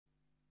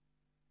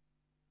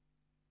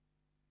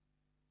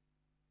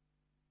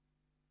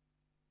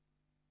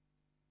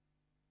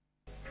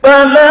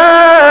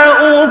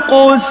فلا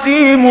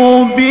أقسم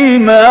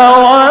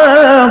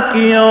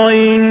بمواقع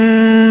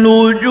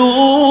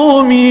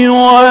النجوم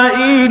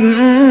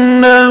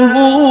وإنه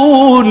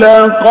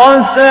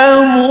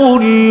لقسم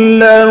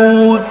لو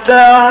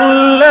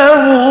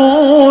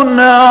تعلمون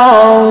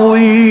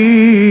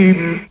عظيم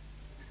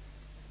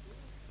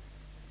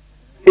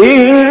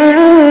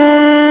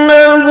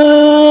إنه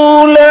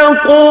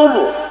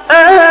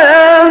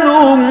لقرآن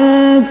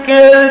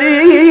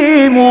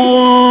كريم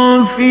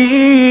في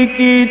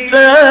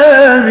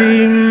كتاب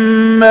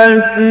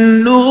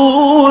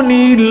مكنون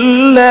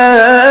لا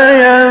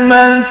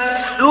يمسه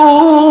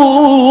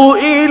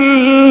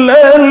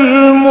إلا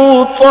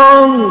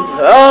المطهرون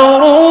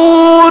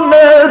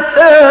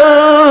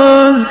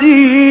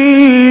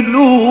تنزيل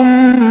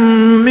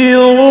من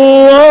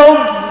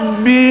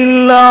رب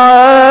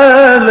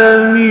العالمين.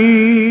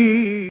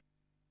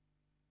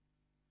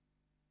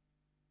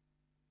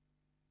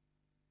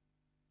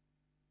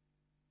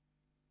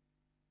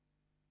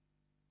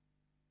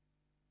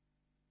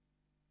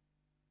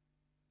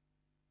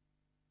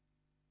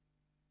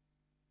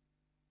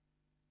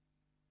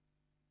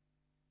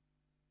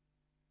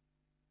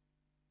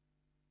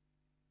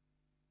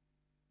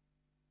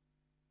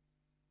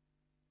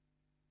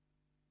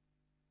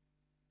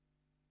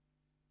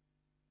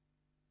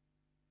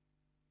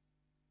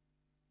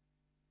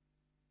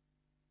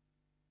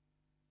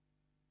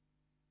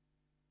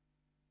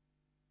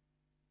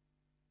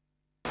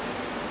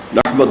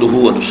 نحمده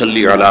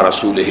ونصلي على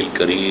رسوله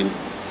الكريم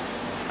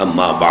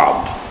اما بعد.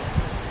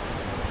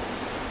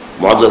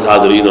 معزز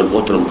حاضرین اور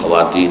محترم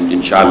خواتین،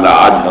 انشاءاللہ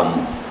آج ہم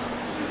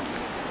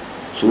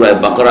سورہ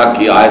بقرہ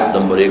کی آیت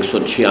نمبر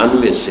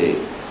 196 سے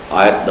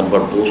آیت نمبر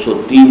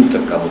 203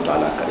 تک کا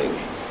مطالعہ کریں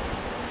گے،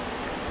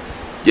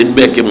 جن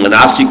میں کہ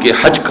مناسک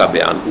حج کا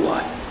بیان ہوا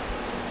ہے.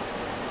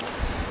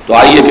 تو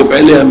آئیے کہ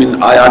پہلے ہم ان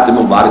آیات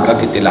مبارکہ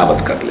کی تلاوت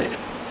کر لیں.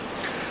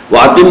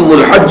 وَأَتِمُّوا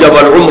الْحَجَّ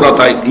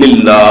وَالْعُمْرَةَ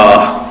لِلَّهِ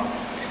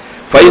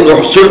فَإِنْ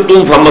أُحْصِرْتُمْ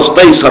فَمَا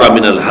اسْتَيْسَرَ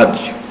مِنَ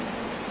الْهَدْيِ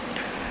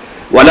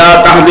وَلَا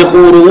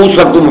تَحْلِقُوا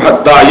رُؤُوسَكُمْ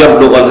حَتَّى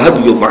يَبْلُغَ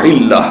الْهَدْيُ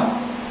مَحِلَّهُ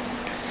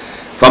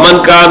فَمَنْ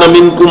كَانَ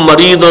مِنْكُمْ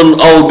مَرِيضًا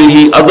أَوْ بِهِ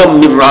أَذًى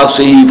مِنْ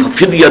رَأْسِهِ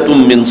فَفِدْيَةٌ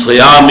مِنْ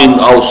صِيَامٍ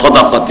أَوْ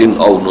صَدَقَةٍ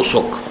أَوْ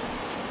نُسُكٍ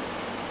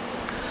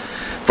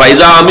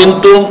فَإِذَا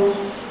أَمِنْتُمْ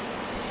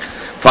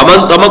فَمَنْ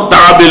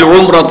تَمَتَّعَ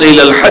بِالْعُمْرَةِ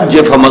إِلَى الْحَجِّ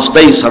فَمَا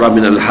اسْتَيْسَرَ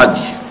مِنَ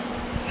الْهَدْيِ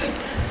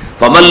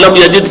فمن لم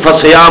يجد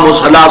فصيام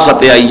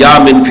ثلاثة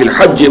أيام في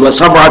الحج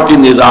وسبعة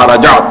إذا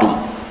رجعتم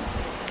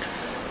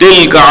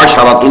تلك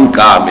عشرة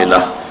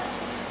كاملة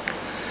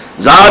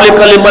ذلك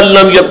لمن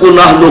لم يكن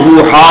أهله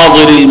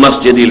حاضر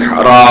المسجد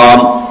الحرام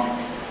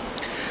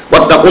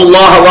واتقوا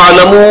الله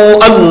واعلموا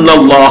أن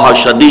الله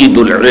شديد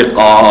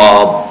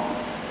العقاب.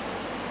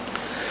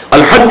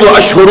 الحج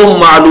أشهر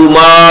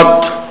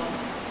معلومات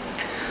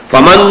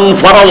فمن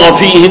فرض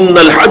فيهن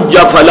الحج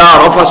فلا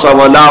رفث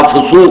ولا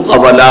فسوق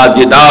ولا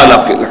جدال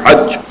في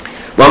الحج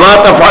وما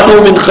تفعلوا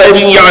من خير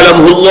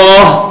يعلمه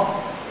الله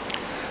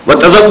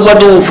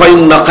وتزودوا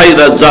فإن خير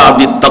الزاد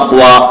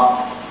التقوى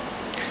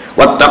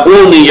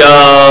واتقون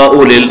يا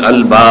أولي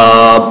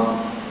الألباب.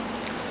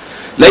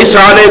 ليس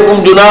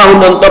عليكم جناح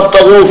أن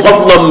تبتغوا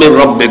فضلا من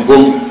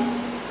ربكم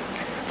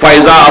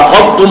فإذا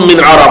أفضتم من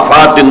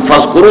عرفات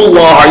فاذكروا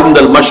الله عند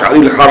المشعر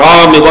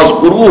الحرام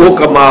واذكروه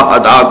كما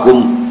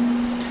هداكم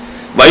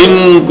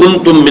وَإِن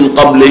كُنتُم مِّن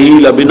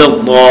قَبْلِهِ لَمِنَ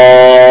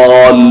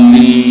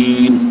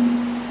الضَّالِّينَ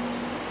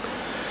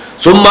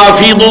ثُمَّ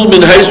أَفِيضُوا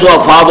مِنْ حَيْثُ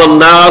أَفَاضَ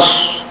النَّاسُ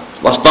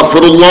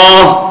وَاسْتَغْفِرُوا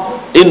اللَّهَ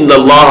إِنَّ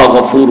اللَّهَ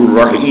غَفُورٌ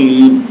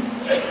رَّحِيمٌ.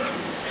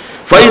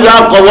 فَإِذَا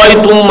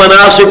قَضَيْتُم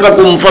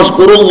مَّنَاسِكَكُمْ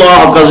فاذكروا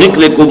اللَّهَ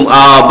كذكركم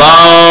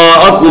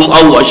آباءكم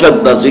أو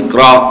أشد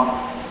ذكرا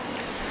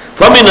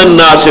فمن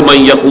الناس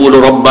من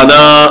يقول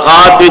ربنا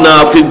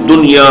آتنا في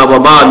الدنيا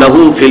وما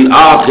له في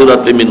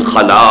الآخرة من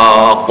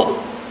خلاق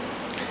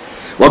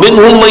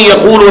ومنهم من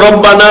يقول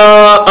ربنا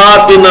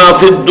آتنا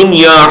في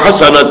الدنيا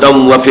حسنة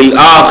وفي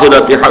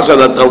الآخرة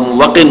حسنة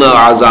وقنا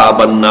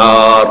عذاب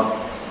النار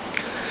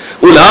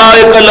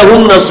أولئك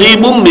لهم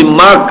نصيب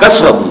مما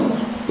كسبوا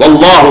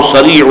والله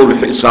سريع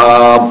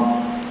الحساب.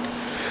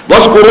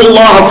 واذكروا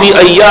الله في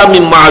أيام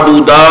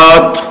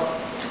معدودات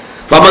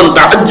فمن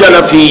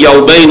تعجل في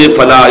يومين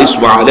فلا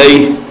إثم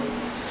عليه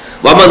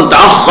ومن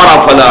تأخر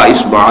فلا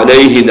إثم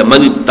عليه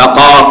لمن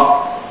اتقى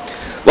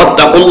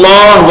واتقوا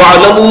الله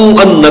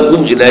واعلموا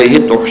انکم الیہ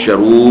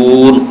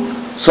تحشرون.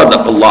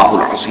 صدق اللہ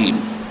العظیم.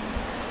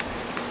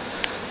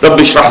 رب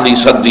اشرح لي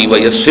صدری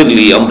ویسر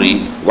لي امری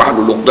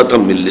واحلل عقدۃ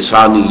من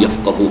لسانی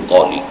یفقهوا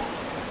قولی.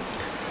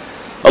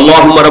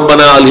 اللهم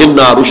ربنا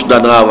الہمنا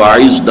رشدنا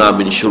واعذنا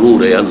من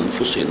شرور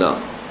انفسنا.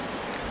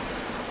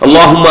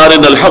 اللهم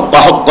ارنا الحق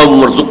حقا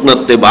وارزقنا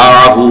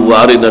اتباعه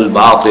وارنا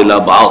الباطل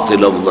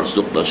باطلا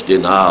وارزقنا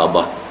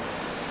اجتنابه.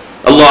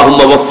 اللهم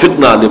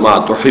وفقنا لما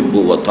تحب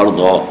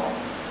وترضى.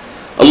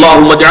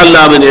 اللهم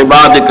اجعلنا من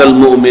عبادك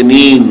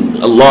المؤمنين.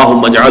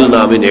 اللهم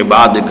اجعلنا من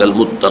عبادك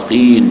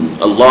المتقين.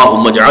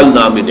 اللهم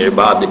اجعلنا من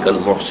عبادك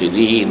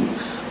المحسنين.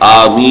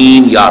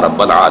 آمین یا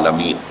رب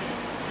العالمین.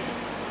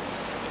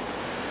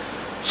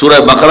 سورہ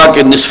بقرہ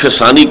کے نصف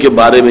ثانی کے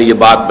بارے میں یہ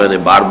بات میں نے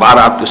بار بار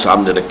آپ کے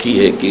سامنے رکھی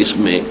ہے کہ اس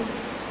میں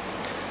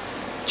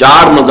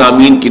 4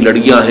 مضامین کی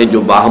لڑیاں ہیں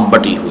جو باہم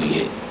بٹی ہوئی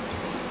ہیں.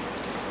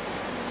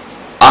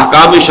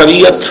 احکام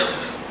شریعت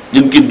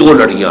جن کی 2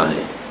 لڑیاں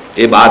ہیں،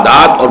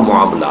 عبادات اور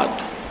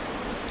معاملات،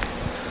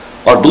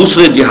 اور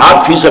دوسرے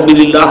جہاد فی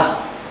سبیل اللہ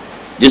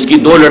جس کی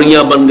 2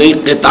 لڑیاں بن گئی،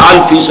 قتال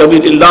فی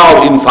سبیل اللہ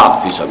اور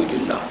انفاق فی سبیل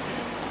اللہ.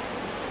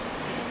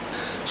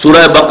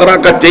 سورہ بقرہ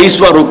کا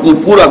 23واں رکوع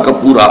پورا کا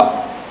پورا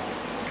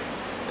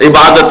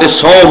عبادت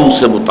صوم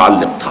سے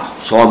متعلق تھا.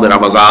 صوم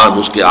رمضان،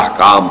 اس کے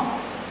احکام،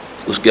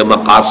 اس کے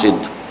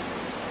مقاصد،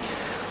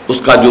 اس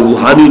کا جو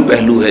روحانی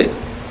پہلو ہے،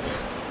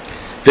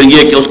 پھر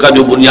یہ کہ اس کا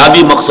جو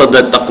بنیادی مقصد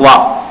ہے تقویٰ،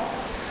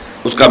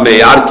 اس کا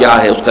معیار کیا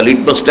ہے، اس کا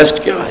لیٹمس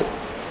ٹیسٹ کیا ہے.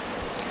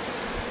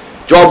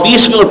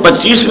 24ویں اور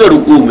 25ویں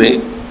رکوع میں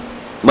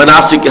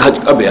مناسک حج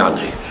کا بیان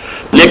ہے.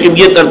 لیکن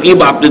یہ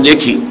ترتیب آپ نے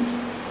دیکھی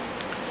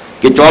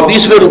کہ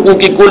 24ویں رکوع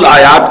کی کل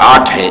آیات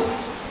 8 ہیں.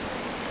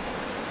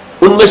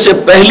 ان میں سے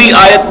پہلی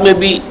آیت میں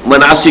بھی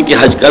مناسک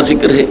حج کا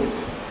ذکر ہے.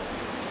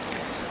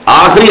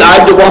 آخری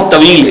آیت جو بہت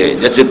طویل ہے،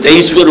 جیسے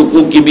 23ویں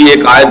رکوع کی بھی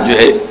ایک آیت جو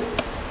ہے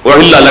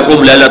وَأُحِلَّ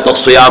لَكُمْ لَيْلَةَ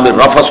الصِّيَامِ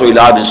الرَّفَثُ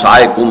إِلَىٰ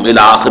نِسَائِكُمْ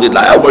إِلَىٰ آخِرِ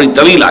الآیہ، بڑی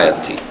طویل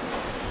آیت تھی.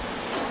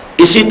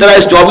 اسی طرح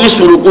اس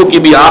 24ویں رکوع کی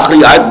بھی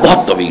آخری آیت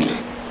بہت طویل ہے.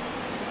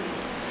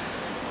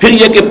 پھر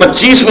یہ کہ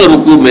 25ویں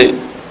رکوع میں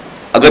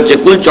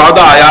اگرچہ کل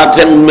 14 آیات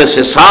ہیں، ان میں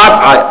سے 7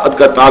 آیات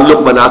کا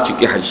تعلق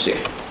مناسک حج سے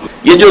ہے.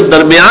 یہ جو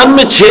درمیان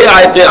میں 6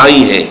 آیتیں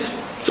آئی ہیں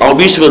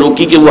 24ویں رکوع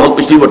کی، وہ ہم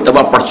پچھلی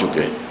مرتبہ پڑھ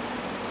چکے ہیں.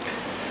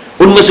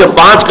 ان میں سے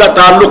 5 کا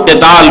تعلق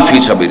قتال فی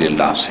سبیل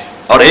اللہ سے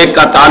اور 1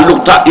 کا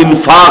تعلق تھا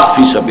انفاق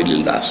فی سبیل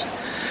اللہ سے.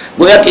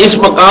 گویا کہ اس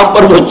مقام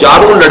پر وہ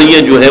 4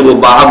 لڑیاں جو ہیں وہ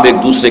باہم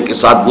ایک دوسرے کے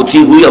ساتھ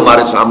گتھی ہوئی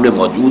ہمارے سامنے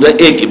موجود ہے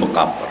ایک ہی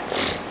مقام پر.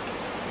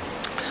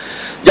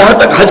 جہاں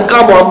تک حج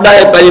کا معاملہ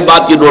ہے، پہلی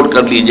بات یہ نوٹ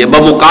کر لیجئے،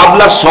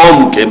 بمقابلہ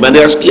صوم کے میں نے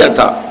عرض کیا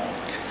تھا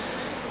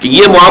کہ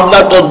یہ معاملہ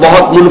تو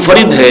بہت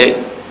منفرد ہے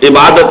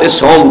عبادت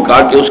صوم کا،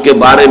 کہ اس کے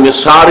بارے میں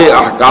سارے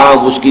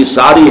احکام، اس کی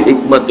ساری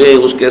حکمتیں،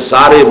 اس کے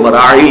سارے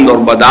مراحل اور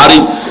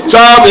مدارج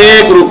سب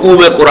ایک رکوع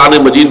میں قرآن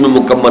مجید میں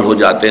مکمل ہو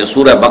جاتے ہیں.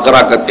 سورہ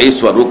بقرہ کا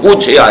 23واں رکوع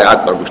 6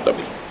 آیات پر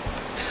مشتمل.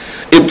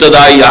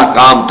 ابتدائی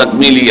احکام،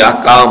 تکمیلی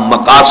احکام،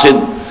 مقاصد،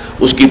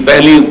 اس کی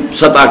پہلی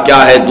سطح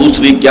کیا ہے،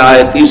 دوسری کیا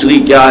ہے، تیسری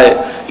کیا ہے،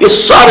 یہ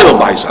سارے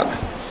مباحثات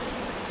ہیں.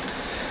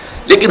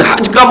 لیکن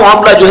حج کا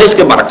معاملہ جو ہے اس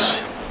کے برعکس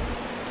ہے.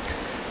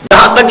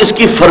 جہاں تک اس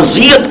کی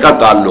فرضیت کا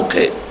تعلق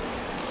ہے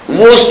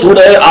وہ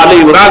سورہ آل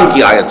عمران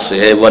کی آیت سے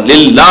ہے،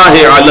 وَلِلَّهِ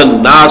عَلَى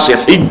النَّاسِ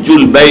حِجُّ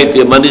الْبَيْتِ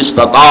مَنِ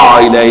اسْتَطَاعَ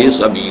إِلَيْهِ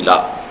سَبِيلًا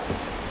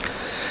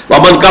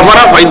وَمَنْ كَفَرَ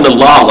فَإِنَّ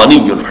اللَّهَ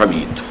غَنِيٌّ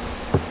حَمِيدٌ.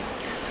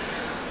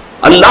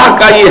 اللہ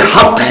کا یہ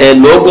حق ہے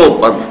لوگوں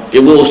پر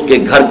کہ وہ اس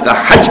کے گھر کا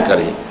حج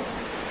کریں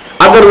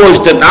اگر وہ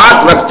استطاعت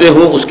رکھتے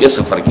ہوں اس کے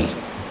سفر کی.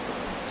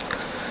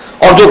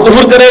 اور جو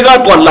کفر کرے گا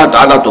تو اللہ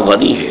تعالیٰ تو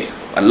غنی ہے،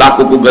 اللہ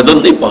کو کوئی گدن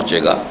نہیں پہنچے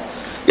گا.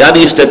 یعنی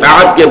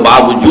استطاعت کے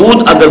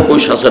باوجود اگر کوئی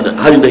شخص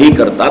حج نہیں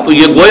کرتا تو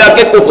یہ گویا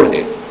کہ کفر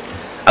ہے.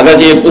 اگر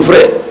یہ کفر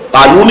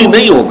قانونی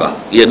نہیں ہوگا،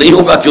 یہ نہیں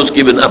ہوگا کہ اس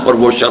کی بنا پر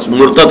وہ شخص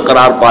مرتد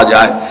قرار پا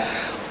جائے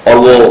اور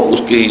وہ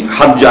اس کی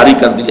حد جاری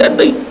کر دی جائے،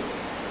 نہیں.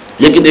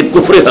 لیکن ایک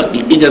کفر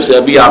حقیقی، جیسے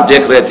ابھی آپ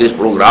دیکھ رہے تھے اس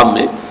پروگرام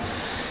میں،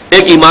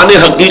 ایک ایمان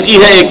حقیقی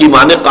ہے، ایک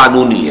ایمان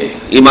قانونی ہے.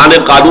 ایمان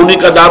قانونی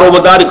کا دار و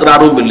مدار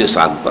اقرار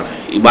باللسان پر ہے،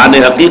 ایمان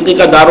حقیقی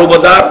کا دار و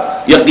مدار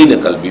یقین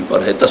قلبی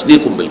پر ہے،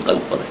 تصدیق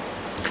بالقلب پر ہے.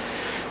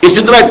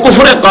 اسی طرح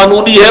کفر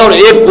قانونی ہے اور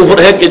ایک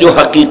کفر ہے کہ جو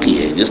حقیقی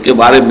ہے، جس کے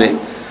بارے میں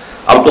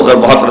اب تو خیر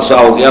بہت عرصہ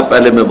ہو گیا،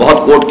 پہلے میں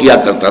بہت کوٹ کیا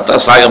کرتا تھا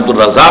سائیں عبد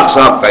الرزاق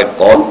صاحب کا ایک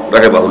قول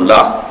رحمہ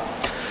اللہ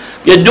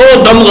کہ جو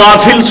دم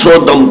غافل سو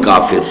دم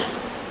کافر.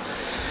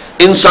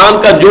 انسان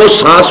کا جو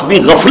سانس بھی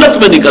غفلت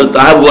میں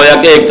نکلتا ہے وہ گویا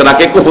کہ ایک طرح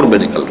کے کفر میں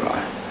نکل رہا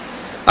ہے.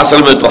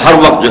 اصل میں تو ہر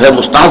وقت جو ہے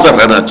مستحضر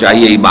رہنا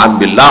چاہیے ایمان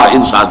باللہ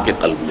انسان کے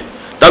قلب میں،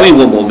 تبھی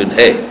وہ مومن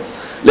ہے.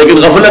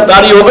 لیکن غفلت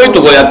طاری ہو گئی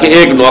تو گویا کہ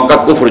ایک نوع کا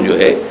کفر جو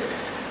ہے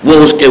وہ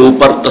اس کے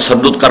اوپر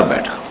تسلط کر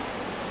بیٹھا.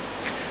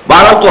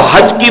 بہرحال تو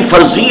حج کی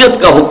فرضیت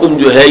کا حکم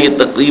جو ہے یہ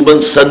تقریباً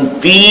سن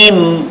 3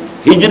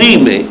 ہجری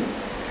میں،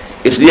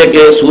 اس لیے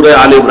کہ سورہ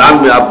آل عمران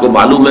میں آپ کو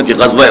معلوم ہے کہ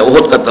غزوہ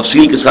احد کا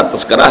تفصیل کے ساتھ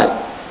تذکرہ ہے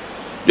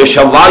جو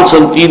شوال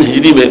سن 3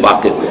 ہجری میں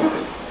واقع ہوا،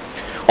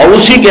 اور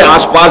اسی کے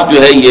آس پاس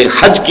جو ہے یہ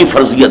حج کی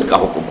فرضیت کا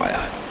حکم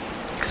آیا ہے.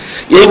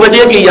 یہی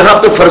وجہ کہ یہاں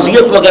پہ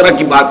فرضیت وغیرہ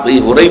کی بات نہیں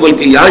ہو رہی،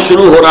 بلکہ یہاں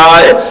شروع ہو رہا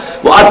ہے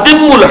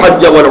وَأَتِمُّ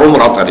الْحَجَّ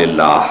وَالْعُمْرَةَ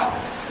لِلَّهِ.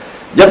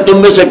 جب تم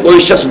میں سے کوئی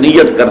شخص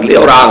نیت کر لے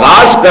اور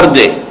آغاز کر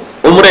دے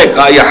عمرے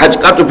کا یا حج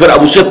کا تو پھر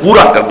اب اسے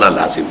پورا کرنا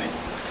لازم ہے.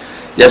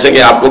 جیسے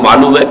کہ آپ کو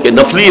معلوم ہے کہ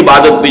نفلی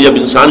عبادت بھی جب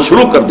انسان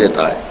شروع کر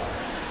دیتا ہے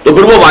تو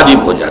پھر وہ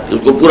واجب ہو جاتی ہے،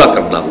 اس کو پورا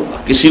کرنا ہوگا.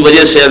 کسی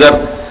وجہ سے اگر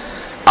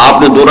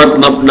آپ نے 2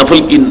 رکعت نفل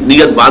کی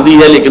نیت باندھی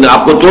ہے لیکن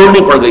آپ کو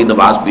توڑنی پڑ گئی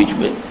نماز بیچ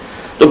میں،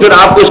 تو پھر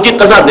آپ کو اس کی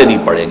قضا دینی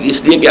پڑے گی،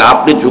 اس لیے کہ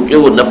آپ نے چونکہ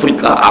وہ نفل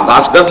کا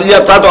آغاز کر لیا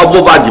تھا تو اب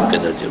وہ واجب کے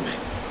درجے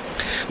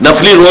میں.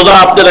 نفلی روزہ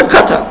آپ نے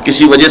رکھا تھا،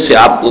 کسی وجہ سے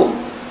آپ کو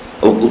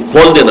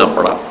کھول دینا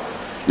پڑا،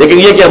 لیکن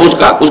یہ کہ اب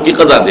اس کی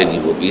قضا دینی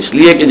ہوگی، اس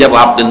لیے کہ جب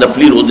آپ نے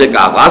نفلی روزے کا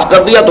آغاز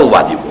کر دیا تو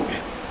واجب ہو گئے.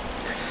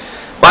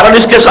 بہرحال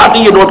اس کے ساتھ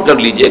ہی یہ نوٹ کر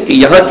لیجئے کہ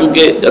یہاں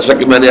چونکہ جیسا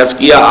کہ میں نے عرض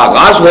کیا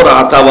آغاز ہو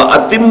رہا تھا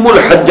وَأَتِمُّ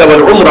الْحَجَّ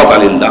وَالْعُمْرَةَ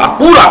لِلَّهِ،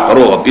 پورا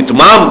کرو،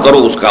 اتمام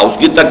کرو اس کا، اس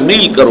کی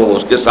تکمیل کرو،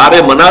 اس کے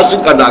سارے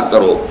مناسک ادا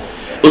کرو،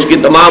 اس کی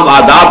تمام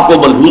آداب کو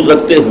ملحوظ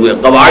رکھتے ہوئے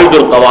قواعد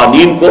اور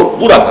قوانین کو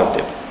پورا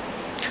کرتے ہوئے۔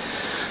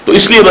 تو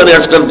اس لیے میں نے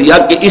عرض کر دیا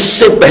کہ اس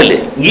سے پہلے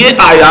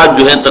یہ آیات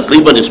جو ہیں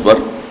تقریباً اس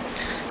پر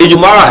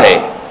اجماع ہے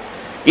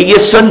کہ یہ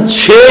سن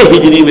 6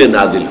 ہجری میں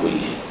نازل ہوئی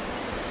ہے،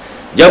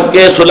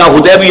 جبکہ صلح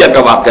حدیبیہ کا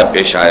واقعہ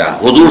پیش آیا۔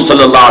 حضور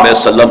صلی اللہ علیہ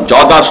وسلم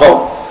 1400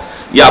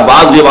 یا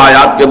بعض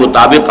روایات کے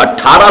مطابق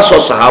 1800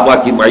 صحابہ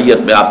کی معیت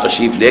میں آپ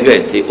تشریف لے گئے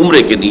تھے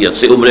عمرے کی نیت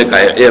سے، عمرے کا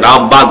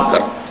احرام باندھ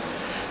کر،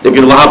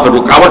 لیکن وہاں پر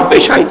رکاوٹ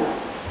پیش آئی۔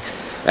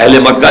 اہل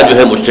مکہ جو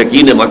ہے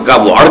مشرکین مکہ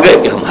وہ اڑ گئے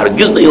کہ ہم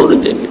ہرگز نہیں ہونے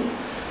دیں گے،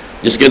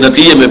 جس کے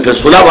نتیجے میں پھر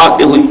صلح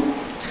واقع ہوئی۔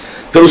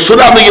 پھر اس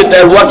صلح میں یہ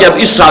طے ہوا کہ اب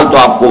اس سال تو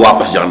آپ کو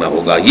واپس جانا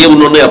ہوگا۔ یہ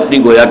انہوں نے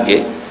اپنی گویا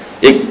کہ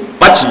ایک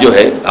پچ جو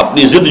ہے،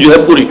 اپنی ضد جو ہے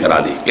پوری کرا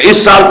لی کہ اس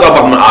سال تو اب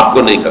ہم آپ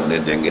کو نہیں کرنے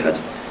دیں گے حج،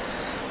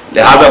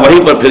 لہذا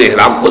وہیں پر پھر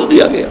احرام کھول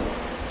دیا گیا۔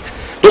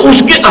 تو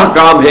اس کے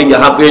احکام ہیں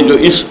یہاں پہ جو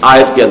اس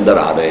آیت کے اندر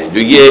آ رہے ہیں،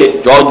 جو یہ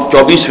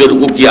 24ویں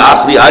رکوع کی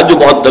آخری آیت جو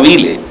بہت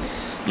طویل ہے،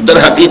 در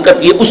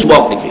حقیقت یہ اس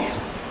موقع کی ہے،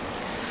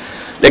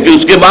 لیکن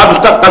اس کے بعد اس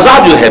کا قضا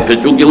جو ہے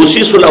پھر چونکہ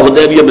اسی صلح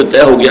حدیبیہ میں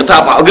طے ہو گیا تھا،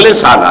 آپ اگلے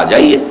سال آ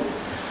جائیے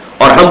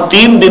اور ہم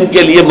 3 دن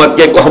کے لیے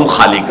مکے کو ہم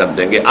خالی کر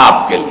دیں گے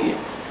آپ کے لیے۔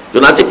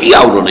 چنانچہ کیا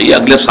انہوں نے یہ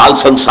اگلے سال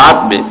سن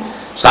 7 میں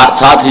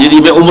 7 ہجری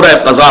میں عمرہ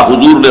قضا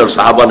حضور نے اور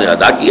صحابہ نے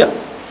ادا کیا،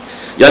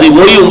 یعنی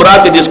وہی عمرہ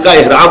کہ جس کا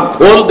احرام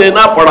کھول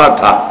دینا پڑا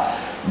تھا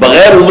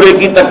بغیر عمرے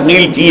کی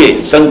تکمیل کیے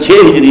سن 6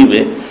 ہجری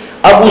میں،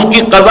 اب اس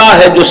کی قضا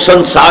ہے جو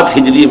سن 7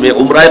 ہجری میں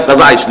عمرہ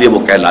قضا اس لیے وہ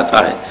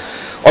کہلاتا ہے۔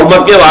 اور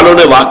مکے والوں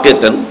نے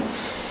واقعتاً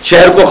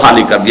شہر کو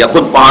خالی کر دیا،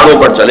 خود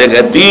پہاڑوں پر چلے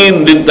گئے،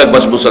 3 دن تک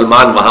بس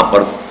مسلمان وہاں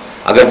پر،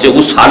 اگرچہ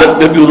اس حالت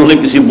میں بھی انہوں نے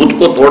کسی بت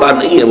کو توڑا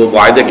نہیں ہے، وہ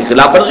معاہدے کی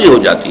خلاف ورزی ہو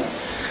جاتی،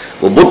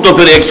 وہ بت تو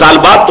پھر 1 سال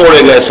بعد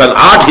توڑے گئے سن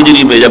 8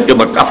 ہجری میں جبکہ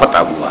مکہ فتح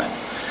ہوا ہے۔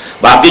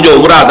 باقی جو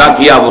عمرہ ادا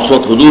کیا اس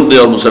وقت حضور نے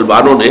اور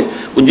مسلمانوں نے،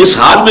 وہ جس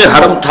حال میں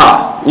حرم تھا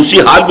اسی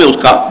حال میں اس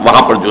کا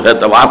وہاں پر جو ہے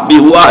طواف بھی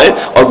ہوا ہے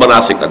اور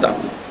مناسک ادا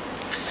ہوئے۔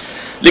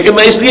 لیکن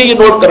میں اس لیے یہ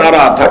نوٹ کرا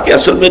رہا تھا کہ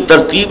اصل میں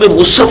ترتیب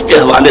مصحف کے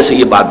حوالے سے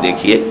یہ بات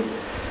دیکھیے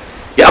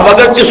کہ اب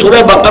اگرچہ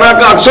سورہ بقرہ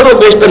کا اکثر و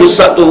بیشتر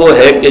حصہ تو وہ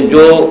ہے کہ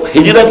جو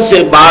ہجرت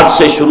سے بعد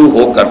سے شروع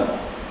ہو کر،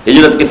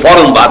 ہجرت کے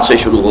فوراً بعد سے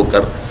شروع ہو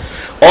کر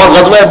اور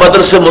غزوہ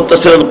بدر سے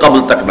متصل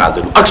قبل تک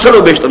نازل، اکثر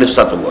و بیشتر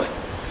حصہ تو وہ ہے،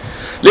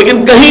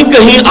 لیکن کہیں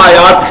کہیں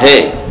آیات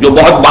ہیں جو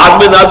بہت بعد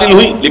میں نازل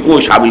ہوئی لیکن وہ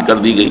شامل کر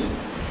دی گئی،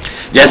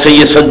 جیسے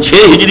یہ سن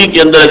 6 ہجری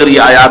کے اندر اگر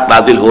یہ آیات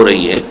نازل ہو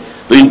رہی ہیں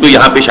تو ان کو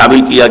یہاں پہ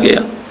شامل کیا گیا۔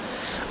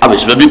 اب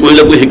اس میں بھی کوئی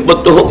نہ کوئی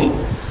حکمت تو ہوگی،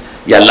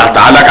 یہ اللہ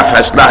تعالیٰ کا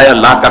فیصلہ ہے،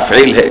 اللہ کا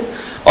فعل ہے،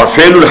 اور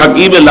فعل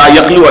الحکیم لا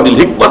یخلو عن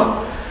الحکمہ،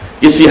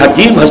 کسی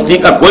حکیم ہستی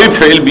کا کوئی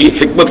فعل بھی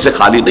حکمت سے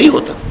خالی نہیں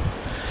ہوتا۔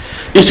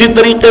 اسی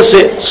طریقے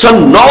سے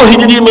سن 9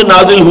 ہجری میں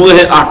نازل ہوئے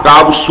ہیں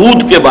احکام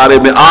سود کے بارے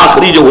میں،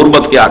 آخری جو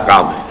حرمت کے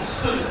احکام ہیں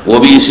وہ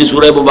بھی اسی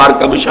سورہ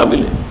مبارکہ میں شامل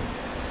ہے،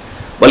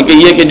 بلکہ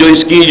یہ کہ جو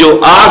اس کی جو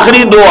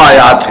آخری 2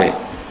 آیات ہیں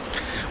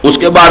اس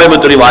کے بارے میں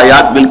تو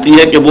روایات ملتی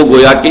ہے کہ وہ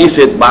گویا کہ اس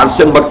اعتبار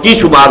سے مکی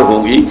شمار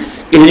ہوں گی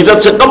کہ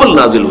ہجرت سے قبل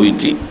نازل ہوئی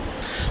تھی،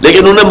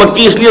 لیکن انہیں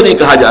مکی اس لیے نہیں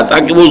کہا جاتا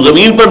کہ وہ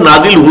زمین پر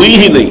نازل ہوئی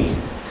ہی نہیں،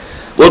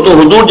 وہ تو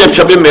حضور جب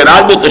شب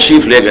معراج میں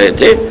تشریف لے گئے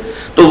تھے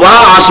تو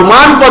وہاں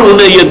آسمان پر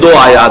انہیں یہ 2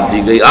 آیات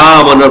دی گئی،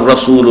 آمن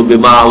الرسول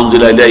بما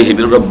انزل الیہ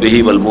من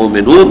ربہ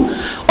والمؤمنون،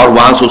 اور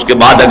وہاں سے اس کے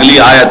بعد اگلی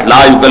آیت لا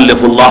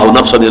یکلف اللہ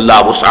نفسا الا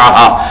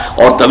وسعها،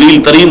 اور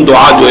طویل ترین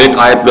دعا جو ایک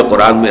آیت میں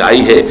قرآن میں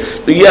آئی ہے۔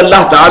 تو یہ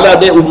اللہ تعالیٰ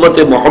نے امت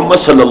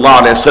محمد صلی اللہ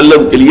علیہ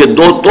وسلم کے لیے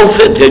 2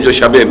 تحفے تھے جو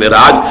شب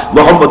معراج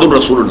محمد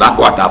الرسول اللہ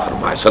کو عطا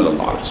فرمائے صلی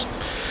اللہ علیہ وسلم،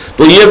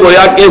 تو یہ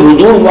گویا کہ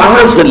حضور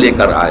وہاں سے لے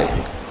کر آئے ہیں۔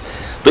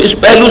 تو اس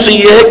پہلو سے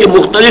یہ ہے کہ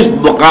مختلف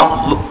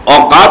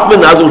اوقات میں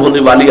نازل ہونے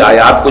والی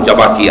آیات کو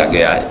جمع کیا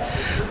گیا ہے۔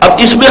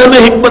 اب اس میں ہمیں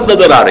حکمت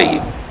نظر آ رہی ہے۔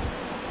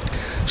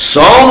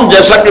 صوم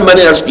جیسا کہ میں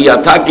نے عرض کیا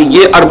تھا کہ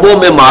یہ عربوں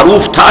میں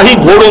معروف تھا ہی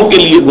گھوڑوں کے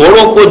لیے،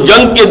 گھوڑوں کو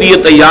جنگ کے لیے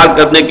تیار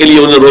کرنے کے لیے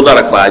انہیں روزہ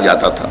رکھوایا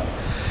جاتا تھا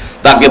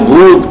تاکہ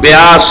بھوک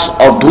پیاس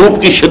اور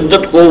دھوپ کی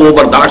شدت کو وہ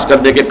برداشت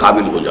کرنے کے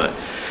قابل ہو جائیں،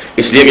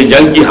 اس لیے کہ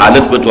جنگ کی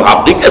حالت میں تو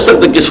آپ نہیں کہہ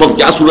سکتے کس وقت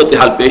کیا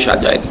صورتحال پیش آ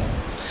جائے گی،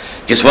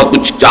 کس وقت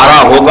کچھ چارہ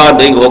ہوگا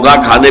نہیں ہوگا،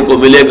 کھانے کو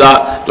ملے گا،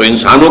 تو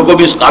انسانوں کو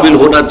بھی اس قابل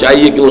ہونا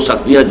چاہیے کہ وہ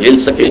سختیاں جھیل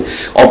سکیں۔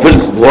 اور پھر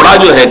گھوڑا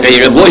جو ہے کہ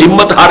اگر وہ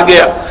ہمت ہار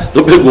گیا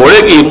تو پھر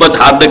گھوڑے کی ہمت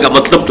ہارنے کا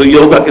مطلب تو یہ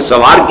ہوگا کہ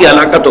سوار کی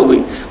ہلاکت ہو گئی،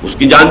 اس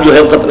کی جان جو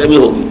ہے خطرے میں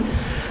ہوگی۔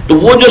 تو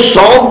وہ جو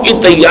صوم کی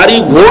تیاری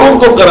گھوڑوں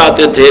کو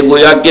کراتے تھے،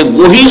 گویا کہ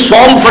وہی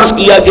صوم فرض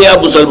کیا گیا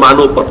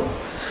مسلمانوں پر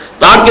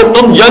تاکہ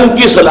تم جنگ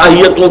کی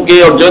صلاحیتوں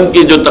کے اور جنگ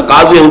کے جو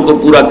تقاضے ان کو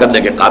پورا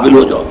کرنے کے قابل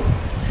ہو جاؤ۔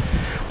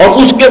 اور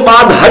اس کے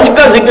بعد حج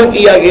کا ذکر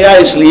کیا گیا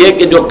اس لیے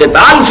کہ جو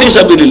قتال فی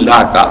سبیل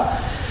اللہ کا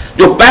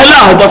جو پہلا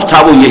ہدف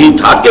تھا وہ یہی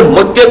تھا کہ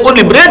مکے کو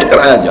لبریٹ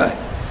کرایا جائے،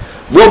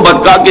 وہ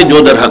مکہ کے جو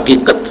در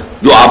حقیقت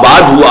جو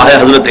آباد ہوا ہے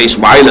حضرت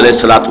اسماعیل علیہ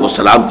الصلوۃ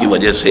والسلام کی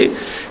وجہ سے،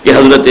 کہ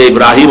حضرت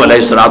ابراہیم علیہ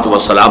الصلوۃ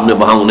والسلام نے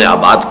وہاں انہیں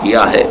آباد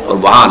کیا ہے اور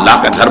وہاں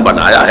اللہ کا گھر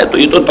بنایا ہے، تو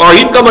یہ تو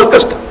توحید کا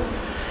مرکز تھا۔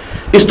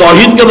 اس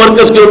توحید کے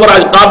مرکز کے اوپر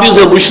آج قابض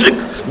ہے مشرک،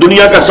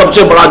 دنیا کا سب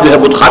سے بڑا جو ہے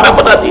بت خانہ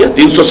بنا دیا،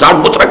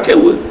 360 بت رکھے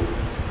ہوئے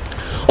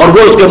اور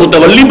وہ اس کے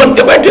متولی بن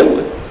کے بیٹھے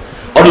ہوئے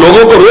اور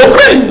لوگوں کو روک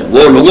رہے ہیں،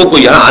 وہ لوگوں کو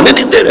یہاں آنے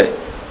نہیں دے رہے۔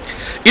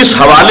 اس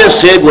حوالے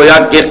سے گویا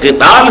کہ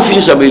قتال فی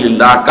سبیل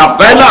اللہ کا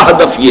پہلا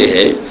ہدف یہ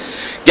ہے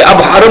کہ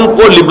اب حرم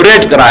کو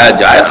لبریٹ کرایا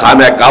جائے،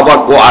 خانہ کعبہ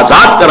کو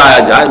آزاد کرایا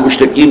جائے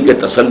مشرکین کے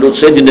تسلط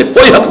سے، جنہیں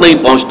کوئی حق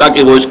نہیں پہنچتا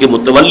کہ وہ اس کے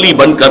متولی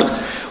بن کر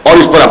اور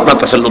اس پر اپنا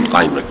تسلط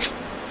قائم رکھے۔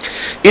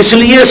 اس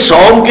لیے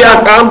صوم کے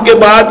احکام کے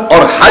بعد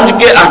اور حج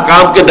کے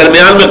احکام کے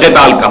درمیان میں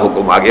قتال کا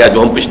حکم آ گیا،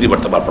 جو ہم پچھلی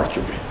مرتبہ پڑھ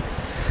چکے ہیں۔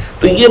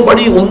 تو یہ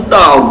بڑی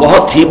عمدہ اور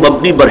بہت ہی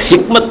مبنی بر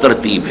حکمت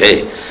ترتیب ہے۔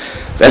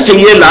 ویسے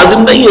یہ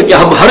لازم نہیں ہے کہ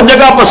ہم ہر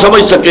جگہ پر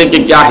سمجھ سکیں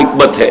کہ کیا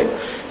حکمت ہے،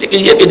 لیکن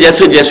یہ کہ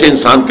جیسے جیسے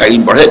انسان کا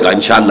علم بڑھے گا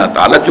انشاءاللہ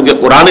تعالیٰ، چونکہ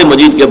قرآن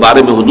مجید کے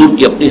بارے میں حضور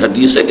کی اپنی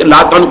حدیث ہے کہ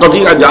لا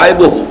تنقضی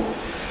عجائبہ،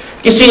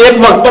 کسی ایک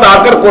وقت پر آ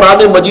کر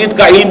قرآن مجید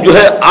کا علم جو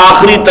ہے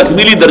آخری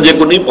تکمیلی درجے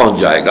کو نہیں پہنچ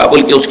جائے گا،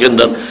 بلکہ اس کے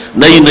اندر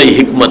نئی نئی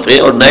حکمتیں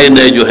اور نئے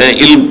نئے جو ہیں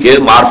علم کے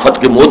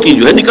معرفت کے موتی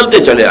جو ہے نکلتے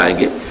چلے آئیں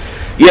گے۔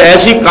 یہ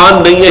ایسی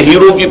کان نہیں ہے،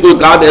 ہیرو کی کوئی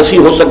کان ایسی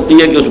ہو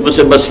سکتی ہے کہ اس میں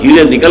سے بس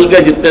ہیرے نکل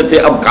گئے جتنے تھے،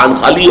 اب کان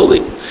خالی ہو گئی۔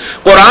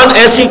 قرآن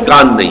ایسی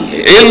کان نہیں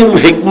ہے، علم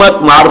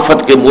حکمت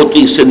معرفت کے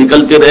موتی اس سے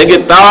نکلتے رہیں گے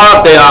تا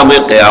قیام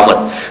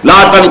قیامت۔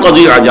 لا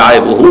تنقضی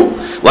عجائبہ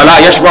ولا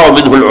یشبع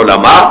منہ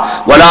العلماء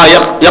ولا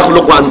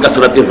یخلق عن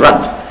کثرت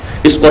الرد۔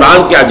 اس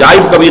قرآن کے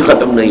عجائب کبھی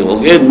ختم نہیں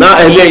ہوں گے، نہ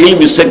اہل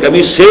علم اس سے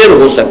کبھی سیر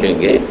ہو سکیں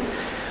گے،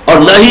 اور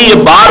نہ ہی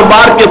یہ بار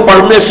بار کے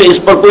پڑھنے سے اس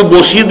پر کوئی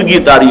بوسیدگی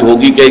طاری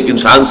ہوگی کہ ایک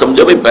انسان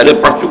سمجھے بھائی پہلے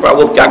پڑھ چکا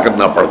وہ کیا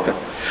کرنا پڑھ کر۔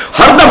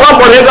 ہر دفعہ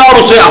پڑھے گا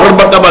اور اسے ہر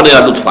مرتبہ نیا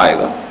لطف آئے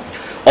گا،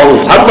 اور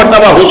ہر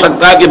مرتبہ ہو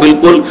سکتا ہے کہ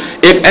بالکل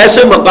ایک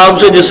ایسے مقام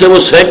سے جس سے وہ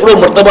سینکڑوں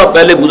مرتبہ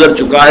پہلے گزر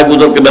چکا ہے،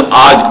 گزر کے میں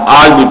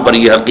آج مجھ پر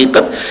یہ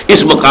حقیقت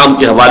اس مقام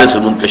کے حوالے سے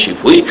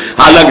منکشف ہوئی،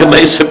 حالانکہ میں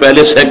اس سے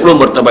پہلے سینکڑوں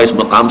مرتبہ اس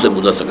مقام سے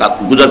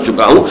گزر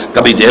چکا ہوں،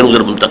 کبھی ذہن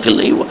ادھر منتقل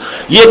نہیں ہوا۔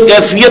 یہ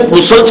کیفیت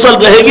مسلسل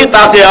رہے گی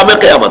تا قیام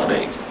قیامت رہے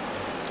گی۔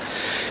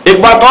 ایک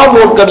بات اور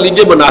نوٹ کر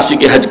لیجئے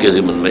مناسک حج کے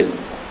ضمن میں،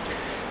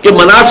 کہ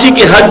مناسک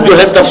حج جو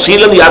ہے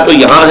تفصیلاً یا تو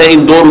یہاں ہے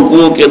ان 2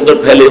 رکوعوں کے اندر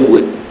پھیلے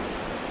ہوئے،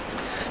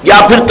 یا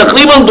پھر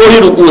تقریباً 2 ہی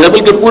رکوع ہے،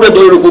 بلکہ پورے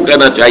 2 ہی رکوع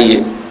کہنا چاہیے۔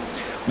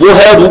 وہ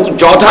ہے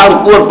چوتھا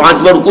رکوع اور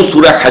 5واں رکوع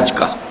سورہ حج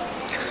کا۔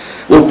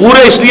 وہ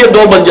پورے اس لیے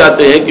 2 بن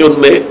جاتے ہیں کہ ان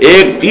میں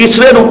ایک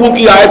تیسرے رکوع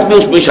کی آیت بھی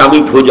اس میں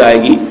شامل ہو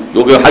جائے گی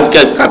جو کہ حج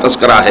کا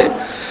تذکرہ ہے،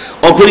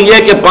 اور پھر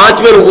یہ کہ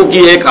 5ویں رکوع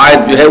کی ایک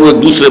آیت جو ہے وہ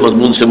ایک دوسرے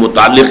مضمون سے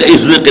متعلق ہے،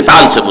 اسر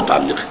قتال سے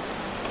متعلق ہے۔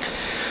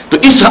 تو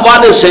اس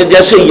حوالے سے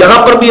جیسے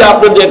یہاں پر بھی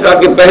آپ نے دیکھا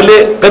کہ پہلے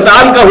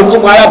قتال کا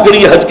حکم آیا، پھر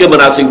یہ حج کے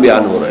مناسک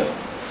بیان ہو رہے ہیں،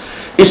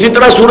 اسی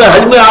طرح سورہ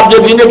حج میں آپ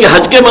دیکھیں گے کہ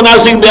حج کے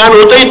مناسک بیان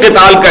ہوتے ہی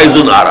قتال کا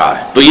اذن آ رہا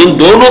ہے۔ تو ان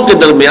دونوں کے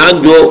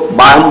درمیان جو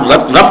باہم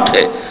ربط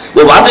ہے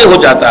وہ واضح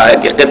ہو جاتا ہے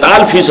کہ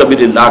قتال فی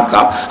سبیل اللہ کا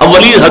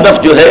اولین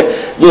ہدف جو ہے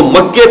وہ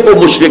مکے کو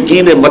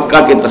مشرکین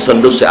مکہ کے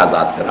تسلط سے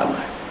آزاد کرانا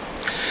ہے۔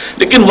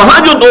 لیکن وہاں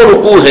جو 2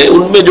 رکوع ہیں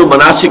ان میں جو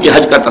مناسک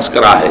حج کا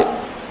تذکرہ ہے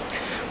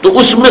تو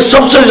اس میں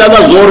سب سے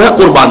زیادہ زور ہے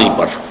قربانی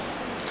پر،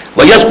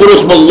 وَيَذْكُرُ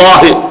اسْمَ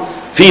اللَّهِ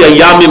فِي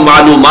أَيَّامٍ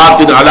مَّعْلُومَاتٍ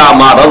عَلَىٰ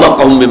مَا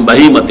رَزَقَهُم مِّن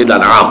بَهِيمَةِ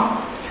الْأَنْعَامِ،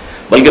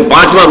 بلکہ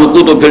 5واں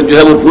رکوع تو پھر جو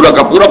ہے وہ پورا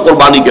کا پورا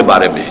قربانی کے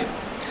بارے میں ہے۔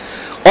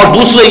 اور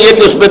دوسرے یہ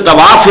کہ اس میں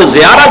طواف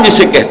زیارہ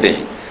جسے کہتے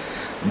ہیں،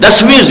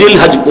 10ویں ذی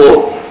الحج کو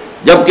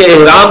جبکہ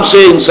احرام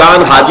سے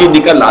انسان حاجی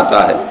نکل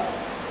آتا ہے،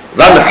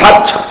 رن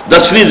حت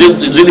 10ویں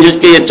ذی الحج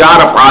کے یہ 4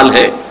 افعال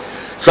ہیں۔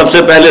 سب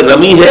سے پہلے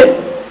رمی ہے،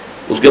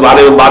 اس کے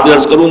بارے میں بعد میں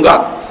عرض کروں گا،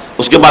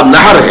 اس کے بعد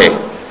نہر ہے،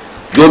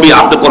 جو بھی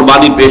آپ نے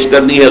قربانی پیش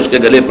کرنی ہے اس کے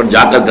گلے پر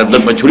جا کر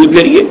گردن پر چھری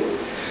پھیریے،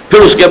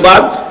 پھر اس کے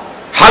بعد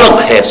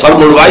حلق ہے، سر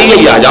منڈوائیے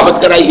یا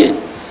حجامت کرائیے،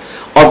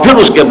 اور پھر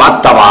اس کے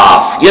بعد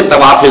طواف، یہ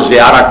طواف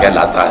زیارہ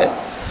کہلاتا ہے۔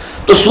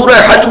 تو سورہ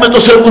حج میں تو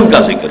صرف ان کا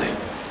ذکر ہے،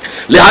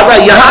 لہذا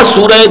یہاں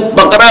سورہ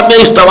بقرہ میں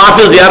اس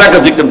طواف زیارہ کا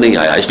ذکر نہیں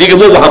آیا، اس لیے کہ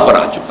وہ وہاں پر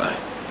آ چکا ہے۔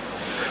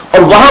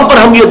 اور وہاں پر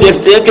ہم یہ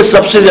دیکھتے ہیں کہ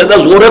سب سے زیادہ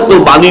زور ہے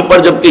قربانی پر،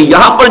 جبکہ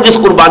یہاں پر جس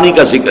قربانی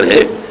کا ذکر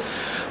ہے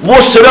وہ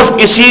صرف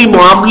کسی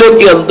معاملے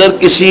کے اندر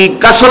کسی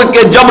کسر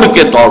کے جبر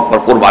کے طور پر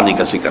قربانی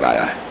کا ذکر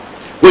آیا ہے،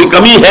 کوئی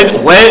کمی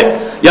ہے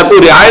یا کوئی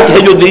رعایت ہے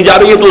جو دی جا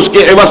رہی ہے تو اس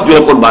کے عوض جو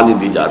ہے قربانی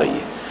دی جا رہی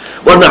ہے،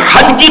 ورنہ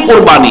حج کی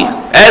قربانی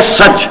ایز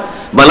سچ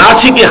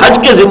مناسک حج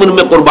کے ضمن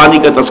میں قربانی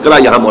کا تذکرہ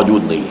یہاں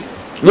موجود نہیں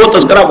ہے، وہ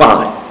تذکرہ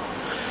وہاں ہے۔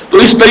 تو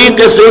اس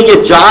طریقے سے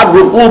یہ 4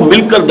 رکوع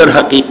مل کر در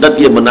حقیقت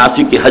یہ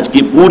مناسک حج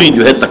کی پوری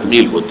جو ہے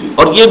تکمیل ہوتی ہے۔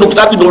 اور یہ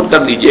نقطہ بھی نوٹ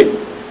کر لیجئے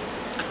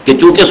کہ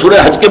چونکہ سورہ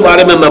حج کے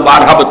بارے میں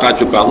بارہا بتا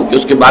چکا ہوں کہ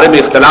اس کے بارے میں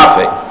اختلاف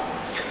ہے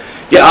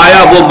کہ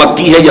آیا وہ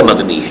مکی ہے یا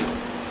مدنی ہے،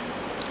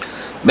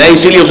 میں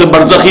اسی لیے اسے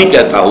برزخی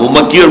کہتا ہوں،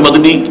 مکی اور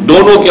مدنی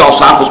دونوں کے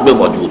اوصاف اس میں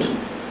موجود ہیں۔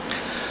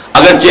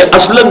 اگرچہ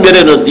اصلاً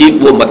میرے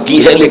نزدیک وہ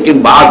مکی ہے، لیکن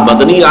بعض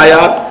مدنی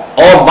آیات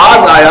اور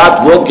بعض آیات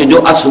وہ کہ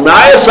جو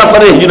اثناء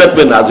سفر ہجرت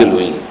میں نازل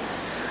ہوئی ہیں،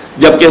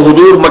 جبکہ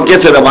حضور مکے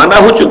سے روانہ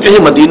ہو چکے ہیں،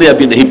 مدینے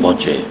ابھی نہیں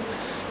پہنچے ہیں،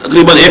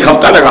 تقریباً 1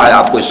 ہفتہ لگا ہے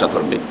آپ کو اس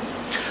سفر میں،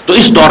 تو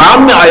اس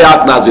دوران میں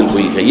آیات نازل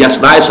ہوئی ہے یہ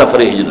اثناء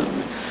سفر ہجرت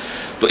میں۔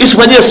 تو اس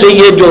وجہ سے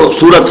یہ جو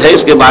صورت ہے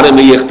اس کے بارے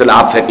میں یہ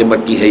اختلاف ہے کہ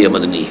مکی ہے یا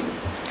مدنی ہے۔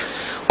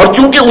 اور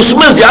چونکہ اس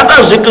میں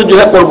زیادہ ذکر جو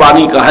ہے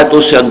قربانی کا ہے تو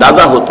اس سے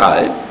اندازہ ہوتا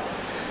ہے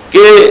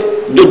کہ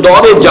جو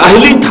دور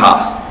جاہلی تھا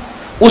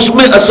اس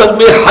میں اصل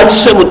میں حج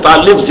سے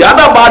متعلق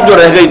زیادہ بات جو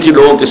رہ گئی تھی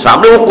لوگوں کے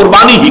سامنے وہ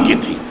قربانی ہی کی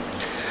تھی.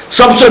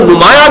 سب سے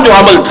نمایاں جو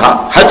عمل تھا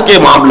حج کے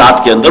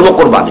معاملات کے اندر وہ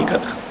قربانی کا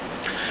تھا.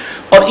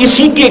 اور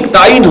اسی کی ایک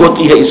تائید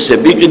ہوتی ہے اس سے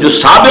بھی کہ جو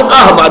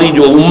سابقہ ہماری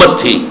جو امت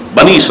تھی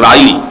بنی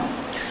اسرائیل،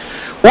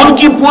 ان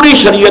کی پوری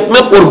شریعت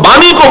میں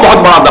قربانی کو بہت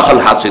بڑا دخل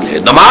حاصل ہے.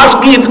 نماز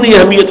کی اتنی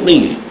اہمیت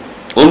نہیں ہے،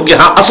 ان کے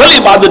ہاں اصل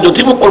عبادت جو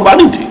تھی وہ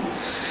قربانی تھی.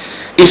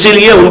 اسی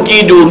لیے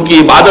ان کی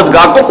عبادت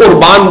گاہ کو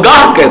قربان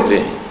گاہ کہتے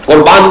ہیں.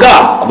 قربان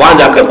گاہ، وہاں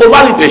جا کر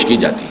قربانی پیش کی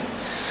جاتی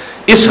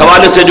ہے. اس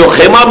حوالے سے جو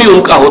خیمہ بھی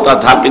ان کا ہوتا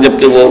تھا کہ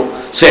جبکہ وہ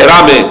صحرا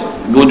میں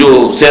وہ جو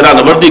صحرا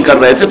نوردی کر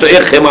رہے تھے تو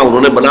ایک خیمہ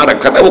انہوں نے بنا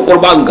رکھا تھا، وہ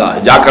قربان گاہ ہے.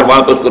 جا کر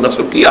وہاں پہ اس کو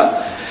نصب کیا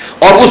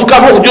اور اس کا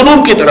رخ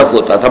جنوب کی طرف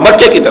ہوتا تھا،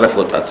 مکے کی طرف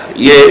ہوتا تھا.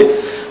 یہ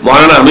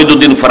مولانا حمید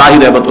الدین فراہی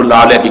رحمۃ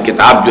اللہ علیہ کی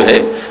کتاب جو ہے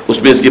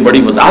اس میں اس کی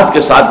بڑی وضاحت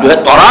کے ساتھ جو ہے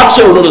تورات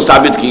سے انہوں نے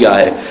ثابت کیا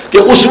ہے کہ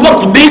اس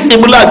وقت بھی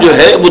قبلہ جو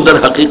ہے وہ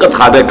در حقیقت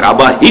خانہ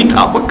کعبہ ہی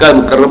تھا، مکہ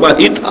مکرمہ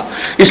ہی تھا.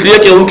 اس لیے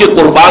کہ ان کے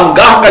قربان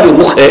گاہ کا جو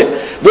رخ ہے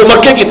وہ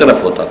مکے کی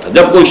طرف ہوتا تھا.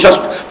 جب کوئی شخص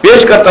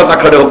پیش کرتا تھا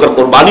کھڑے ہو کر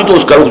قربانی تو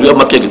اس کا رخ جو ہے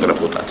مکے کی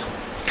طرف ہوتا تھا.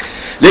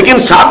 لیکن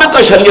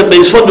سابقہ شریعت میں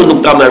اس وقت جو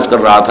نقطہ میں عرض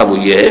کر رہا تھا وہ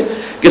یہ ہے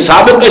کہ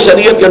سابقہ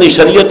شریعت یعنی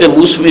شریعت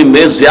موسوی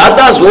میں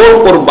زیادہ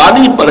زور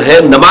قربانی پر ہے،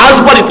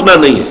 نماز پر اتنا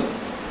نہیں ہے.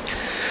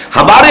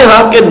 ہمارے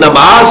ہاں کے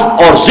نماز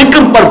اور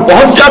ذکر پر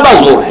بہت زیادہ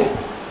زور ہے.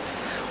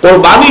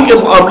 قربانی کے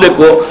معاملے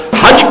کو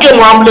حج کے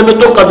معاملے میں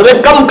تو قدرے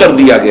کم کر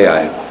دیا گیا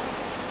ہے.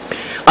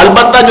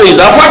 البتہ جو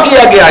اضافہ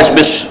کیا گیا اس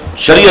میں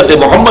شریعت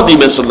محمدی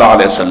میں صلی اللہ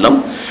علیہ وسلم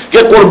کہ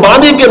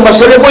قربانی کے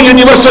مسئلے کو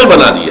یونیورسل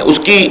بنا دیا.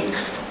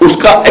 اس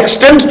کا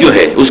ایکسٹینٹ جو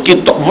ہے، اس کی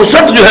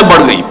وسعت جو ہے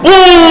بڑھ گئی.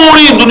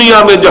 پوری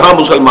دنیا میں جہاں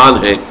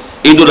مسلمان ہیں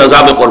عید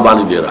الاضحیٰ میں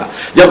قربانی دے رہا،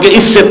 جبکہ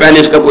اس سے پہلے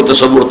اس کا کوئی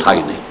تصور تھا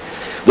ہی نہیں.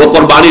 وہ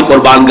قربانی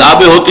قربان گاہ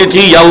میں ہوتی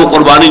تھی یا وہ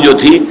قربانی جو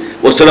تھی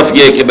وہ صرف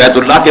یہ کہ بیت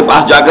اللہ کے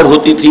پاس جا کر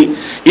ہوتی تھی.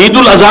 عید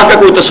الاضحیٰ کا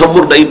کوئی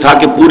تصور نہیں تھا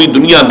کہ پوری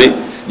دنیا میں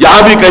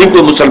جہاں بھی کہیں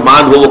کوئی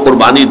مسلمان ہو وہ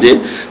قربانی دے.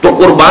 تو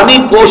قربانی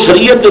کو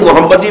شریعت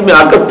محمدی میں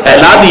آ کر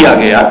پھیلا دیا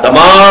گیا.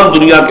 تمام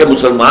دنیا کے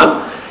مسلمان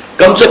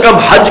کم سے کم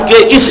حج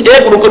کے اس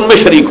ایک رکن میں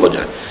شریک ہو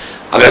جائیں.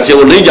 اگرچہ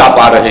وہ نہیں جا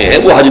پا رہے ہیں،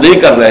 وہ حج نہیں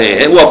کر رہے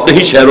ہیں، وہ اپنے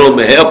ہی شہروں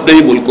میں ہیں، اپنے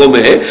ہی ملکوں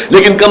میں ہیں،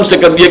 لیکن کم سے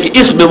کم یہ کہ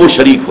اس میں وہ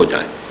شریک ہو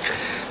جائیں.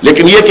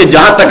 لیکن یہ کہ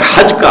جہاں تک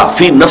حج کا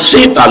فی نفس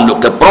ہی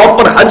تعلق ہے،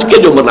 پراپر حج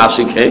کے جو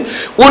مناسک ہیں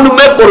ان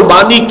میں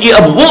قربانی کی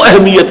اب وہ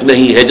اہمیت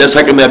نہیں ہے.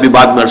 جیسا کہ میں ابھی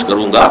بعد میں عرض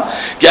کروں گا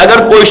کہ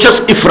اگر کوئی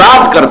شخص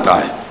افراد کرتا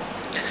ہے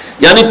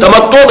یعنی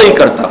تمتع نہیں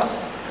کرتا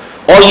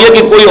اور یہ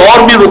کہ کوئی اور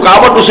بھی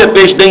رکاوٹ اسے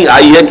پیش نہیں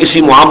آئی ہے،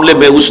 کسی معاملے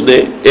میں اس نے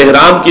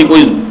احرام کی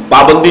کوئی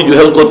پابندی جو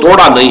ہے اس کو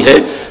توڑا نہیں ہے،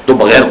 تو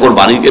بغیر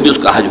قربانی کے بھی اس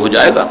کا حج ہو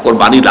جائے گا.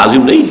 قربانی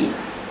لازم نہیں ہے.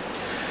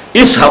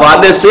 اس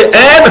حوالے سے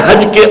عین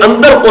حج کے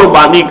اندر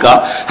قربانی کا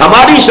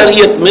ہماری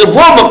شریعت میں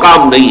وہ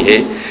مقام نہیں ہے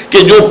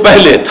کہ جو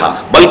پہلے تھا،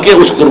 بلکہ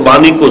اس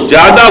قربانی کو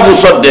زیادہ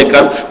وسعت دے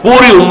کر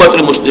پوری امت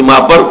مسلمہ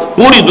پر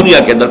پوری دنیا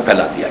کے اندر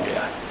پھیلا دیا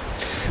گیا ہے.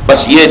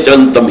 بس یہ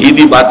چند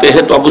تمہیدی باتیں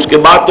ہیں. تو اب اس کے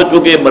بعد تو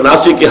چونکہ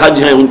مناسک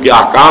حج ہیں، ان کے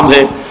احکام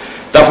ہیں،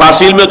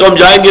 تفاصیل میں تو ہم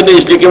جائیں گے نہیں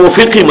اس لیے کہ وہ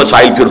فقہی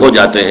مسائل پھر ہو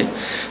جاتے ہیں.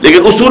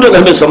 لیکن اصولاً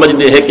ہمیں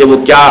سمجھنے ہیں کہ وہ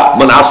کیا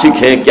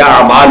مناسک ہیں، کیا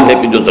اعمال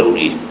ہیں کہ جو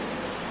ضروری ہے.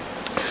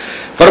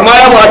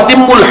 فرمایا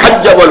وَأَتِمُّ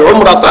الْحَجَّ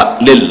وَالْعُمْرَةَ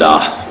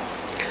لِلَّهِ.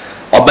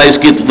 اور میں اس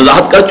کی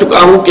وضاحت کر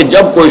چکا ہوں کہ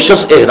جب کوئی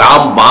شخص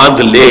احرام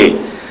باندھ لے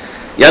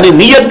یعنی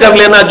نیت کر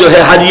لینا جو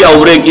ہے حج یا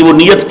عمرے کی، وہ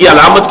نیت کی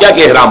علامت کیا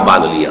کہ احرام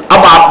باندھ لیا.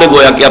 اب آپ نے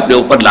گویا کہ اپنے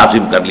اوپر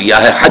لازم کر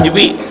لیا ہے حج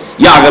بھی،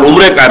 یا اگر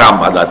عمرے کا احرام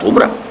باندھا تو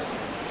عمرہ.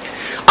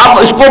 اب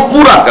اس کو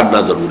پورا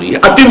کرنا ضروری ہے.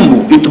 اتمو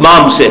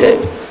اتمام سے ہے،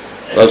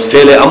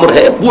 فعل امر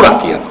ہے، پورا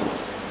کیا کرو.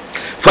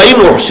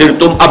 فَإِنْ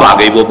أُحْصِرْتُمْ، اب آ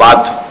گئی وہ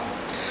بات.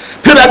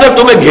 پھر اگر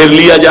تمہیں گھیر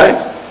لیا جائے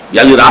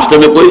یعنی راستے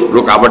میں کوئی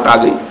رکاوٹ آ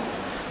گئی،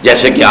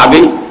 جیسے کہ آ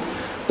گئی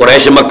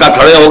قریش مکہ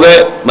کھڑے ہو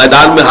گئے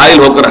میدان میں حائل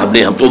ہو کر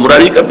ہم تو عمرہ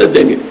نہیں کرنے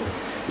دیں گے،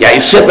 یا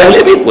اس سے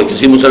پہلے بھی کوئی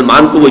کسی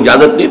مسلمان کو وہ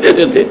اجازت نہیں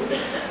دیتے تھے.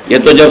 یہ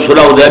تو جب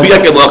صلح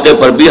حدیبیہ کے موقع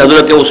پر بھی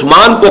حضرت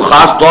عثمان کو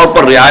خاص طور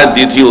پر رعایت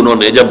دی تھی انہوں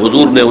نے، جب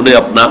حضور نے انہیں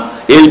اپنا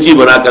ایلچی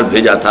بنا کر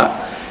بھیجا تھا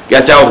کہ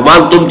اچھا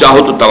عثمان تم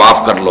چاہو تو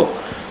طواف کر لو،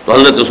 تو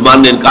حضرت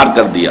عثمان نے انکار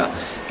کر دیا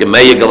کہ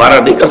میں یہ گوارا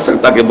نہیں کر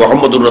سکتا کہ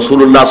محمد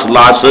الرسول اللہ صلی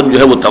اللہ علیہ وسلم جو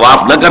ہے وہ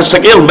طواف نہ کر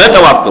سکے اور میں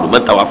طواف کروں. میں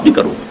طواف نہیں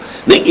کروں.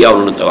 نہیں کیا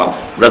انہوں نے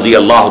طواف رضی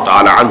اللہ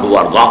تعالی عنہ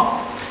وارضاہ.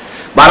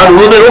 بہرحال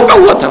انہوں نے روکا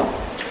ہوا تھا.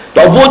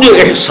 تو اب وہ جو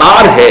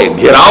احصار ہے،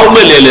 گھیراؤ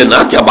میں لے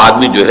لینا کہ اب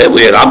آدمی جو ہے وہ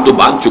احرام تو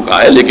باندھ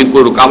چکا ہے لیکن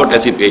کوئی رکاوٹ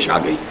ایسی پیش آ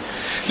گئی.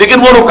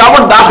 لیکن وہ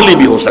رکاوٹ داخلی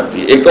بھی ہو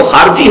سکتی ہے. ایک تو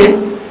خارجی ہے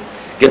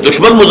کہ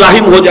دشمن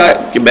مزاحم ہو جائے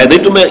کہ میں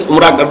نہیں تمہیں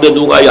عمرہ کرنے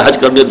دوں گا یا حج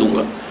کرنے دوں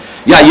گا،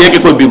 یا یہ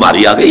کہ کوئی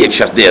بیماری آ گئی، ایک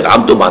شخص نے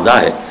احرام تو باندھا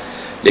ہے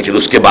لیکن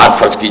اس کے بعد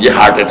فرض کیجئے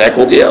ہارٹ اٹیک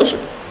ہو گیا اسے،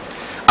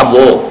 اب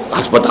وہ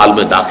ہسپتال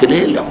میں داخل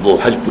ہے، اب وہ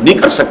حج نہیں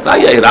کر سکتا،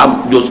 یا احرام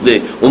جو اس نے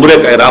عمرے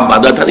کا احرام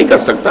باندھا تھا نہیں کر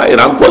سکتا،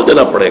 احرام کھول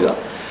دینا پڑے گا.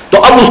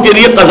 تو اب اس کے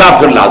لیے قضا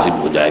پھر لازم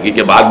ہو جائے گی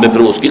کہ بعد میں پھر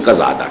اس کی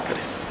قضا ادا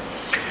کرے.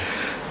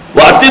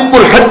 وَأَتِمُّ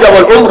الْحَجَّ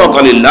وَالْعُمْرَةَ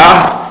لِلَّهِ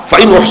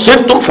فَإِنْ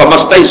أُحْصِرْتُمْ فَمَا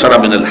اسْتَيْسَرَ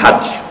مِنَ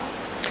الْهَدْيِ.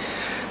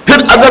 پھر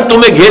اگر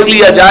تمہیں گھیر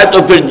لیا جائے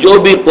تو پھر جو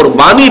بھی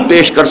قربانی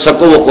پیش کر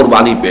سکو وہ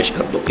قربانی پیش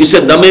کر دو. اسے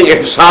دم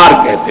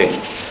احصار کہتے ہیں.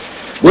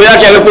 گویا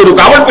کہ اگر کوئی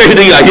رکاوٹ پیش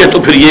نہیں آئی ہے تو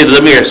پھر یہ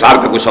دم احصار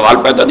کا کوئی سوال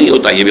پیدا نہیں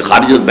ہوتا, یہ بھی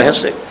خارج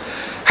بحث ہے.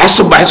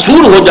 حسب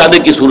محصور ہو جانے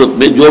کی صورت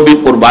میں جو بھی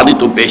قربانی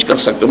تم پیش کر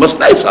سکتے ہو,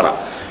 مسئلہ سارا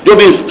جو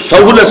بھی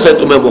سہولت سے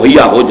تمہیں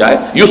مہیا ہو جائے,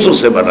 یسر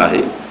سے بنا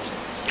ہے.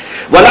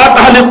 وَلَا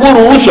تَحْلِقُوا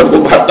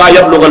رُؤُوسَكُمْ حَتَّىٰ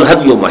يَبْلُغَ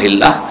الْهَدْيُ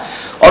مَحِلَّهُ,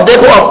 اور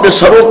دیکھو اپنے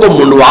سروں کو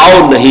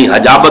منڈواؤ نہیں,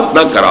 حجامت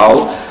نہ کراؤ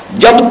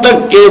جب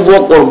تک کہ وہ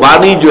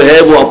قربانی جو ہے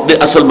وہ اپنے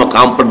اصل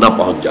مقام پر نہ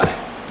پہنچ جائے,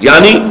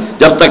 یعنی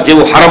جب تک کہ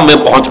وہ حرم میں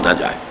پہنچ نہ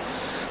جائے.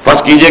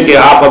 فرض کیجئے کہ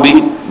آپ ابھی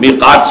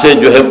میقات سے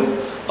جو ہے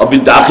ابھی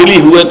داخلی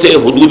ہوئے تھے,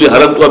 حدود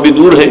حرم تو ابھی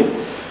دور ہے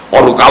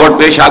اور رکاوٹ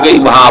پیش آ گئی,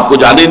 وہاں آپ کو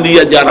جانے نہیں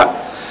دیا جا رہا,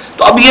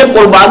 تو اب یہ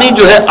قربانی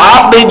جو ہے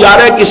آپ نہیں جا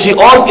رہے, کسی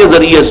اور کے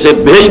ذریعے سے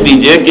بھیج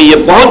دیجئے کہ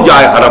یہ پہنچ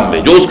جائے حرم میں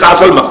جو اس کا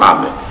اصل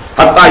مقام ہے.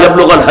 حتیٰ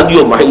یبلغ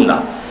الہدی محلہ.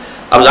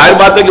 اب ظاہر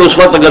بات ہے کہ اس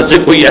وقت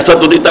اگرچہ کوئی ایسا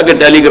تو نہیں تھا کہ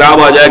ٹیلی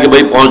گرام آ جائے کہ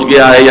بھائی پہنچ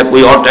گیا ہے, یا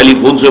کوئی اور ٹیلی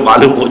فون سے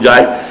معلوم ہو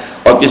جائے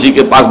اور کسی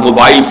کے پاس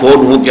موبائل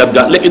فون ہو کہ اب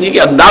لیکن یہ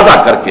کہ اندازہ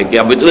کر کے کہ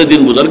اب اتنے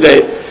دن گزر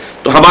گئے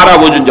تو ہمارا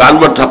وہ جو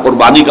جانور تھا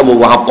قربانی کا وہ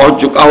وہاں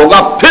پہنچ چکا ہوگا,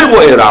 پھر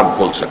وہ احرام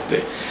کھول سکتے.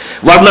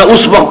 ورنہ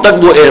اس وقت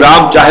تک وہ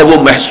احرام چاہے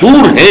وہ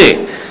محصور ہیں,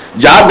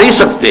 جا نہیں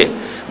سکتے,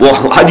 وہ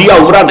حج یا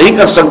عمرہ نہیں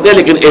کر سکتے,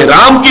 لیکن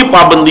احرام کی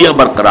پابندیاں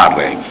برقرار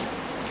رہیں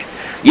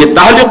گی. یہ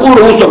تحلقوا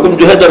رؤوسکم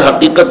جو ہے در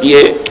حقیقت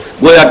یہ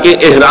گویا کہ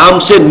احرام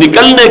سے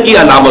نکلنے کی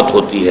علامت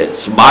ہوتی ہے.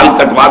 بال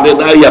کٹوا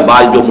دینا یا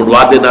بال جو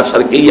مڑوا دینا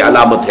سر کے, یہ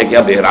علامت ہے کہ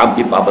اب احرام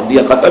کی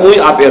پابندیاں ختم ہوئی,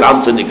 آپ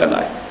احرام سے نکل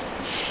آئے.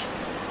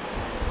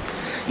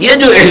 یہ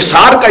جو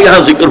احصار کا یہاں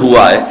ذکر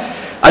ہوا ہے,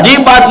 عجیب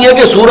بات یہ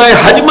کہ سورہ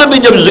حج میں بھی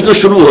جب ذکر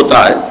شروع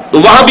ہوتا ہے تو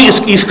وہاں بھی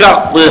اس کا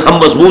ہم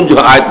مضمون جو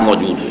آیت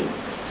موجود ہے.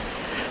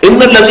 ان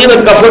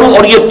الذین کفروا,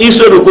 اور یہ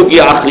تیسرے رکوع کی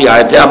آخری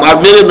آیت ہے.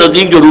 میرے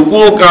نزدیک جو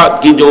رکوعوں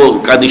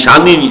کا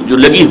نشانی جو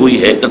لگی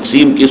ہوئی ہے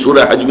تقسیم کی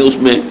سورہ حج میں, اس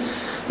میں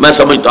میں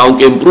سمجھتا ہوں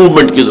کہ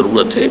امپروومنٹ کی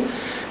ضرورت ہے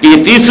کہ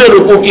یہ تیسرے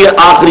رکوع کی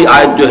آخری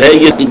آیت جو ہے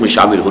یہ میں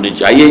شامل ہونی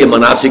چاہیے, یہ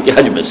مناسک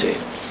حج میں سے.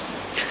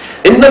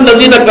 ان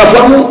الذین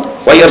کفروا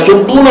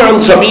وَيَصُدُّونَ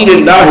عَن سَبِيلِ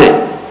اللَّهِ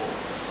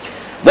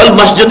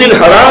وَالْمَسْجِدِ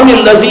الْحَرَامِ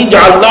الَّذِي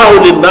جَعَلْنَاهُ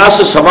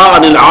لِلنَّاسِ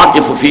سَوَاءً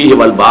الْعَاكِفُ فِيهِ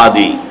وَالْبَادِ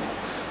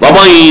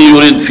وَمَن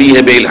يُرِدْ فِيهِ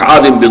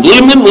بِإِلْحَادٍ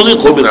بِظُلْمٍ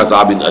نُذِقْهُ مِنْ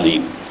عَذَابٍ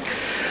أَلِيمٍ.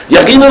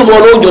 یقیناً وہ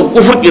لوگ جو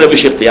کفر کی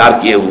روش اختیار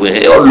کیے ہوئے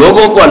ہیں اور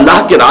لوگوں کو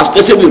اللہ کے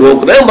راستے سے بھی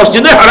روک رہے ہیں,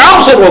 مسجد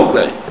حرام سے روک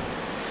رہے ہیں.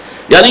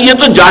 یعنی یہ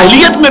تو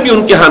جاہلیت میں بھی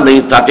ان کے ہاں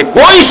نہیں تھا کہ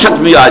کوئی شخص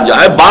بھی آ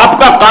جائے, باپ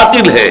کا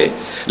قاتل ہے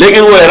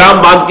لیکن وہ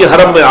احرام باندھ کے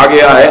حرم میں آ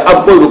گیا ہے,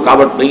 اب کوئی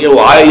رکاوٹ نہیں ہے,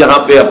 وہ آئے یہاں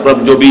پہ اپنا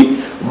جو بھی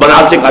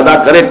مناسک ادا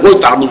کرے, کوئی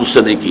تعامل اس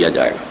سے نہیں کیا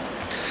جائے گا.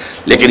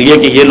 لیکن یہ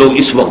کہ یہ لوگ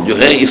اس وقت جو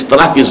ہے اس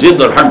طرح کی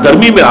ضد اور ہٹ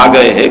درمی میں آ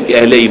گئے ہیں کہ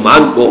اہل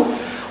ایمان کو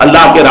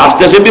اللہ کے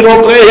راستے سے بھی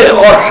روک رہے ہیں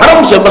اور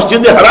حرم سے,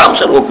 مسجد حرام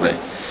سے روک رہے ہیں.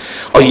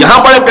 اور یہاں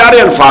بڑے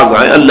پیارے الفاظ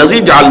آئے, الذی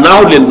جعلناہ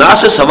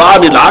للناس سواء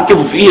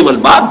العاکف فیہ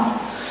والباد,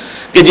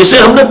 کہ جسے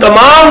ہم نے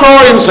تمام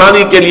نوع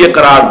انسانی کے لیے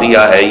قرار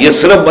دیا ہے. یہ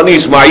صرف بنی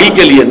اسماعیل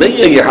کے لیے نہیں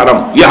ہے, یہ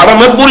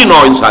حرم ہے پوری نوع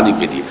انسانی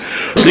کے لیے.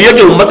 اس لیے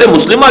کہ امت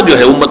مسلمہ جو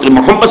ہے, امت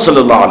محمد صلی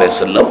اللہ علیہ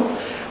وسلم,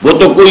 وہ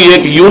تو کوئی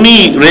ایک یونی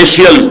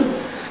ریشیل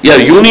یا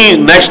یونی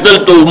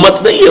نیشنل تو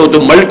امت نہیں ہے, وہ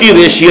تو ملٹی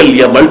ریشیل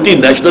یا ملٹی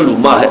نیشنل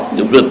امہ ہے,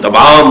 جس میں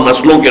تمام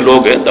نسلوں کے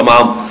لوگ ہیں,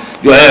 تمام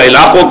جو ہے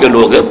علاقوں کے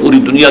لوگ ہیں, پوری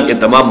دنیا کے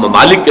تمام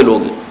ممالک کے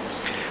لوگ ہیں.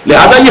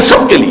 لہذا یہ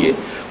سب کے لیے.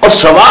 اور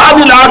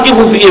سواد العاکف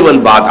فی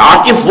والباد,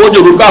 عاکف وہ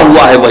جو رکا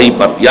ہوا ہے وہیں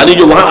پر, یعنی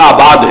جو وہاں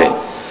آباد ہے,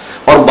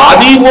 اور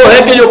بادی وہ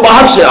ہے کہ جو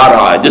باہر سے آ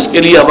رہا ہے, جس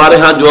کے لیے ہمارے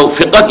ہاں جو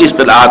فقہ کی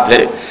اصطلاحات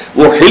ہے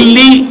وہ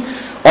حلی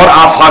اور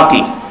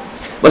آفاقی.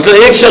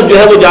 مثلا ایک شخص جو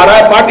ہے وہ جا رہا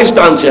ہے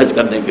پاکستان سے حج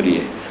کرنے کے لیے,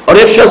 اور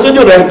ایک شخص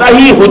جو رہتا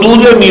ہی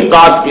حدود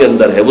میقات کے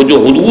اندر ہے, وہ جو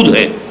حدود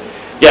ہے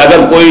کہ اگر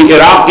کوئی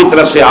عراق کی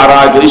طرف سے آ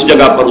رہا ہے تو اس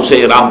جگہ پر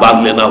اسے احرام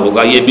باندھ لینا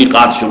ہوگا, یہ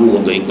میقات شروع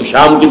ہو گئی. کوئی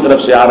شام کی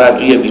طرف سے آ رہا ہے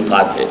تو یہ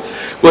میقات ہے,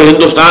 کوئی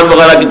ہندوستان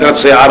وغیرہ کی طرف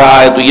سے آ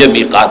رہا ہے تو یہ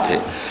میقات ہے.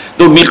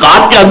 تو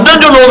میقات کے اندر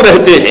جو لوگ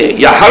رہتے ہیں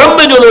یا حرم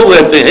میں جو لوگ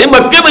رہتے ہیں,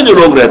 مکے میں جو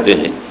لوگ رہتے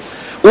ہیں,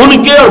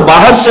 ان کے اور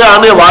باہر سے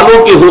آنے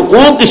والوں کے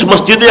حقوق اس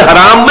مسجد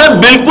حرام میں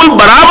بالکل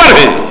برابر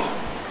ہیں.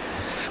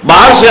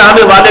 باہر سے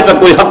آنے والے کا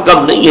کوئی حق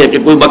کم نہیں ہے کہ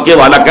کوئی مکے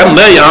والا کہ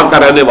میں یہاں کا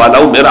رہنے والا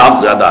ہوں, میرا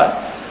حق زیادہ ہے,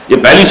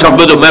 یہ پہلی صف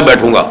میں تو میں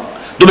بیٹھوں گا,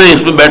 تمہیں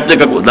اس میں بیٹھنے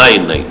کا کوئی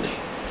نہیں.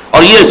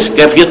 اور یہ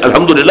کیفیت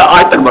الحمدللہ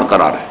آج تک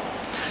برقرار ہے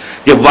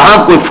کہ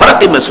وہاں کوئی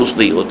فرق ہی محسوس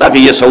نہیں ہوتا کہ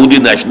یہ سعودی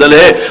نیشنل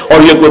ہے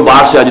اور یہ کوئی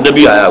باہر سے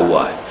اجنبی آیا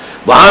ہوا ہے.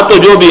 وہاں تو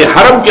جو بھی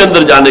حرم کے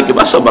اندر جانے کے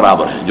بعد سب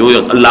برابر ہیں. جو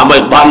علامہ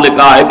اقبال نے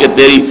کہا ہے کہ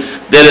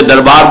تیرے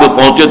دربار میں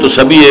پہنچے تو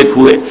سبھی ایک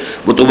ہوئے,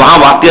 وہ تو وہاں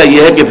واقعہ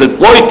یہ ہے کہ پھر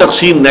کوئی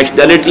تقسیم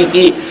نیشنلٹی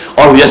کی,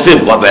 اور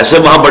ویسے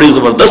وہاں بڑی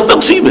زبردست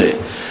تقسیم ہے.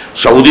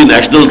 سعودی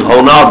نیشنل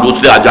ہونا اور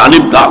دوسرے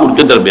اجانب کا ان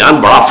کے درمیان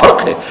بڑا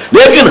فرق ہے,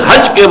 لیکن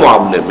حج کے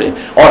معاملے میں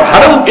اور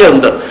حرم کے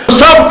اندر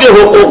سب کے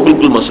حقوق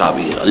بالکل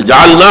مساوی ہیں.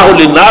 جعلناہ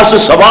للناس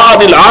سواء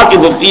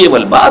العاکف فیہ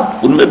والباد,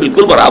 ان میں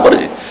بالکل برابر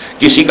ہے,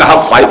 کسی کا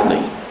حق فائت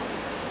نہیں.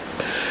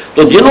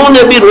 تو جنہوں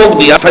نے بھی روک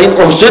دیا فَإِنْ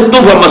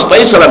أُحْصِرْتُمْ فَمَا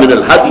اسْتَيْسَرَ مِنَ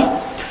الْهَدْيِ,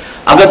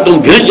 اگر تم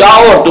گر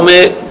جاؤ اور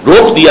تمہیں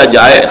روک دیا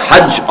جائے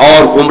حج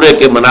اور عمرے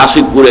کے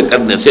مناسک پورے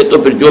کرنے سے تو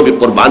پھر جو بھی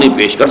قربانی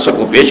پیش کر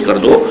سکو پیش کر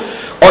دو،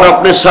 اور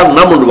اپنے سر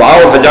نہ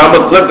منڈواؤ،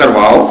 حجامت نہ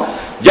کرواؤ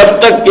جب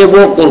تک کہ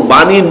وہ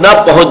قربانی نہ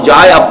پہنچ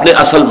جائے اپنے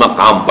اصل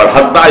مقام پر،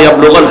 حتیٰ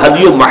یبلغ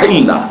الہدی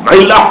محلہ،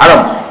 محلہ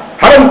حرم،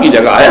 حرم کی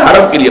جگہ ہے،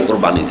 حرم کے لیے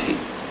قربانی تھی۔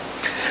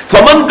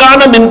 فمن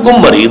کان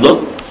منکم مریض،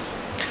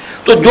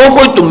 تو جو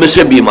کوئی تم میں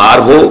سے بیمار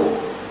ہو،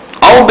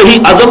 او بہ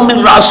اذی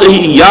من راسہ،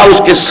 یا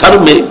اس کے سر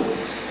میں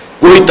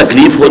کوئی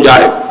تکلیف ہو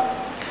جائے،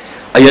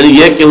 یعنی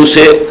یہ کہ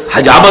اسے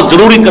حجامت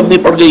ضروری کرنی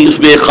پڑ گئی، اس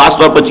میں ایک خاص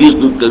طور پر چیز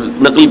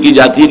نقل کی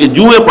جاتی ہے کہ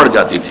جوئیں پڑ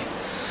جاتی تھی۔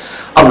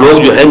 اب لوگ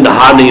جو ہے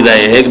نہا نہیں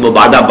رہے ہیں کہ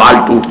مبادا بال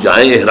ٹوٹ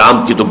جائیں،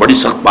 احرام کی تو بڑی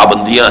سخت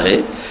پابندیاں ہیں،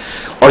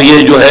 اور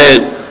یہ جو ہے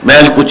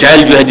میل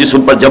کچیل جو ہے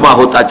جسم پر جمع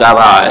ہوتا جا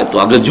رہا ہے، تو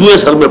اگر جوئیں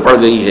سر میں پڑ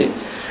گئی ہیں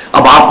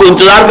اب آپ کو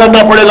انتظار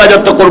کرنا پڑے گا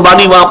جب تک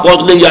قربانی وہاں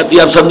پہنچ نہیں جاتی،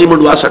 آپ سر نہیں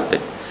منڈوا سکتے۔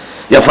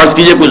 یا فرض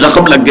کیجئے کوئی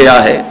زخم لگ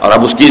گیا ہے اور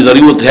اب اس کی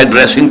ضرورت ہے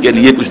ڈریسنگ کے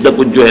لیے، کچھ نہ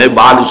کچھ جو ہے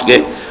بال اس کے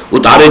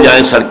اتارے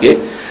جائیں سر کے،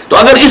 تو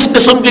اگر اس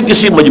قسم کی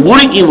کسی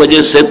مجبوری کی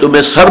وجہ سے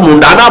تمہیں سر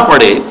منڈانا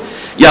پڑے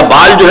یا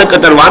بال جو ہے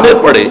کتروانے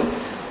پڑے،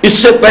 اس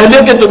سے پہلے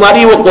کہ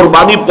تمہاری وہ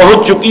قربانی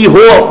پہنچ چکی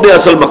ہو اپنے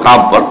اصل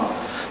مقام پر،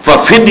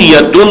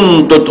 ففدیۃ،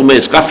 تو تمہیں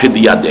اس کا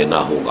فدیہ دینا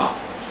ہوگا۔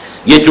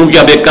 یہ چونکہ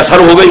اب ایک کسر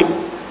ہو گئی،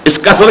 اس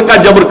کسر کا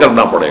جبر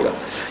کرنا پڑے گا،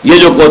 یہ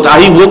جو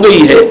کوتاہی ہو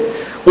گئی ہے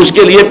اس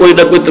کے لیے کوئی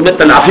نہ کوئی تمہیں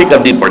تلافی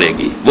کرنی پڑے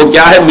گی۔ وہ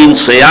کیا ہے؟ من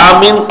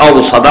صیام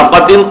او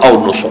صدقۃ او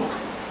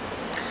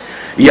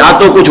نسک، یا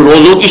تو کچھ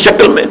روزوں کی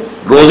شکل میں،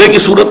 روزے کی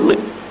صورت میں،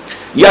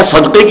 یا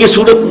صدقے کی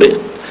صورت میں،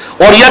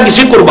 اور یا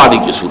کسی قربانی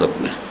کی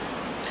صورت میں۔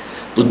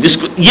 تو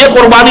یہ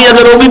قربانی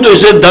اگر ہوگی تو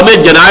اسے دم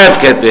جنایت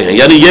کہتے ہیں،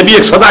 یعنی یہ بھی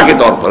ایک سزا کے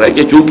طور پر ہے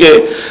کہ چونکہ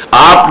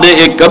آپ نے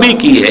ایک کمی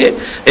کی ہے،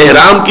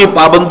 احرام کی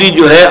پابندی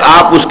جو ہے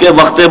آپ اس کے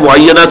وقت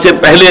معینہ سے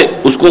پہلے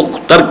اس کو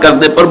ترک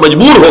کرنے پر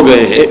مجبور ہو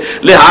گئے ہیں،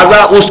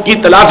 لہذا اس کی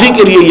تلافی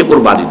کے لیے یہ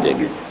قربانی دیں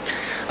گے۔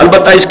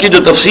 البتہ اس کی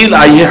جو تفصیل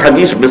آئی ہے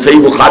حدیث میں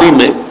صحیح بخاری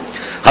میں،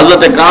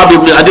 حضرت کعب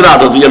ابن عجرہ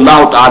رضی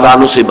اللہ تعالیٰ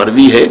عنہ سے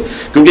مروی ہے،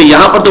 کیونکہ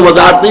یہاں پر تو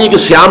وضاحت نہیں ہے کہ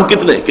صیام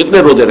کتنے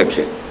روزے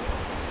رکھے،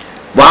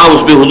 وہاں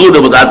اس میں حضور نے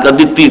وضاحت کر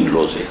دی 3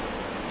 روزے۔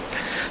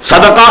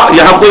 صدقہ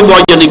یہاں کوئی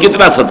معین نہیں،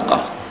 کتنا صدقہ،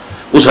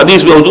 اس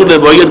حدیث میں حضور نے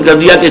معین کر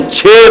دیا کہ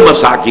 6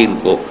 مساکین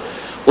کو،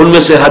 ان میں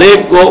سے ہر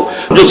ایک کو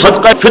جو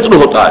صدقہ فطر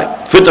ہوتا ہے،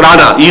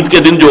 فطرانہ، عید کے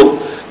دن جو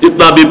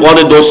جتنا بھی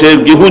 2.25 سیر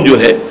گیہوں جو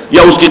ہے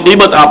یا اس کی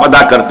قیمت آپ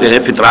ادا کرتے ہیں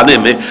فطرانے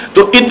میں،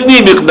 تو اتنی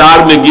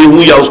مقدار میں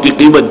گیہوں یا اس کی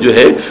قیمت جو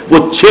ہے وہ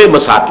 6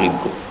 مساکین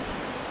کو،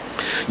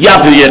 یا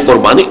پھر یہ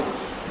قربانی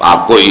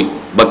آپ کوئی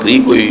بکری،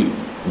 کوئی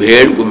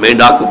بھیڑ، کوئی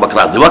مینڈا، کوئی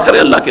بکرا ذبح کرے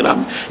اللہ کے نام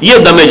میں، یہ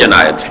دم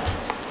جنایت ہے۔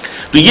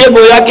 تو یہ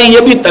گویا کہ یہ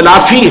بھی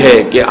تلافی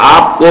ہے کہ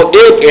آپ کو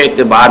ایک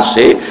اعتبار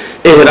سے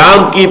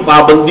احرام کی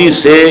پابندی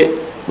سے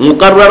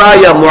مقررہ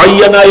یا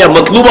معینہ یا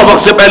مطلوبہ وقت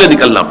سے پہلے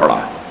نکلنا پڑا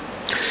ہے۔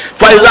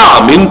 فَإِذَا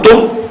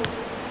أَمِنْتُمْ،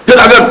 پھر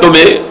اگر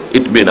تمہیں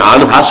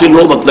اطمینان حاصل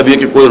ہو، مطلب یہ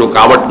کہ کوئی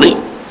رکاوٹ نہیں،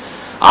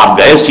 آپ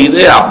گئے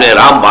سیدھے، آپ نے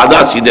احرام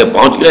باندھا، سیدھے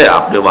پہنچ گئے،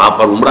 آپ نے وہاں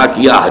پر عمرہ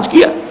کیا، حج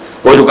کیا،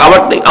 کوئی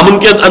رکاوٹ نہیں، امن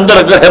کے اندر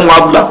اگر ہے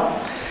معاملہ،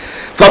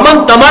 فَمَن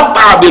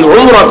تَمَتَّعَ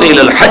بِالْعُمْرَةِ إِلَى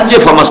الْحَجِّ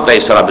فَمَا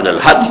اسْتَيْسَرَ مِنَ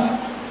الْهَدْيِ،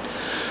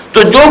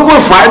 تو جو کوئی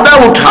فائدہ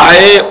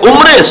اٹھائے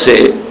عمرے سے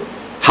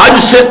حج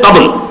سے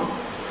قبل،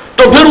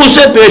 تو پھر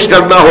اسے پیش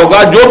کرنا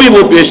ہوگا جو بھی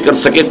وہ پیش کر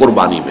سکے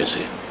قربانی میں سے۔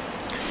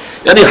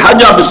 یعنی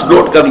حج آپ اس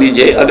نوٹ کر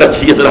لیجئے،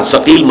 اگرچہ یہ ذرا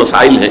ثقیل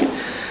مسائل ہیں،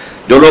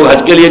 جو لوگ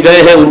حج کے لیے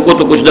گئے ہیں ان کو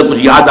تو کچھ نہ کچھ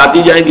یاد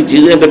آتی جائیں گی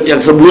چیزیں، اگرچہ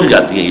اکثر بھول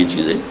جاتی ہیں یہ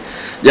چیزیں،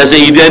 جیسے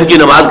عیدین کی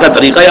نماز کا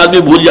طریقہ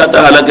آدمی بھول جاتا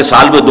ہے، حالانکہ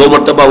سال میں 2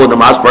 مرتبہ وہ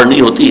نماز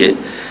پڑھنی ہوتی ہے،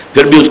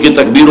 پھر بھی اس کی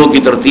تکبیروں کی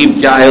ترتیب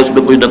کیا ہے، اس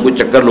میں کوئی نہ کوئی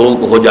چکر لوگوں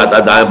کو ہو جاتا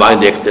ہے دائیں بائیں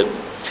دیکھتے۔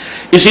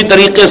 اسی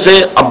طریقے سے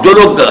اب جو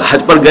لوگ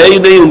حج پر گئے ہی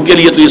نہیں ان کے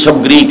لیے تو یہ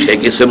سب گریک ہے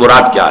کہ اس سے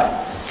مراد کیا ہے،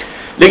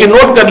 لیکن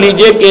نوٹ کر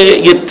لیجئے کہ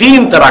یہ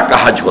 3 طرح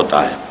کا حج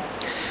ہوتا ہے۔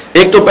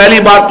 ایک تو پہلی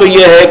بات تو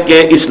یہ ہے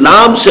کہ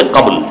اسلام سے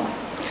قبل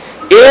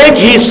ایک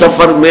ہی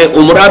سفر میں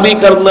عمرہ بھی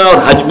کرنا اور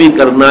حج بھی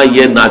کرنا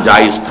یہ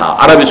ناجائز تھا،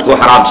 عرب اس کو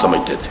حرام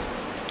سمجھتے تھے،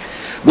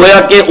 گویا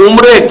کہ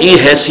عمرے کی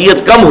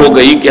حیثیت کم ہو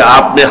گئی کہ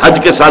آپ نے حج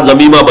کے ساتھ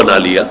ضمیمہ بنا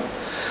لیا،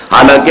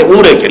 حالانکہ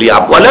عمرے کے لیے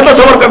آپ کو علیحدہ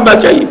سفر کرنا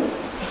چاہیے،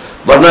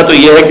 ورنہ تو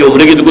یہ ہے کہ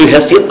عمرے کی تو کوئی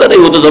حیثیت نہ نہیں،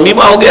 وہ تو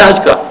ضمیمہ ہو گیا حج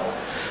کا،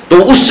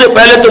 تو اس سے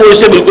پہلے تو وہ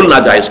اسے بالکل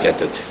ناجائز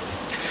کہتے تھے۔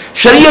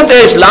 شریعت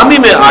اسلامی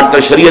میں آ کر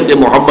شریعت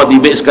محمدی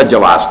میں اس کا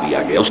جواز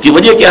دیا گیا، اس کی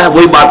وجہ کیا ہے؟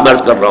 وہی بات میں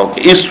عرض کر رہا ہوں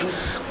کہ اس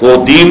کو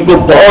دین کو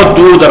بہت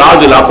دور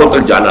دراز علاقوں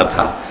تک جانا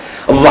تھا،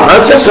 وہاں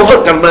سے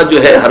سفر کرنا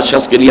جو ہے ہر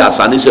شخص کے لیے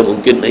آسانی سے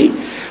ممکن نہیں،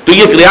 تو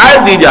یہ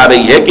رعایت دی جا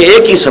رہی ہے کہ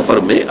ایک ہی سفر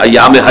میں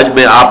ایام حج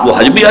میں آپ وہ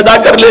حج بھی ادا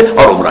کر لیں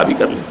اور عمرہ بھی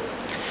کر لیں،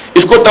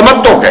 اس کو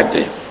تمتع کہتے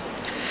ہیں۔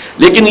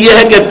 لیکن یہ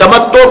ہے کہ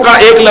تمتع کا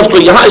ایک لفظ تو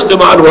یہاں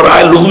استعمال ہو رہا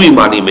ہے لغوی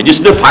معنی میں، جس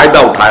نے فائدہ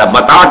اٹھایا،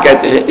 متاع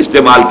کہتے ہیں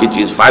استعمال کی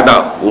چیز، فائدہ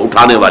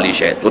اٹھانے والی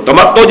شے، تو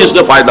تمتع جس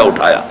نے فائدہ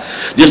اٹھایا،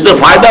 جس نے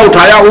فائدہ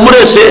اٹھایا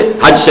عمرے سے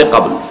حج سے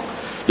قبل،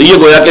 تو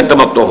یہ گویا کہ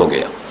تمتع ہو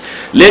گیا۔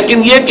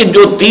 لیکن یہ کہ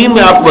جو 3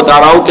 میں آپ کو بتا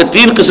رہا ہوں کہ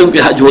 3 قسم کے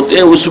حج ہوتے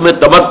ہیں، اس میں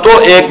تمتع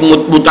ایک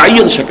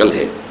متعین شکل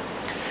ہے۔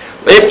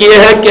 ایک یہ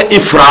ہے کہ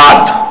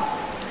افراد،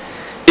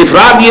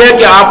 افراد یہ ہے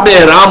کہ آپ نے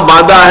احرام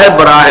باندھا ہے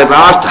براہ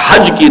راست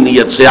حج کی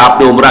نیت سے،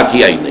 آپ نے عمرہ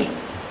کیا ہی نہیں۔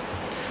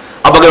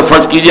 اب اگر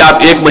فرض کیجئے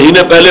آپ 1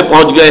 مہینے پہلے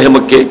پہنچ گئے ہیں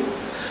مکے،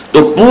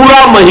 تو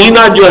پورا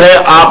مہینہ جو ہے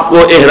آپ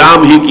کو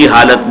احرام ہی کی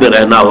حالت میں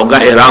رہنا ہوگا،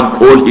 احرام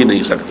کھول ہی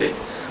نہیں سکتے۔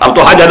 اب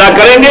تو حج ادا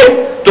کریں گے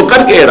تو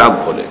کر کے احرام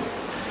کھولیں گے۔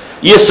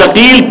 یہ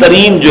ثقیل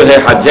ترین جو ہے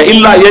حج ہے،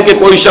 الا یہ کہ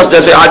کوئی شخص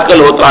جیسے آج کل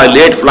ہوتا ہے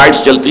لیٹ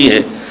فلائٹس چلتی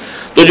ہیں،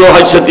 تو جو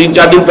حج سے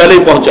 3-4 دن پہلے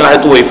ہی پہنچا ہے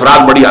تو وہ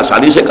افراد بڑی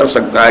آسانی سے کر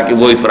سکتا ہے کہ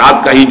وہ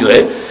افراد کا ہی جو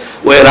ہے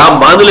وہ احرام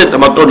باندھ لے،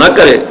 تمتع نہ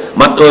کرے،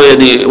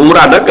 یعنی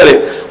عمرہ نہ کرے،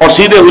 اور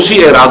سیدھے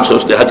اسی احرام سے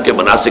اس نے حج کے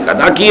مناسک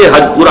ادا کیے،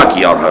 حج پورا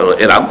کیا اور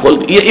احرام کھول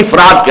دیا۔ یہ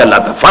افراد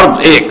کہلاتا ہے، فرد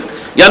ایک،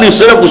 یعنی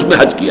صرف اس میں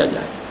حج کیا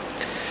جائے۔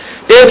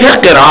 ایک ہے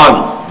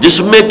قران، جس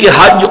میں کہ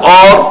حج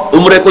اور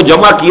عمرے کو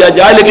جمع کیا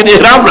جائے لیکن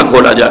احرام نہ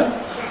کھولا جائے۔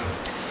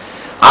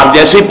 آپ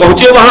جیسے ہی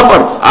پہنچے وہاں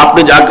پر آپ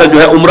نے جا کر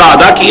جو ہے عمرہ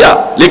ادا کیا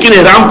لیکن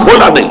احرام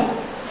کھولا نہیں،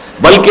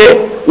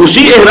 بلکہ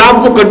اسی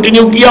احرام کو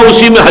کنٹینیو کیا،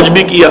 اسی میں حج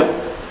بھی کیا،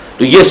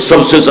 تو یہ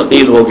سب سے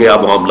ثقیل ہو گیا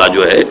معاملہ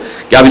جو ہے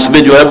کہ اب اس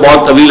میں جو ہے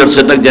بہت طویل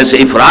عرصے تک جیسے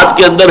افراد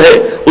کے اندر ہے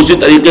اسی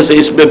طریقے سے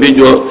اس میں بھی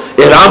جو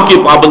احرام کی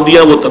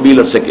پابندیاں وہ طویل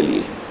عرصے کے لیے۔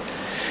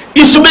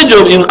 اس میں جو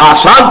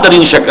آسان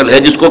ترین شکل ہے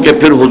جس کو کہ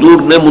پھر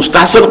حضور نے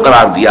مستحسن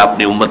قرار دیا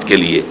اپنی امت کے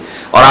لیے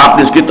اور آپ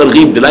نے اس کی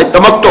ترغیب دلائی،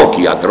 تمتع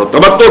کیا کرو۔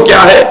 تمتع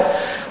کیا ہے؟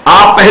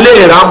 آپ پہلے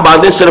احرام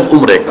باندھے صرف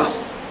عمرے کا،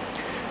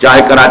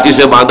 چاہے کراچی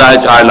سے باندھا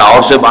ہے، چاہے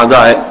لاہور سے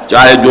باندھا ہے،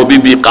 چاہے جو بھی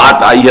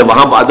میقات آئی ہے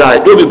وہاں باندھا ہے،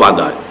 جو بھی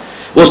باندھا ہے،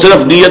 وہ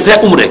صرف نیت ہے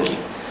عمرے کی۔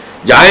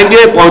 جائیں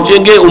گے،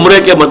 پہنچیں گے، عمرے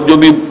کے جو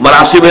بھی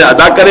مراسم ہے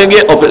ادا کریں گے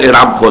اور پھر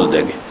احرام کھول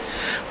دیں گے۔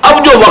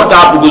 اب جو وقت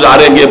آپ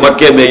گزاریں گے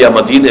مکے میں یا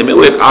مدینے میں،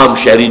 وہ ایک عام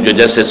شہری جو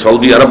جیسے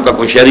سعودی عرب کا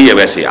کوئی شہری ہے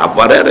ویسے آپ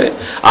وہاں رہ رہے ہیں،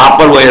 آپ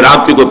پر وہ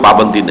احرام کی کوئی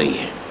پابندی نہیں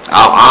ہے،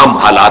 آپ عام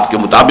حالات کے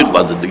مطابق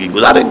وہ زندگی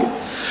گزاریں گے۔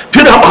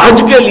 پھر ہم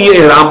حج کے لیے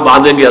احرام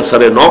باندھیں گے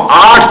اثر نو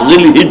 8 ذی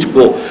الحجہ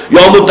کو،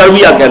 یوم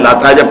ترویہ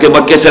کہلاتا ہے، جبکہ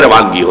مکے سے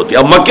روانگی ہوتی ہے۔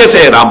 اب مکے سے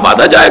احرام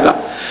باندھا جائے گا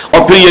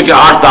اور پھر یہ کہ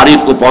 8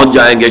 تاریخ کو پہنچ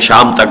جائیں گے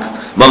شام تک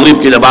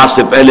مغرب کی نماز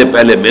سے پہلے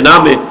پہلے مینا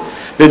میں،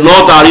 پھر 9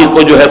 تاریخ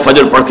کو جو ہے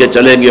فجر پڑھ کے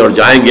چلیں گے اور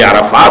جائیں گے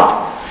عرفات،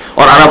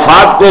 اور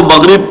عرفات کو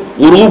مغرب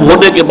غروب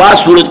ہونے کے بعد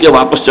سورج کے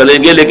واپس چلیں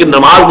گے، لیکن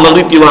نماز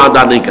مغرب کی وہاں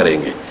ادا نہیں کریں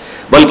گے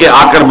بلکہ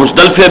آ کر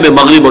مزدلفے میں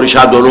مغرب اور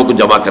عشاء دونوں کو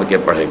جمع کر کے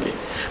پڑھیں گے،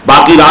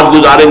 باقی رات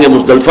گزاریں گے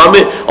مزدلفہ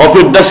میں، اور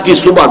پھر 10 کی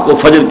صبح کو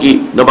فجر کی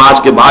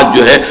نماز کے بعد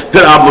جو ہے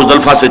پھر آپ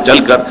مزدلفہ سے چل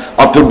کر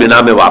اور پھر مینا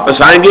میں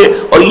واپس آئیں گے۔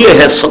 اور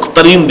یہ ہے سخت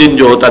ترین دن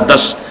جو ہوتا ہے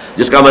 10،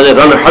 جس کا میں نے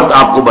رنحت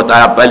آپ کو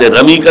بتایا، پہلے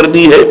رمی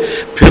کرنی ہے،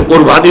 پھر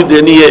قربانی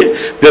دینی ہے،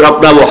 پھر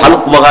اپنا وہ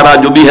حلق وغیرہ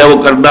جو بھی ہے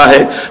وہ کرنا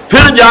ہے،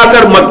 پھر جا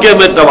کر مکے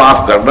میں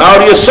طواف کرنا،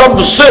 اور یہ سب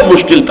سے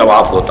مشکل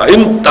طواف ہوتا ہے،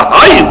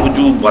 انتہائی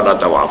وجوب والا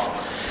طواف،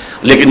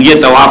 لیکن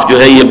یہ طواف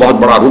جو ہے یہ بہت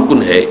بڑا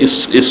رکن ہے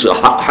اس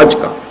حج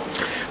کا۔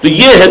 تو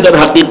یہ ہے در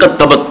حقیقت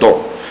تمتع۔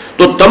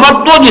 تو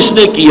تمتع جس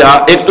نے کیا،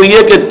 ایک تو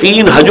یہ کہ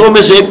 3 حجوں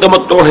میں سے ایک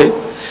تمتع ہے،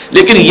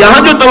 لیکن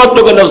یہاں جو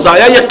تمتع کا لفظ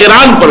آیا یہ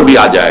قران پر بھی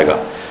آ جائے گا۔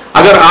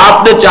 اگر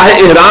آپ نے چاہے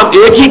احرام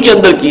ایک ہی کے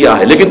اندر کیا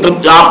ہے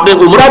لیکن آپ نے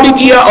عمرہ بھی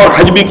کیا اور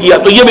حج بھی کیا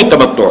تو یہ بھی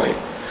تمتع ہے،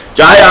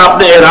 چاہے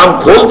آپ نے احرام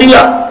کھول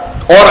دیا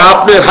اور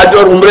آپ نے حج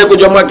اور عمرے کو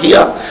جمع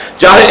کیا،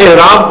 چاہے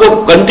احرام کو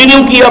کنٹینیو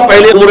کیا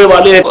پہلے عمرے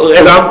والے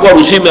احرام کو اور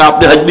اسی میں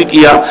آپ نے حج بھی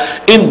کیا،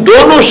 ان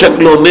دونوں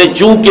شکلوں میں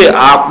چونکہ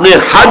آپ نے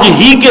حج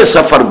ہی کے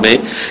سفر میں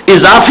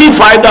اضافی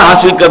فائدہ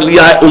حاصل کر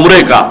لیا ہے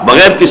عمرے کا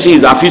بغیر کسی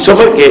اضافی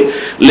سفر کے،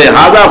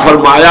 لہذا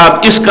فرمایا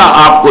اس کا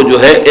آپ کو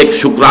جو ہے ایک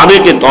شکرانے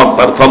کے طور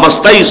پر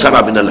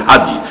فَمَسْتَيْسَرَ مِنَ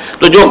الْحَجِّ،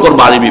 تو جو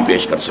قربانی بھی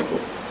پیش کر سکو۔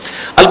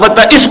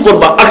 البتہ اس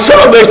قربانی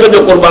اکثر و بیشتر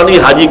جو قربانی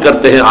حاجی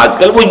کرتے ہیں آج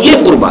کل وہ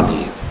یہ قربانی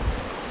ہے،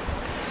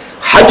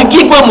 حج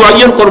کی کوئی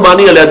معین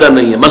قربانی علیحدہ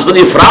نہیں ہے۔ مثلا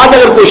افراد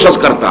اگر کوئی شخص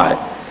کرتا ہے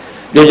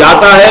جو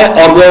جاتا ہے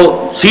اور وہ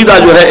سیدھا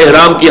جو ہے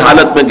احرام کی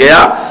حالت میں گیا،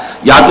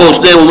 یا تو اس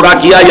نے عمرہ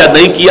کیا یا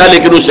نہیں کیا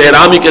لیکن اس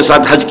احرامی کے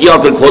ساتھ حج کیا اور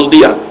پھر کھول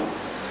دیا،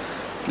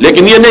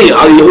 لیکن یہ نہیں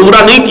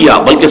عمرہ نہیں کیا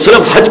بلکہ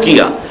صرف حج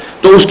کیا،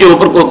 تو اس کے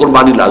اوپر کوئی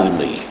قربانی لازم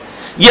نہیں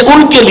ہے۔ یہ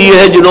ان کے لیے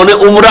ہے جنہوں نے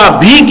عمرہ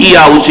بھی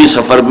کیا اسی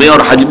سفر میں اور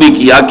حج بھی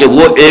کیا، کہ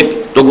وہ ایک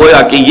تو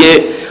گویا کہ یہ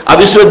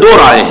اب اس میں 2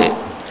 رائے ہیں۔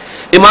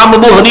 امام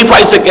ابو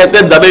حنیفہ اسے کہتے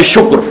ہیں دم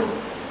شکر،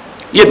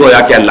 یہ گویا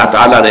کہ اللہ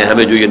تعالیٰ نے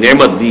ہمیں جو یہ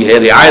نعمت دی ہے،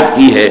 رعایت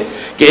کی ہے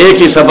کہ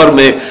ایک ہی سفر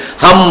میں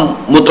ہم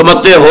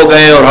متمتع ہو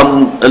گئے اور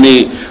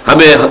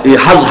ہمیں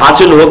حظ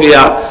حاصل ہو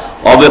گیا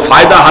اور وہ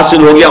فائدہ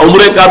حاصل ہو گیا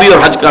عمرے کا بھی اور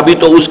حج کا بھی،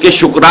 تو اس کے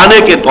شکرانے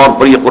کے طور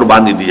پر یہ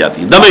قربانی دی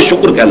جاتی ہے، دم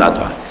شکر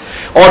کہلاتا ہے،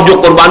 اور جو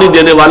قربانی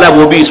دینے والا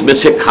ہے وہ بھی اس میں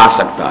سے کھا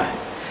سکتا ہے۔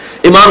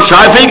 امام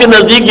شافعی کے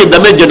نزدیک یہ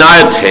دم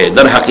جنایت ہے،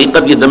 در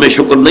حقیقت یہ دم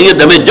شکر نہیں ہے،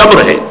 دم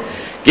جبر ہے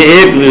کہ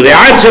ایک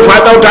رعایت سے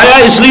فائدہ اٹھایا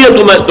اس لیے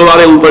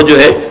تمہارے اوپر جو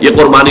ہے یہ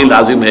قربانی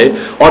لازم ہے،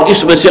 اور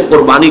اس میں سے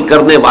قربانی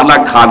کرنے والا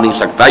کھا نہیں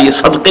سکتا، یہ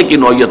صدقے کی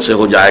نوعیت سے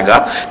ہو جائے گا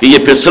کہ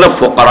یہ پھر صرف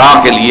فقراء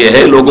کے لیے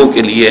ہے، لوگوں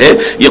کے لیے ہے،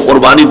 یہ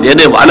قربانی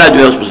دینے والا جو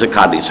ہے اس میں سے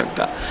کھا نہیں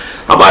سکتا۔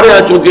 ہمارے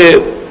ہاں چونکہ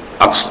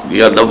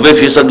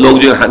 90% لوگ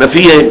جو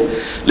حنفی ہیں،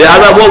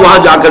 لہذا وہ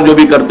وہاں جا کر جو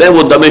بھی کرتے ہیں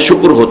وہ دم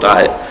شکر ہوتا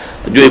ہے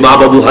جو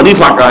امام ابو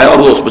حنیفہ کا ہے، اور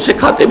وہ اس میں سے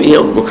کھاتے بھی ہیں،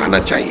 ان کو کھانا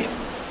چاہیے۔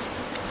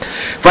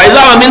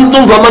 فَإِذَا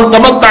أَمِنْتُمْ فَمَنْ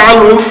تَمَتَّعَ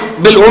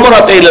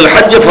بِالْعُمْرَةِ إِلَى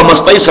الْحَجِّ فَمَا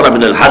اسْتَيْسَرَ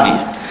مِنَ الْهَدْيِ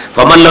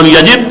فَمَنْ لَمْ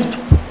يَجِدْ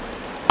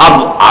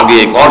اب آگے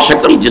ایک اور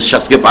شکل، جس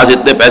شخص کے پاس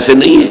اتنے پیسے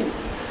نہیں ہیں،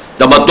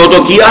 تمتع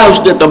تو کیا ہے، اس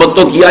نے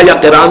تمتع کیا یا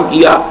قران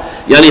کیا،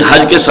 یعنی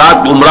حج کے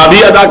ساتھ عمرہ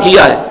بھی ادا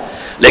کیا ہے،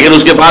 لیکن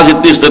اس کے پاس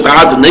اتنی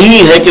استطاعت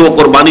نہیں ہے کہ وہ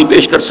قربانی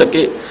پیش کر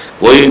سکے،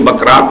 کوئی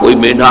بکرا، کوئی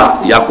میڈھا،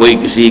 یا کوئی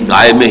کسی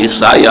گائے میں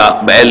حصہ یا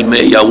بیل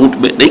میں یا اونٹ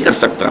میں نہیں کر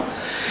سکتا،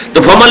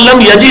 تو فمن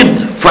لم یجد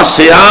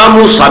فصیام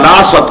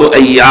ثلاثۃ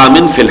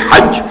ایام فی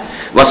الحج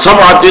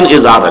وسبعۃ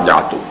اذا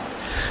رجعتم،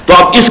 تو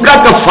اب اس کا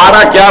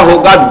کفارہ کیا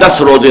ہوگا؟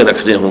 10 روزے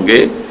رکھنے ہوں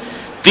گے،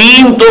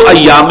 3 تو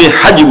ایام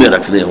حج میں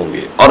رکھنے ہوں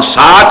گے، اور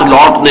 7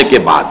 لوٹنے کے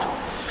بعد۔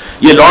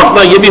 یہ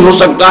لوٹنا یہ بھی ہو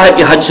سکتا ہے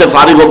کہ حج سے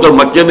فارغ ہو کر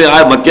مکے میں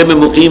آئے، مکے میں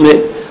مقیم ہے،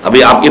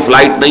 ابھی آپ کی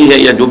فلائٹ نہیں ہے،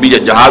 یا جو بھی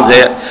جہاز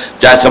ہے،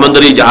 چاہے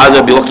سمندری جہاز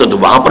ہے، بے وقت تو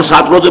وہاں پر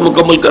 7 روزے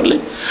مکمل کر لیں،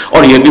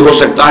 اور یہ بھی ہو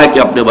سکتا ہے کہ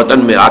اپنے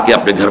وطن میں آ کے،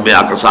 اپنے گھر میں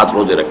آ کر 7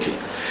 روزے رکھیں،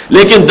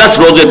 لیکن 10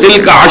 روزے،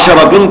 تلک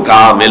عشرۃ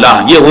کاملہ،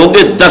 یہ ہوں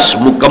گے 10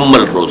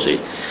 مکمل روزے۔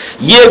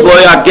 یہ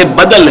گویا کہ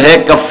بدل ہے،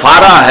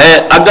 کفارہ ہے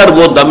اگر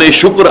وہ دم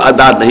شکر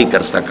ادا نہیں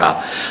کر سکا،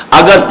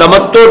 اگر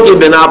تمتع کی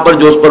بنا پر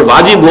جو اس پر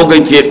واجب ہو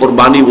گئی تھی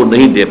قربانی وہ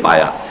نہیں دے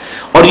پایا۔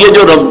 اور یہ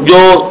جو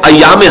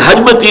ایام حج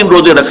میں 3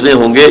 روزے رکھنے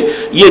ہوں گے،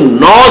 یہ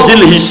 9 ذی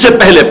الحج سے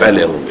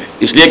پہلے ہوں گے،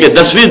 اس لیے کہ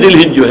 10ویں ذی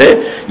الحج جو ہے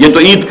یہ تو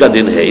عید کا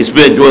دن ہے، اس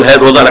میں جو ہے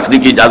روزہ رکھنے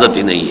کی اجازت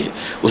ہی نہیں ہے،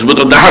 اس میں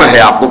تو نحر ہے،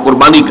 آپ کو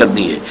قربانی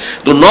کرنی ہے،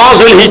 تو 9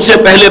 ذی الحج سے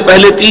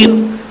پہلے 3،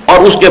 اور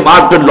اس کے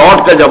بعد پھر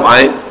لوٹ کر جب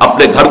آئیں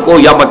اپنے گھر کو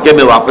یا مکے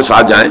میں واپس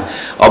آ جائیں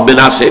اور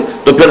بنا سے،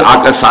 تو پھر آ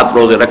کر 7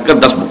 روزے رکھ کر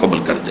 10 مکمل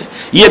کر دیں،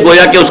 یہ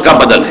گویا کہ اس کا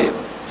بدل ہے۔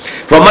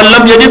 فمن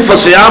لم يجد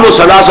فصيام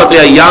ثلاثة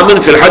أيام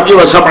في الحج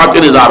وسبعة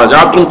إذا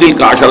رجعتم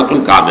تلك عشرة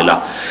كاملة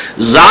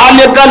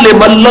ذلك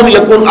لمن لم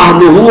يكن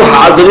أهله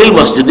حاضر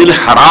المسجد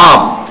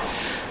الحرام،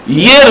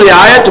 یہ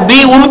رعایت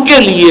بھی ان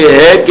کے لیے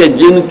ہے کہ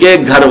جن کے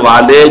گھر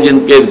والے، جن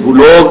کے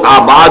لوگ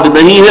آباد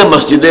نہیں ہیں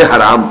مسجد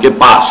حرام کے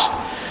پاس،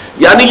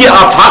 یعنی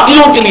یہ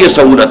آفاقیوں کے لیے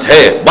سہولت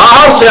ہے،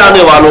 باہر سے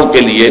آنے والوں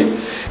کے لیے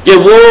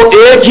کہ وہ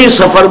ایک ہی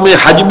سفر میں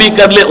حج بھی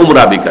کر لے،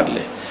 عمرہ بھی کر لے،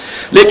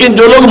 لیکن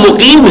جو لوگ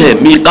مقیم ہیں،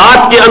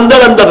 میقات کے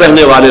اندر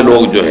رہنے والے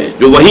لوگ جو ہیں،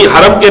 جو وہیں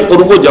حرم کے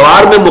قرب و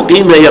جوار میں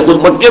مقیم ہیں یا خود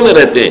مکے میں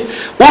رہتے ہیں،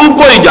 ان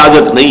کو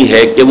اجازت نہیں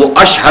ہے کہ وہ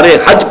اشہر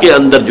حج کے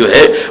اندر جو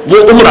ہے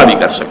وہ عمرہ بھی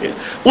کر سکیں۔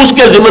 اس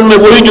کے ضمن میں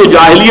وہی جو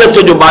جاہلیت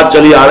سے جو بات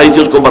چلی آ رہی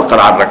تھی اس کو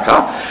برقرار رکھا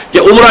کہ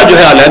عمرہ جو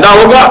ہے علیحدہ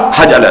ہوگا،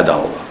 حج علیحدہ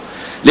ہوگا،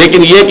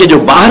 لیکن یہ کہ جو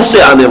باہر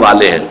سے آنے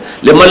والے ہیں،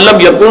 لمن لم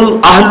یکن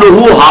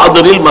اہلہ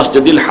حاضر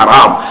المسجد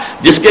الحرام،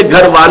 جس کے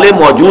گھر والے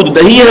موجود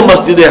نہیں ہیں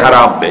مسجد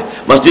حرام پہ،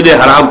 مسجد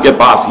حرام کے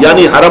پاس،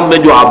 یعنی حرم میں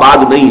جو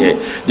آباد نہیں ہے،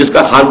 جس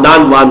کا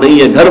خاندان وہاں نہیں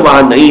ہے، گھر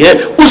وہاں نہیں ہے،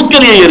 اس کے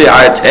لیے یہ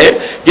رعایت ہے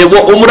کہ وہ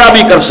عمرہ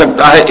بھی کر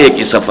سکتا ہے ایک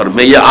ہی سفر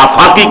میں، یہ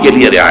آفاقی کے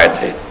لیے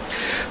رعایت ہے۔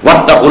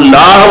 واتقوا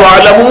اللہ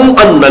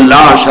واعلموا ان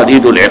اللہ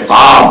شدید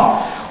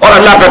العقاب، اور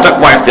اللہ کا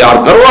تقوی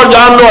اختیار کرو اور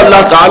جان لو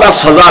اللہ تعالیٰ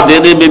سزا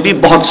دینے میں بھی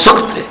بہت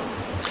سخت ہے۔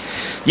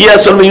 یہ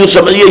اصل میں یوں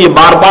سمجھیے، یہ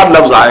بار بار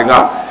لفظ آئے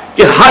گا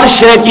کہ ہر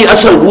شے کی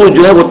اصل روح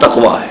جو ہے وہ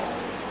تقوی ہے۔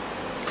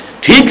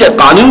 ٹھیک ہے،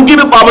 قانون کی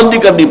بھی پابندی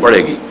کرنی پڑے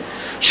گی،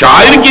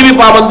 شاعر کی بھی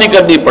پابندی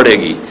کرنی پڑے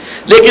گی،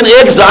 لیکن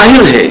ایک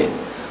ظاہر ہے،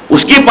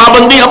 اس کی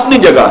پابندی اپنی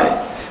جگہ ہے،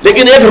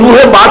 لیکن ایک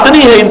روح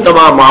باطنی ہے ان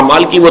تمام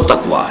اعمال کی، وہ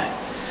تقوی ہے۔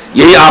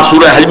 یہی آپ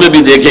سورہ حج میں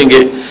بھی دیکھیں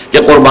گے کہ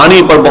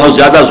قربانی پر بہت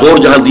زیادہ زور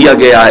جہاں دیا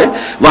گیا ہے،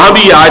 وہاں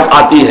بھی یہ آیت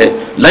آتی ہے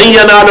لن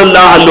ینال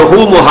اللہ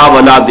لحومها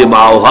ولا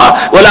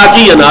دماؤها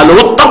ولکن ینالہ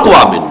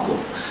التقوی منکم۔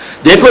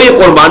 دیکھو یہ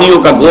قربانیوں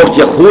کا گوشت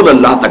یا خون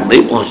اللہ تک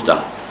نہیں پہنچتا،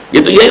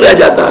 یہ تو یہی رہ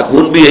جاتا ہے،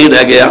 خون بھی یہی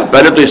رہ گیا،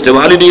 پہلے تو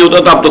استعمال ہی نہیں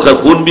ہوتا تھا، اب تو خیر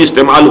خون بھی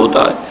استعمال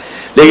ہوتا ہے،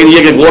 لیکن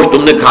یہ کہ گوشت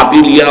تم نے کھا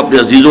پی لیا، اپنے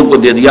عزیزوں کو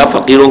دے دیا،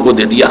 فقیروں کو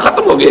دے دیا،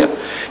 ختم ہو گیا،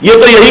 یہ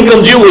تو یہی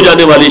کنزیوم ہو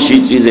جانے والی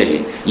چیزیں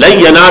ہیں۔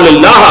 لن ینال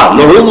اللہ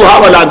لحومها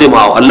ولا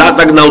دماؤها، اللہ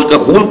تک نہ اس کا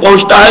خون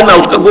پہنچتا ہے نہ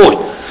اس کا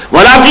گوشت،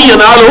 ولکن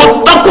ینالہ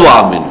التقوی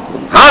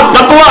منکم، ہاں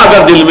تقوی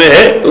اگر دل میں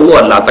ہے تو وہ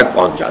اللہ تک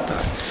پہنچ جاتا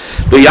ہے۔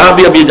 تو یہاں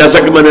بھی ابھی جیسا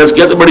کہ میں نے عرض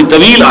کیا تو بڑی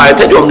طویل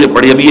آیت ہے جو ہم نے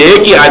پڑھی، ابھی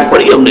ایک ہی آیت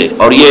پڑھی ہم نے،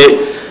 اور یہ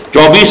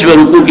 24ویں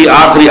رکوع کی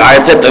آخری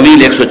آیت ہے،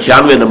 طویل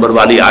 196 نمبر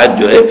والی آیت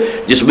جو ہے،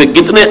 جس میں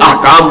کتنے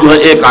احکام جو ہے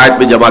ایک آیت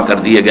میں جمع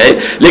کر دیے گئے،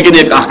 لیکن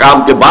ایک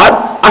احکام کے بعد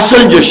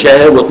اصل جو شے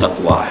ہے وہ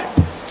تقوی ہے۔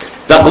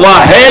 تقوی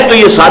ہے تو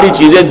یہ ساری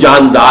چیزیں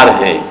جاندار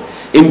ہیں،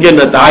 ان کے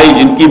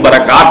نتائج، ان کی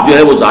برکات جو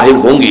ہے وہ ظاہر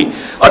ہوں گی،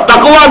 اور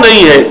تقوی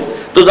نہیں ہے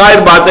تو ظاہر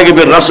بات ہے کہ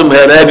پھر رسم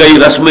ہے، رہ گئی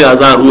رسم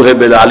ازاں روح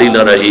بلالی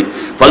نہ رہی،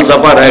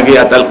 فلسفہ رہ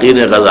گیا تلقین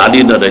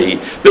غزالی نہ رہی،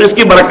 پھر اس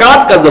کی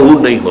برکات کا ظہور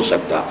نہیں ہو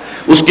سکتا،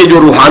 اس کے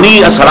جو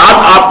روحانی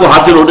اثرات آپ کو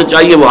حاصل ہونے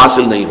چاہیے وہ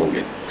حاصل نہیں ہوں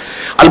گے۔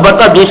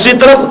 البتہ دوسری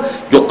طرف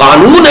جو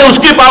قانون ہے اس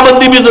کی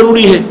پابندی بھی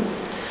ضروری ہے،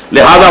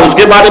 لہذا اس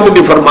کے بارے میں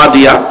بھی فرما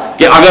دیا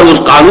کہ اگر اس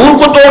قانون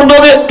کو توڑ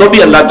دو گے تو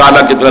بھی اللہ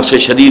تعالیٰ کی طرف سے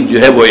شدید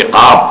جو ہے وہ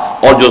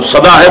عقاب اور جو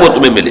سزا ہے وہ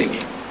تمہیں ملے گی۔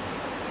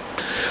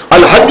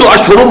 الحج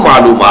اشہر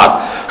معلومات،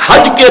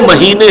 حج کے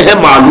مہینے ہیں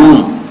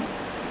معلوم،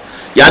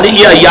 یعنی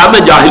یہ ایام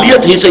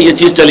جاہلیت ہی سے یہ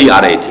چیز چلی آ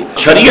رہی تھی۔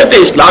 شریعت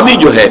اسلامی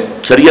جو ہے،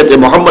 شریعت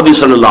محمدی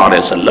صلی اللہ علیہ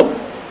وسلم،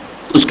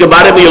 اس کے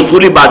بارے میں یہ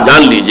اصولی بات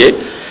جان لیجئے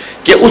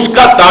کہ اس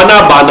کا تانا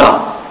بانا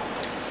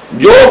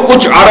جو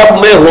کچھ عرب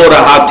میں ہو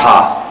رہا تھا،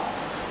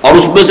 اور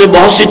اس میں سے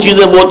بہت سی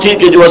چیزیں وہ تھیں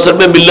کہ جو اصل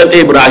میں ملت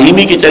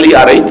ابراہیمی کی چلی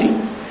آ رہی تھی،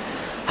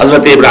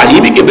 حضرت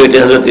ابراہیمی کے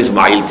بیٹے حضرت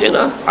اسماعیل تھے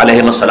نا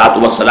علیہ الصلوۃ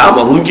والسلام،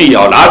 اور ان کی یہ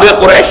اولاد ہے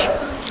قریش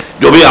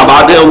جو بھی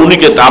آباد ہے، اور انہی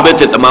کے تابع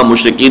تھے تمام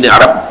مشرکین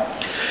عرب.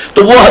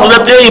 تو وہ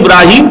حضرت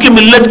ابراہیم کی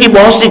ملت کی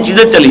بہت سی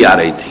چیزیں چلی آ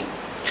رہی تھیں،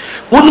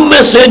 ان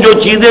میں سے جو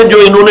چیزیں جو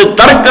انہوں نے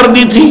ترک کر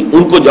دی تھی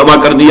ان کو جمع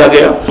کر دیا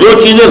گیا، جو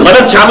چیزیں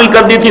غلط شامل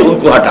کر دی تھی ان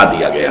کو ہٹا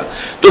دیا گیا.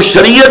 تو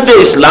شریعت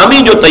اسلامی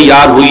جو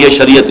تیار ہوئی ہے،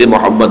 شریعت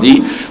محمدی،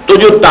 تو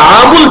جو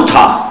تعامل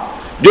تھا،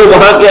 جو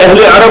وہاں کے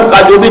اہل عرب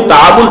کا جو بھی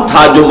تعامل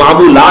تھا، جو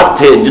معمولات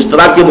تھے، جس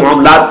طرح کے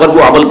معاملات پر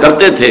وہ عمل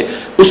کرتے تھے،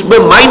 اس میں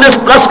مائنس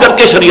پلس کر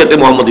کے شریعت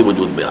محمدی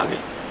وجود میں آ گئی.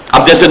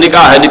 اب جیسے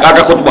نکاح ہے، نکاح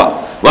کا خطبہ،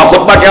 وہاں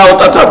خطبہ کیا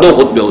ہوتا تھا؟ 2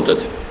 خطبے ہوتے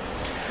تھے.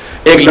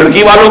 ایک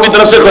لڑکی والوں کی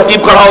طرف سے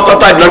خطیب کھڑا ہوتا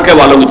تھا، ایک لڑکے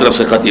والوں کی طرف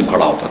سے خطیب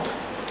کھڑا ہوتا تھا.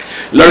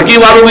 لڑکی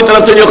والوں کی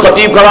طرف سے جو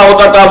خطیب کھڑا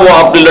ہوتا تھا وہ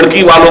اپنی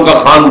لڑکی والوں کا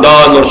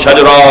خاندان اور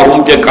شجرہ اور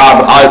ان کے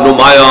کارنامے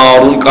نمایاں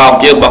اور ان کا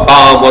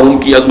مقام اور ان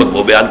کی عظمت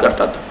وہ بیان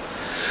کرتا تھا.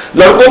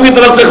 لڑکوں کی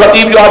طرف سے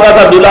خطیب جو آتا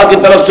تھا دلہا کی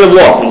طرف سے،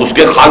 وہ اس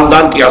کے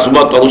خاندان کی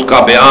عظمت اور اس کا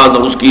بیان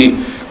اور اس کی،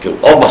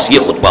 اور بس یہ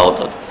خطبہ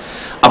ہوتا تھا.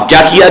 اب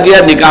کیا کیا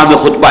گیا؟ نکاح میں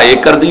خطبہ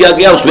ایک کر دیا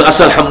گیا، اس میں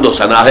اصل حمد و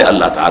ثنا ہے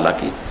اللہ تعالیٰ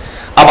کی.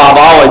 اب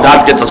آباء و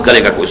اجداد کے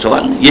تذکرے کا کوئی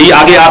سوال نہیں. یہی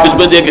آگے آپ اس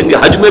میں دیکھیں گے،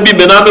 حج میں بھی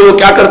مینا میں وہ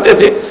کیا کرتے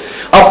تھے؟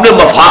 اپنے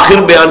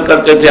مفاخر بیان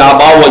کرتے تھے،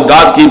 آباء و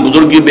اجداد کی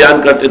بزرگی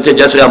بیان کرتے تھے.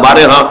 جیسے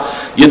ہمارے ہاں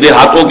یہ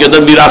دیہاتوں کے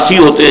اندر میراثی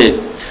ہوتے ہیں،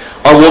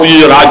 اور وہ بھی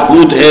جو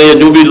راجپوت ہیں،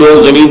 جو بھی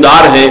لوگ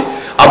زمیندار ہیں،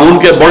 اب ان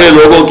کے بڑے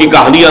لوگوں کی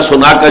کہانیاں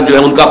سنا کر جو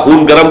ہے ان کا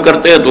خون گرم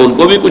کرتے ہیں، تو ان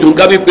کو بھی کچھ، ان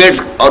کا بھی پیٹ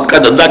اور ان کا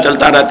دھندا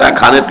چلتا رہتا ہے،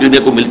 کھانے پینے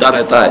کو ملتا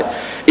رہتا ہے.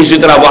 اسی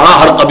طرح وہاں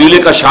ہر قبیلے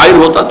کا شاعر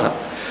ہوتا تھا.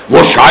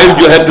 وہ شاعر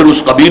جو ہے پھر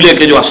اس قبیلے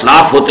کے جو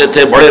اسلاف ہوتے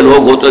تھے، بڑے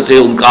لوگ ہوتے تھے،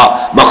 ان کا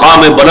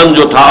مقام بلند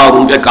جو تھا اور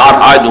ان کے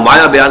کارہائے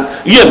نمایاں بیان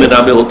یہ مینا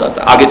میں ہوتا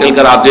تھا. آگے چل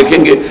کر آپ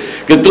دیکھیں گے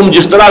کہ تم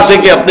جس طرح سے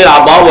کہ اپنے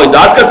آباء و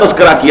اجداد کا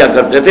تذکرہ کیا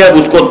کرتے تھے، اب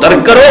اس کو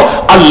ترک کرو،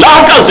 اللہ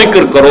کا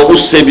ذکر کرو، اس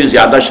سے بھی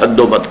زیادہ شد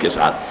و بد کے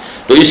ساتھ.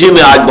 تو اسی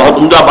میں آج بہت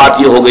عمدہ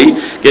بات یہ ہو گئی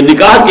کہ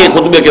نکاح کے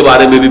خطبے کے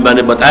بارے میں بھی میں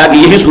نے بتایا کہ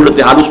یہی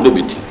صورتحال اس میں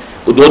بھی تھی.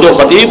 وہ 2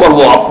 خطیب اور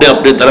وہ اپنے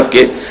اپنے طرف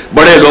کے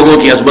بڑے لوگوں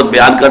کی عظمت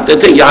بیان کرتے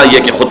تھے. یہاں یہ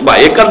کہ خطبہ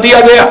ایک کر دیا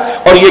گیا،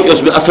 اور یہ کہ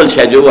اس میں اصل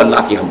شے جو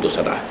اللہ کی حمد و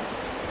ثنا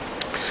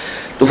ہے.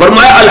 تو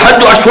فرمایا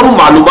الحج اشہر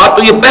معلومات،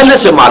 تو یہ پہلے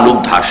سے معلوم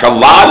تھا.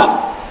 شوال،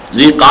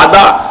 ذی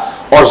قعدہ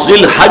اور ذی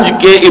الحج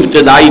کے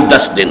ابتدائی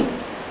 10 دن،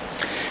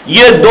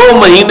 یہ 2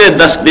 مہینے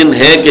 10 دن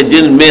ہیں کہ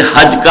جن میں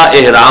حج کا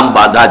احرام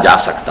باندھا جا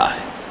سکتا ہے.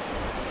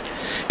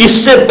 اس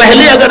سے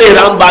پہلے اگر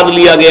احرام باندھ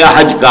لیا گیا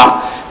حج کا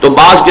تو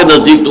بعض کے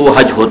نزدیک تو وہ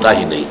حج ہوتا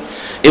ہی نہیں.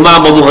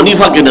 امام ابو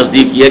حنیفہ کے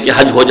نزدیک یہ کہ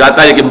حج ہو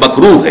جاتا ہے لیکن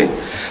مکروہ ہے.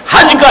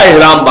 حج کا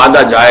احرام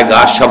باندھا جائے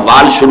گا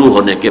شوال شروع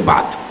ہونے کے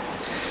بعد.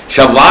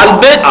 شوال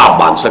میں آپ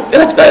باندھ سکتے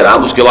ہیں حج کا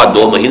احرام، اس کے بعد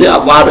 2 مہینے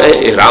آپ وہاں رہے،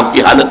 احرام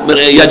کی حالت میں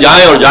رہے، یا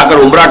جائیں اور جا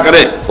کر عمرہ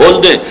کریں،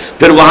 کھول دیں،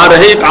 پھر وہاں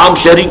رہے ایک عام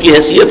شہری کی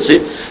حیثیت سے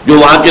جو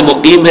وہاں کے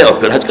مقیم ہے، اور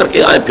پھر حج کر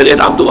کے آئیں، پھر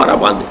احرام دوبارہ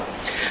باندھیں.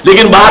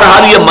 لیکن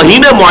بہرحال یہ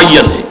مہینے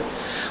معین ہیں.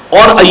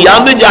 اور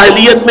ایام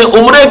جاہلیت میں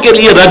عمرے کے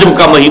لیے رجب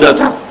کا مہینہ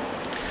تھا،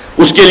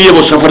 اس کے لیے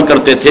وہ سفر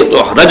کرتے تھے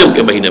تو رجب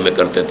کے مہینے میں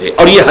کرتے تھے،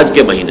 اور یہ حج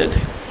کے مہینے تھے.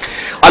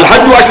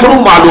 الحج اشہر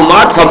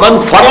معلومات فمن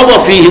فرض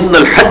فیہن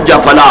الحج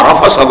فلا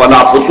رفث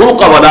ولا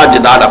فسوق ولا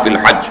جدال فی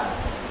الحج.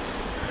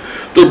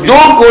 تو جو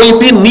کوئی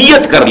بھی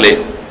نیت کر لے،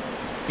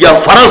 یا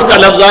فرض کا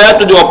لفظ آیا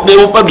تو جو اپنے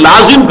اوپر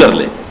لازم کر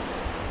لے،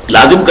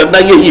 لازم کرنا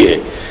یہی ہے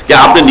کہ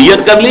آپ نے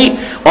نیت کر لی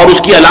اور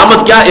اس کی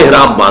علامت کیا؟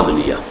 احرام باندھ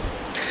لیا.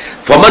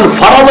 فمن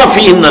فرض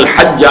فیہن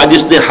الحج،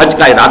 جس نے حج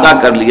کا ارادہ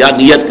کر لیا،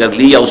 نیت کر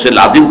لی یا اسے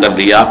لازم کر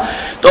لیا،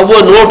 تو وہ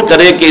نوٹ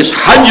کرے کہ اس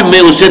حج میں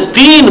اسے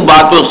 3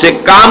 باتوں سے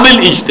کامل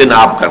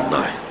اجتناب کرنا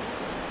ہے.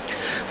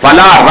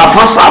 فلا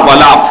رفث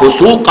ولا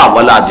فسوق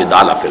ولا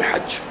جدال فی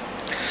الحج.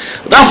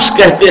 رفث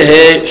کہتے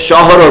ہیں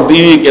شوہر اور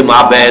بیوی کے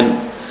مابین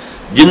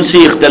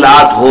جنسی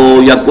اختلاط ہو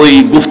یا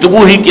کوئی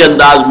گفتگو ہی کے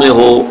انداز میں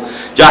ہو،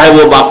 چاہے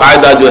وہ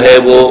باقاعدہ جو ہے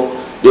وہ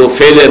جو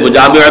فعل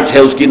مجامعت ہے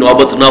اس کی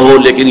نوبت نہ ہو،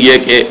 لیکن یہ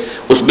کہ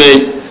اس میں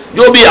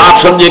جو بھی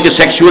آپ سمجھیں کہ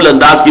سیکشول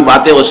انداز کی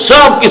باتیں وہ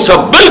سب کی سب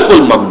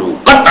بالکل ممنوع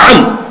قطعا.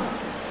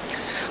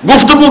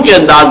 گفتگو کے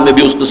انداز میں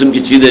بھی اس قسم کی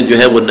چیزیں جو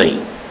ہیں وہ نہیں،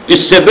 اس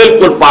سے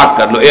بالکل پاک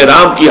کر لو.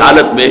 احرام کی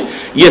حالت میں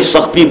یہ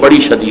سختی بڑی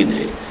شدید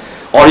ہے،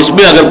 اور اس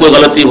میں اگر کوئی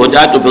غلطی ہو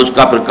جائے تو پھر اس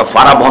کا پھر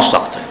کفارہ بہت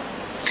سخت ہے.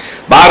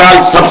 بہرحال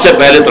سب سے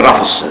پہلے تو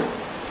رفث ہے.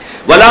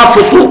 ولا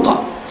فسوق،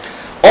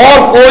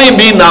 اور کوئی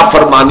بھی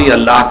نافرمانی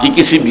اللہ کی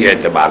کسی بھی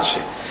اعتبار سے.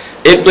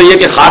 ایک تو یہ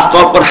کہ خاص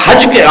طور پر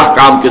حج کے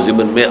احکام کے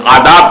ضمن میں،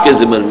 آداب کے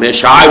ضمن میں،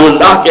 شعائر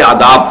اللہ کے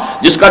آداب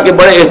جس کا کہ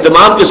بڑے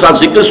اہتمام کے ساتھ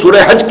ذکر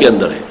سورہ حج کے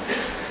اندر ہے.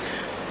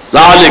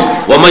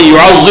 ذالک ومن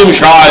یعظم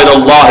شعائر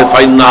اللہ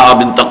فانھا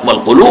من تقوی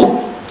القلوب.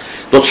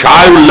 تو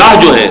شعائر اللہ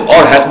جو ہیں،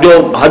 اور جو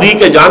ہدی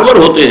کے جانور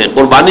ہوتے ہیں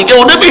قربانی کے،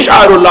 انہیں بھی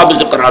شعائر اللہ میں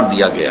سے قرار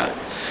دیا گیا ہے.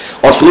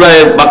 اور سورہ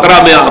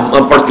بقرہ میں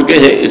ہم پڑھ چکے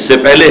ہیں، اس سے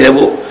پہلے ہے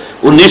وہ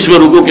 19ویں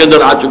رکوع کے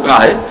اندر آ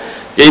چکا ہے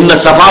کہ ان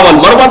الصفا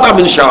والمروہ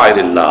من شعائر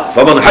اللہ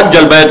فمن حج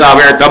البیت او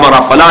اعتمر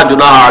فلا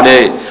جناح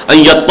علیہ ان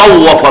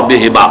یطوف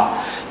بہما.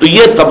 تو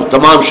یہ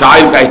تمام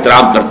شعائر کا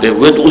احترام کرتے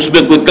ہوئے تو اس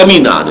میں کوئی کمی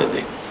نہ آنے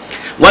دیں.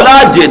 ولا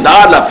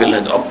جدال فی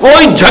الحج،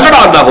 کوئی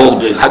جھگڑا نہ ہو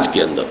حج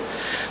کے اندر.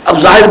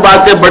 اب ظاہر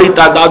بات ہے بڑی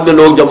تعداد میں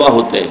لوگ جمع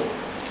ہوتے ہیں،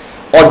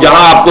 اور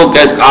جہاں آپ کو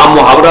عام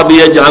محاورہ بھی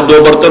ہے، جہاں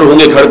دو برتن ہوں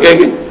گے کھڑکیں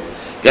گے،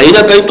 کہیں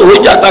نہ کہیں تو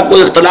ہو جاتا،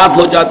 کوئی اختلاف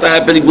ہو جاتا ہے،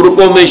 پھر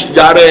گروپوں میں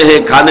جا رہے ہیں،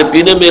 کھانے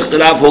پینے میں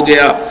اختلاف ہو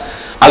گیا،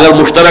 اگر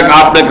مشترک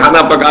آپ نے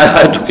کھانا پکایا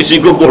ہے تو کسی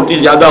کو بوٹی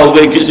زیادہ ہو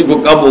گئی، کسی کو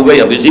کم ہو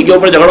گئی، اب اسی کے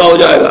اوپر جھگڑا ہو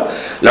جائے گا،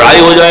 لڑائی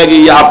ہو جائے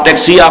گی. یا آپ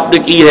ٹیکسی آپ نے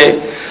کی ہے،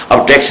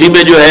 اب ٹیکسی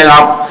میں جو ہے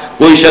آپ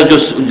کوئی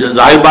شخص جو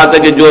ظاہر بات ہے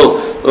کہ جو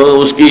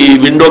اس کی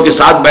ونڈو کے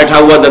ساتھ بیٹھا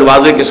ہوا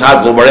دروازے کے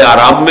ساتھ وہ بڑے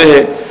آرام میں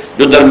ہے،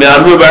 جو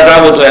درمیان میں بیٹھا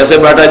ہے وہ تو ایسے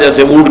بیٹھا ہے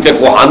جیسے اونٹ کے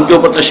کوہان کے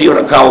اوپر تشریف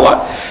رکھا ہوا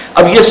ہے.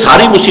 اب یہ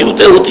ساری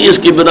مصیبتیں ہوتی ہیں، اس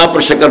کی بنا پر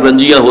شکر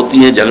رنجیاں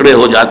ہوتی ہیں، جھگڑے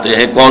ہو جاتے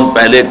ہیں، کون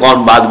پہلے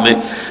کون بعد میں.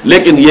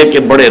 لیکن یہ کہ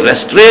بڑے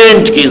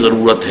ریسٹرینٹ کی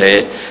ضرورت ہے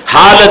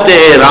حالت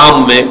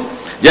احرام میں.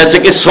 جیسے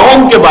کہ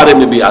صوم کے بارے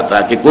میں بھی آتا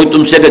ہے کہ کوئی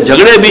تم سے اگر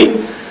جھگڑے بھی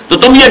تو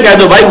تم یہ کہہ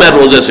دو بھائی میں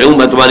روزے سے ہوں،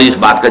 میں تمہاری اس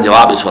بات کا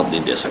جواب اس وقت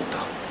نہیں دے سکتا.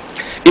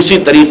 اسی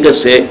طریقے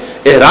سے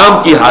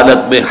احرام کی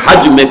حالت میں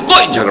حج میں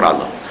کوئی جھگڑا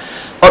نہ ہو.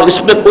 اور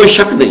اس میں کوئی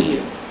شک نہیں ہے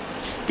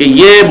کہ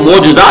یہ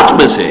معجزات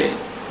میں سے ہے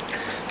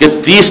کہ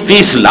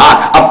 30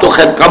 لاکھ، اب تو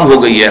خیر کم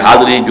ہو گئی ہے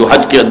حاضری جو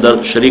حج کے اندر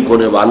شریک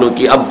ہونے والوں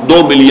کی، اب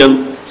 2 ملین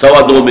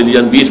 2.25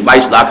 ملین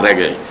 20-22 لاکھ رہ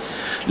گئے.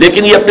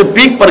 لیکن یہ اپنے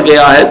پیک پر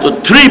گیا ہے تو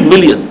 3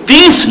 ملین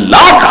 30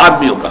 لاکھ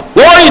آدمیوں کا.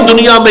 کوئی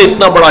دنیا میں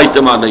اتنا بڑا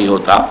اجتماع نہیں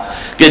ہوتا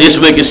کہ جس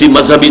میں کسی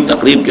مذہبی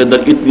تقریب کے اندر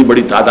اتنی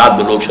بڑی تعداد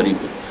میں لوگ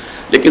شریک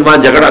ہوں، لیکن وہاں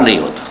جھگڑا نہیں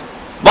ہوتا.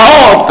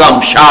 بہت کم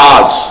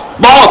شاذ،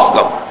 بہت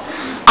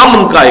کم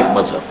امن کا ایک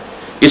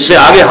مذہب. اس سے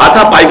آگے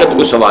ہاتھا پائی کا تو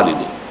کوئی سوال ہی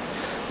نہیں.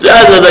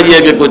 زیادہ یہ ہے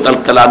کہ کوئی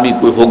تلخ کلامی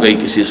کوئی ہو گئی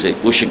کسی سے،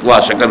 کوئی شکوہ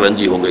شکر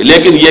رنجی ہو گئی،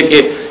 لیکن یہ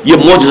کہ یہ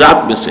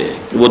معجزات میں سے ہے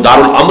کہ وہ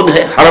دارالامن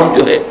ہے. حرم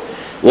جو ہے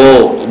وہ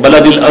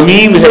بلد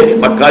الامین ہے،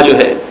 مکہ جو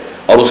ہے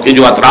اور اس کے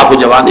جو اطراف و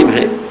جوانب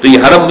ہیں، تو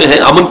یہ حرم میں ہے،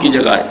 امن کی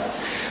جگہ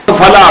ہے.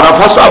 فلا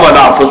رفث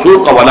ولا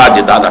فسوق ولا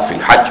جدال فی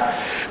الحج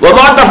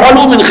وما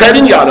تفعلوا من خیر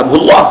یعلمہ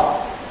اللہ.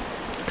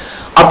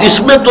 اب اس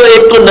میں تو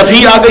ایک تو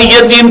نفی آ گئی،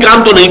 یہ 3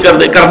 کام تو نہیں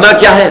کرنے. کرنا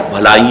کیا ہے؟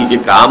 بھلائی کے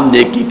کام،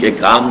 نیکی کے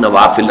کام،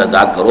 نوافل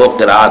ادا کرو،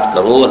 قرات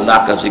کرو،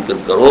 اللہ کا ذکر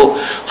کرو،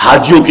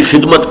 حاجیوں کی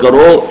خدمت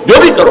کرو، جو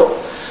بھی کرو.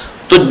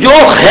 تو جو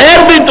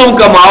خیر بھی تم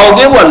کماؤ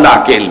گے وہ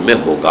اللہ کے علم میں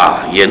ہوگا.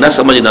 یہ نہ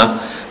سمجھنا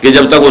کہ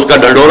جب تک اس کا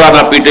ڈنڈورا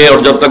نہ پیٹے اور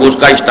جب تک اس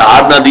کا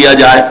اشتہار نہ دیا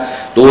جائے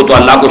تو وہ تو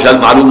اللہ کو شاید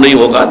معلوم نہیں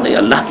ہوگا. نہیں،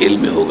 اللہ کے علم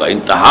میں ہوگا.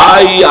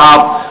 انتہائی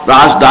آپ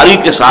رازداری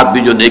کے ساتھ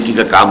بھی جو نیکی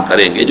کا کام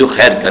کریں گے، جو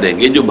خیر کریں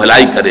گے، جو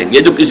بھلائی کریں گے،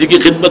 جو کسی کی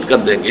خدمت کر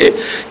دیں گے،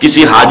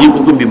 کسی حاجی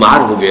کو کوئی بیمار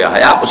ہو گیا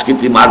ہے آپ اس کی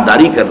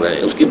تیمارداری کر رہے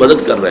ہیں، اس کی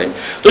مدد کر رہے ہیں،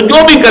 تو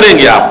جو بھی کریں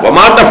گے آپ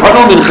وما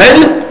تفعلوا من خیر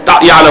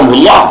یعلمہ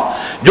اللہ،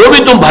 جو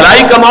بھی تم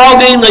بھلائی کماؤ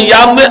گے ان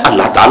ایام میں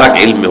اللہ تعالیٰ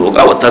کے علم میں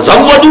ہوگا.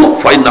 وتزودوا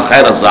فإن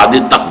خیر الزاد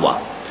التقوی.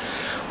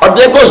 اور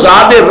دیکھو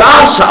زاد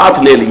راہ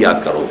ساتھ لے لیا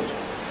کرو،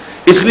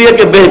 اس لیے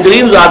کہ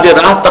بہترین زاد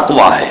راہ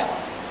تقوی ہے.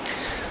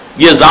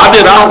 یہ زاد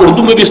راہ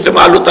اردو میں بھی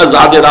استعمال ہوتا ہے،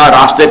 زاد راہ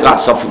راستے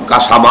کا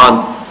سامان.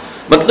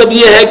 مطلب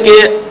یہ ہے کہ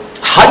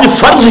حج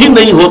فرض ہی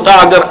نہیں ہوتا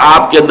اگر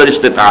آپ کے اندر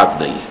استطاعت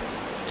نہیں ہے.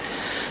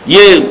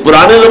 یہ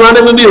پرانے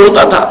زمانے میں بھی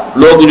ہوتا تھا،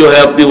 لوگ جو ہے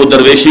اپنی وہ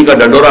درویشی کا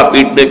ڈنڈورا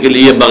پیٹنے کے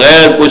لیے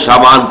بغیر کوئی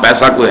سامان،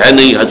 پیسہ کوئی ہے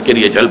نہیں، حج کے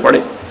لیے چل پڑے.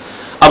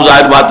 اب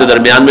ظاہر بات ہے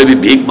درمیان میں بھی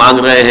بھیک مانگ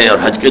رہے ہیں اور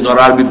حج کے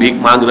دوران بھی بھیک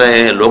مانگ رہے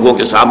ہیں، لوگوں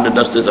کے سامنے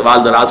دستے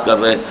سوال دراز کر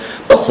رہے ہیں.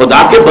 پر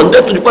خدا کے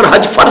بندے تجھ پر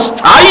حج فرض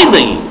تھا ہی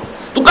نہیں،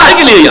 تو کاہے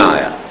کے لیے یہاں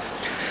آیا؟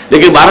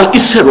 لیکن بہرحال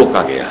اس سے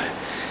روکا گیا ہے.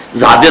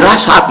 زاد راہ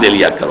ساتھ لے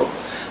لیا کرو.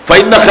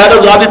 فإن خیر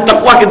الزاد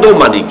التقوی کے 2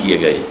 معنی کیے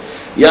گئے.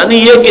 یعنی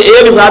یہ کہ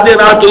ایک زاد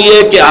راہ تو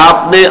یہ کہ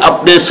آپ نے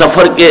اپنے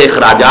سفر کے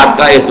اخراجات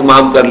کا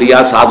اہتمام کر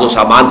لیا، ساز و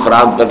سامان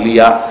فراہم کر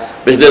لیا.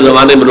 پچھلے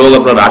زمانے میں لوگ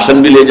اپنا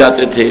راشن بھی لے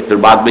جاتے تھے، پھر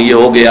بعد میں یہ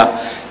ہو گیا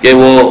کہ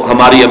وہ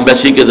ہماری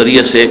ایمبیسی کے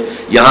ذریعے سے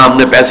یہاں ہم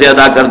نے پیسے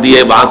ادا کر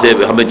دیے، وہاں سے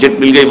ہمیں چٹ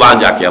مل گئی، وہاں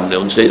جا کے ہم نے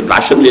ان سے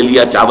راشن لے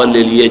لیا، چاول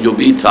لے لیے، جو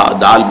بھی تھا،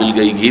 دال مل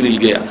گئی، گھی مل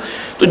گیا.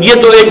 تو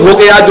یہ تو ایک ہو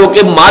گیا جو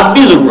کہ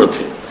مادی ضرورت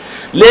ہے.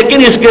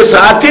 لیکن اس کے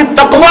ساتھ ہی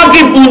تقوی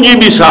کی پونجی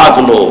بھی ساتھ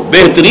لو.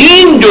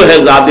 بہترین جو ہے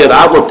زاد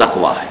راہ وہ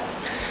تقوی ہے.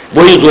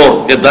 وہی زور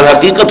کہ در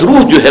حقیقت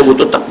روح جو ہے وہ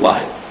تو تقوی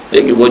ہے.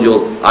 لیکن وہ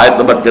جو آیت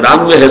نمبر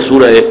 93 ہے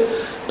سورہ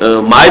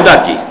مائدہ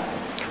کی،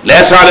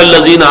 لیس علی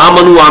الذین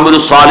آمنوا وعملوا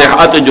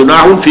الصالحات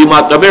جناح فیما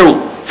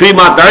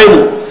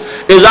طعموا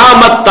اذا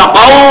ما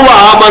اتقوا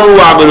وآمنوا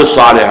وعملوا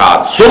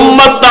الصالحات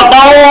ثم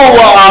اتقوا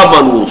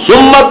وآمنوا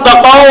ثم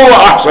اتقوا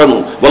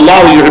واحسنوا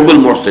واللہ یحب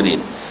المحسنین.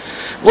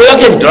 گویا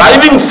کہ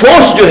ڈرائیونگ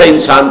فورس جو ہے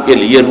انسان کے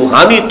لیے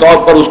روحانی طور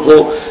پر اس کو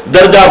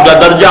درجہ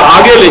بدرجہ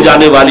آگے لے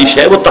جانے والی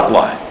شے وہ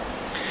تقوی ہے.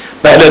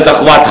 پہلے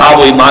تقوی تھا،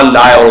 وہ ایمان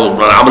لائے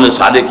اور عمل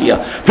صالح کیا،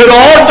 پھر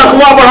اور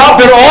تقوی بڑھا،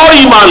 پھر اور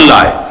ایمان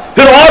لائے،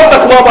 پھر اور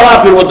تقوی بڑھا،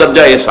 پھر وہ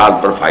درجہ احسان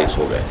پر فائز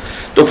ہو گئے.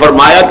 تو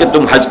فرمایا کہ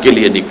تم حج کے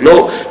لیے نکلو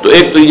تو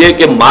ایک تو یہ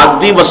کہ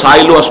مادی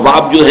وسائل و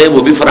اسباب جو ہے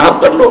وہ بھی فراہم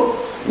کر لو،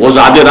 وہ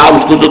زاد راہ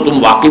اس کو تو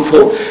تم واقف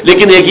ہو،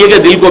 لیکن ایک یہ کہ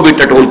دل کو بھی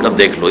ٹٹول کر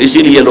دیکھ لو. اسی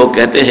لیے لوگ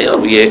کہتے ہیں،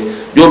 اور یہ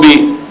جو بھی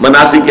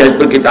مناسک حج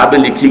پر کتابیں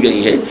لکھی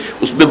گئی ہیں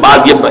اس میں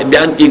بات یہ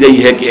بیان کی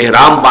گئی ہے کہ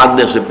احرام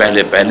باندھنے سے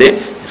پہلے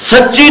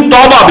سچی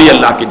توبہ بھی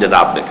اللہ کی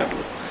جناب میں کر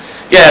لو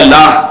کہ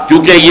اللہ،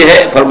 کیونکہ یہ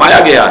ہے فرمایا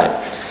گیا ہے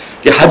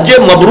کہ حج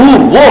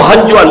مبرور وہ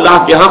حج جو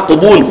اللہ کے ہاں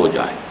قبول ہو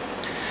جائے،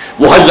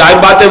 وہ حج حج ظاہر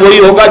بات ہے وہی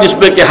ہوگا جس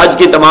میں کہ حج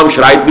کی تمام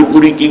شرائط بھی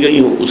پوری کی گئی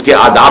ہوں، اس کے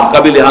آداب کا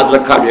بھی لحاظ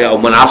رکھا گیا ہو،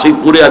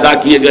 مناسک پورے ادا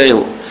کیے گئے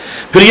ہوں.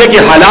 پھر یہ کہ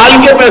حلال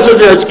کے پیسے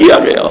سے حج کیا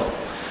گیا ہو،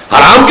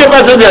 حرام کے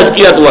پیسے سے حج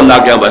کیا تو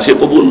اللہ کے یہاں ویسے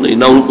قبول نہیں،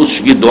 نہ ان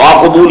کچھ کی دعا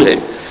قبول ہے.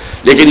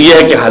 لیکن یہ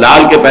ہے کہ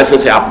حلال کے پیسے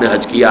سے آپ نے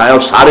حج کیا ہے اور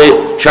سارے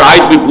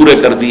شرائط بھی پورے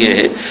کر دیے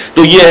ہیں،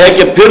 تو یہ ہے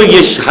کہ پھر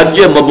یہ حج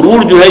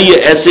مبرور جو ہے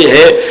یہ ایسے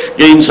ہے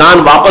کہ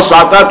انسان واپس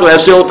آتا تو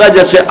ایسے ہوتا ہے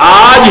جیسے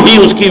آج ہی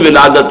اس کی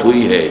ولادت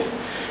ہوئی ہے.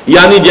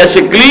 یعنی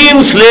جیسے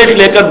کلین سلیٹ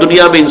لے کر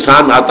دنیا میں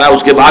انسان آتا ہے،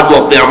 اس کے بعد وہ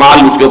اپنے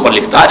اعمال اس کے اوپر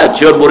لکھتا ہے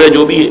اچھے اور برے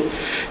جو بھی ہے،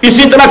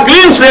 اسی طرح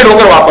کلین سلیٹ ہو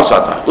کر واپس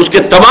آتا ہے، اس کے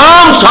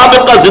تمام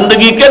سابقہ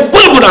زندگی کے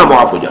کل گناہ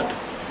معاف ہو جاتے ہیں.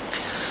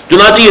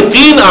 چنانچہ یہ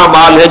 3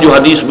 اعمال ہیں جو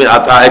حدیث میں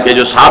آتا ہے کہ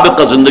جو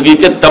سابقہ زندگی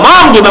کے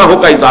تمام گناہوں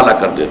کا ازالہ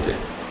کر دیتے ہیں.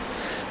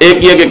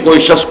 ایک یہ کہ کوئی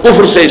شخص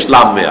کفر سے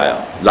اسلام میں آیا،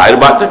 ظاہر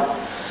بات ہے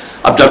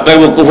اب جب تک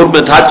وہ کفر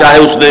میں تھا، چاہے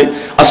اس نے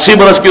 80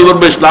 برس کی عمر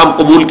میں اسلام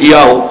قبول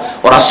کیا ہو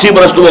اور 80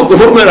 برس تو وہ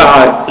کفر میں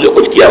رہا ہے، جو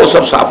کچھ کیا وہ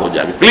سب صاف ہو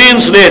جائے گا. کلین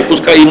سلیٹ،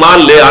 اس کا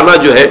ایمان لے آنا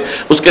جو ہے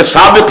اس کے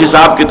سابق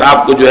حساب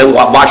کتاب کو جو ہے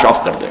وہ واش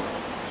آف کر دے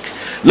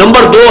گا.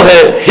 نمبر 2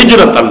 ہے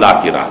ہجرت اللہ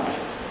کی راہ میں،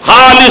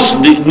 خالص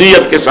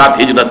نیت کے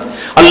ساتھ ہجرت،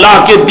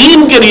 اللہ کے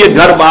دین کے لیے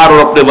گھر بار اور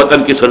اپنے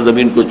وطن کی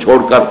سرزمین کو چھوڑ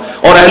کر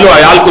اور اہل و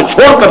عیال کو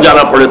چھوڑ کر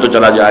جانا پڑے تو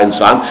چلا جائے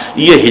انسان.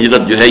 یہ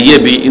ہجرت جو ہے یہ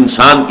بھی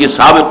انسان کی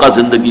سابقہ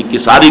زندگی کی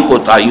ساری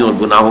کوتاہیوں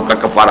اور گناہوں کا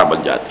کفارہ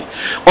بن جاتی.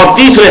 اور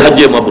تیسرے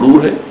حج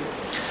مبرور ہے،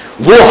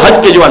 وہ حج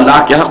کے جو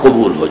اللہ کے ہاں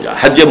قبول ہو جائے.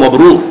 حج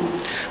مبرور،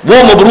 وہ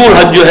مبرور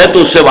حج جو ہے تو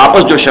اس سے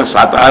واپس جو شخص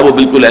آتا ہے وہ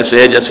بالکل ایسے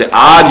ہے جیسے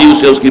آج ہی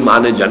اسے اس کی ماں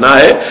نے جنا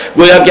ہے،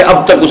 گویا کہ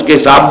اب تک اس کے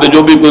حساب میں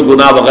جو بھی کوئی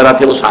گناہ وغیرہ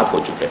تھے وہ صاف ہو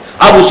چکے،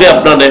 اب اسے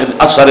اپنا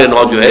اثر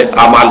نو جو ہے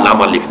اعمال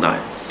نامہ لکھنا ہے.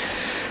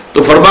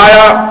 تو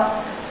فرمایا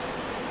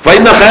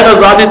فإن خیر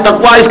الزاد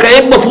التقویٰ، اس کا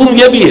ایک مفہوم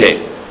یہ بھی ہے،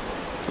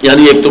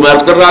 یعنی ایک تو میں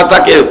عرض کر رہا تھا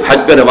کہ حج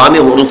پہ روانہ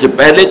ہونے سے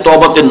پہلے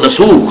توبۃ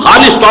نصوح،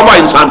 خالص توبہ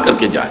انسان کر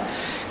کے جائے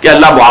کہ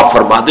اللہ معاف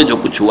فرما دے جو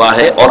کچھ ہوا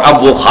ہے، اور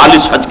اب وہ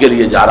خالص حج کے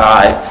لیے جا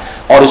رہا ہے.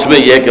 اور اس میں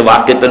یہ ہے کہ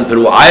واقعتاً پھر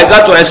وہ آئے گا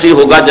تو ایسے ہی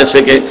ہوگا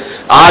جیسے کہ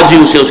آج ہی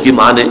اسے اس کی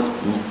ماں نے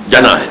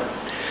جنا ہے.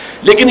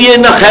 لیکن یہ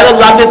نہ خیر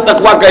ذات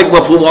تقویٰ کا ایک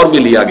مفہوم اور بھی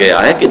لیا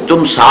گیا ہے کہ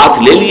تم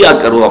ساتھ لے لیا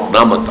کرو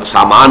اپنا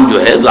سامان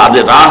جو ہے زاد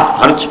راہ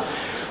خرچ،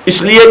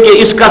 اس لیے کہ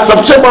اس کا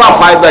سب سے بڑا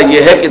فائدہ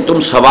یہ ہے کہ تم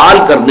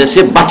سوال کرنے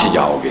سے بچ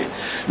جاؤ گے،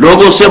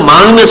 لوگوں سے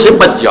مانگنے سے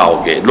بچ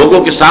جاؤ گے،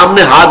 لوگوں کے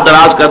سامنے ہاتھ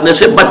دراز کرنے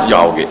سے بچ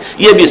جاؤ گے.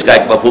 یہ بھی اس کا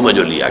ایک مفہوم ہے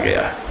جو لیا گیا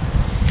ہے.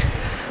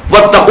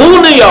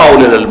 وَاتَّقُونِ يَا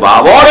أُولِي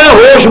الْأَلْبَابِ، اور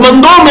ہوش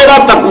مندوں میرا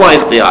تقویٰ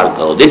اختیار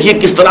کرو. دیکھیے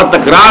کس طرح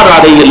تکرار آ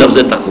رہی ہے لفظ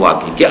تقویٰ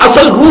کی کہ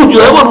اصل روح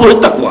جو ہے وہ روح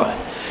تقویٰ ہے.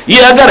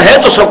 یہ اگر ہے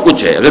تو سب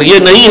کچھ ہے، اگر یہ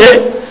نہیں ہے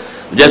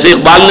جیسے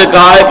اقبال نے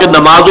کہا ہے کہ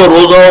نماز و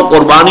روزہ و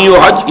قربانی و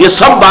حج یہ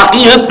سب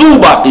باقی ہیں، تو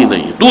باقی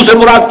نہیں. تو سے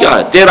مراد کیا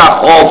ہے؟ تیرا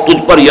خوف،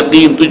 تجھ پر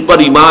یقین، تجھ پر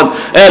ایمان،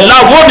 اے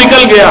اللہ وہ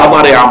نکل گیا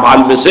ہمارے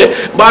اعمال میں سے.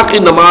 باقی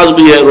نماز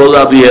بھی ہے،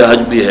 روزہ بھی ہے،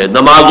 حج بھی ہے.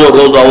 نماز و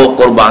روزہ و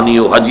قربانی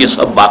و حج یہ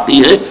سب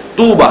باقی ہیں،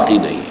 تو باقی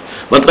نہیں.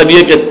 مطلب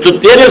یہ کہ تو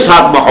تیرے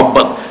ساتھ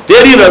محبت،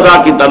 تیری رضا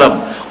کی طلب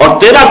اور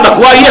تیرا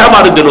تقویٰ یہ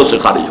ہمارے دلوں سے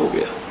خارج ہو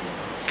گیا.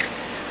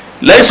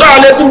 لیس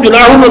علیکم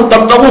جناح ان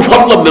تبتغوا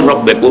فضلا من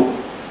ربکم،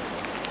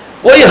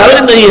 کوئی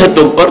حرج نہیں ہے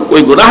تم پر،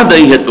 کوئی گناہ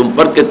نہیں ہے تم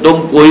پر کہ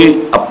تم کوئی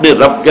اپنے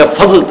رب کا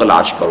فضل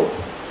تلاش کرو.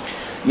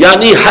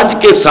 یعنی حج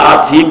کے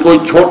ساتھ ہی کوئی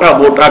چھوٹا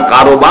موٹا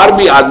کاروبار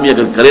بھی آدمی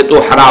اگر کرے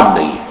تو حرام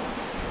نہیں ہے،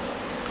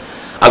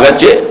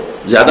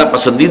 اگرچہ زیادہ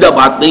پسندیدہ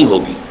بات نہیں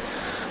ہوگی.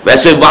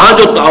 ویسے وہاں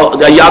جو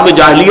ایام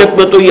جاہلیت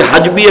میں تو یہ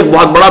حج بھی ایک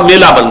بہت بڑا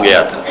میلہ بن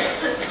گیا تھا،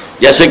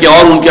 جیسے کہ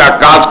اور ان کے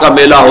عکاس کا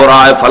میلہ ہو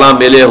رہا ہے، فلاں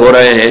میلے ہو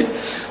رہے ہیں،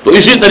 تو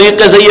اسی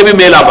طریقے سے یہ بھی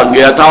میلہ بن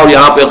گیا تھا. اور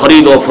یہاں پہ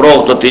خرید و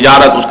فروخت و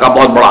تجارت اس کا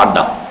بہت بڑا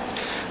اڈا،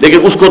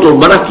 لیکن اس کو تو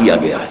منع کیا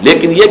گیا ہے.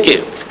 لیکن یہ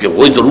کہ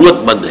کوئی ضرورت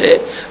مند ہے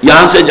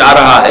یہاں سے جا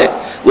رہا ہے،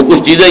 وہ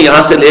کچھ چیزیں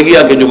یہاں سے لے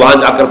گیا کہ جو وہاں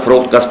جا کر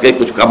فروخت کر کے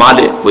کچھ کما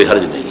لے، کوئی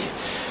حرج نہیں ہے.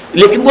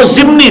 لیکن وہ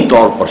ضمنی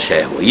طور پر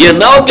شے ہو، یہ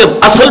نہ ہو کہ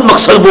اصل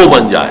مقصد وہ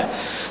بن جائے.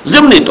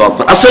 ضمنی طور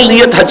پر اصل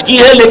نیت حج کی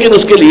ہے، لیکن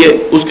اس کے لیے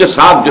اس کے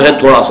ساتھ جو ہے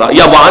تھوڑا سا،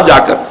 یا وہاں جا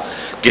کر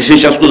کسی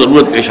شخص کو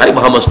ضرورت پیش آئی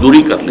وہاں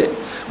مزدوری کر لے،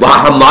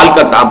 وہاں حمال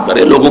کا کام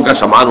کرے، لوگوں کا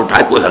سامان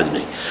اٹھائے، کوئی حرج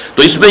نہیں.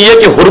 تو اس میں یہ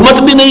کہ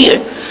حرمت بھی نہیں ہے،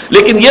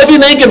 لیکن یہ بھی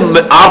نہیں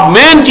کہ آپ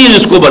مین چیز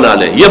اس کو بنا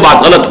لیں، یہ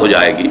بات غلط ہو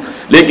جائے گی.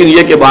 لیکن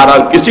یہ کہ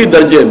بہرحال کسی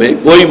درجے میں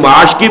کوئی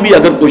معاش کی بھی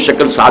اگر کوئی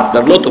شکل ساتھ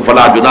کر لو تو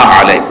فلا جناح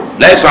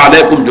علیکم لیس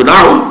علیکم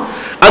جناح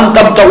ان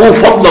تبتغوا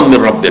فضلا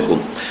من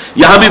ربکم.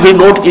 یہاں بھی پھر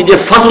نوٹ کیجئے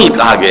فضل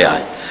کہا گیا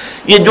ہے.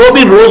 یہ جو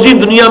بھی روزی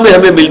دنیا میں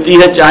ہمیں ملتی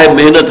ہے، چاہے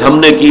محنت ہم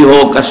نے کی ہو،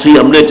 کسی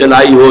ہم نے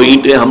چلائی ہو،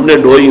 اینٹیں ہم نے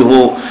ڈھوئی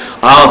ہوں،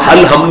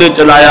 ہل ہم نے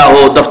چلایا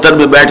ہو، دفتر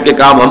میں بیٹھ کے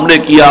کام ہم نے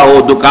کیا ہو،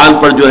 دکان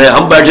پر جو ہے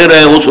ہم بیٹھے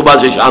رہے ہوں صبح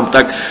سے شام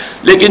تک،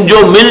 لیکن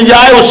جو مل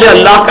جائے اسے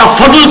اللہ کا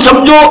فضل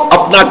سمجھو،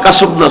 اپنا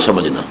کسب نہ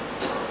سمجھنا.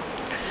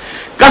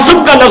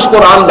 کسب کا لفظ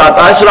قرآن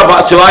لاتا ہے صرف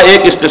سوائے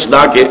ایک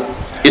استثناء کے،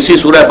 اسی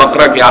سورہ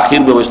بقرہ کے آخر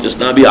میں وہ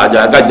استثناء بھی آ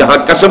جائے گا جہاں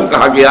کسب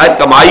کہا گیا ہے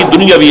کمائی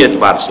دنیاوی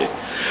اعتبار سے،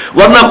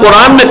 ورنہ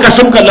قرآن میں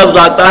قسم کا لفظ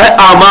آتا ہے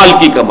اعمال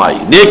کی کمائی،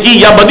 نیکی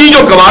یا بدی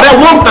جو کما رہے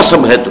وہ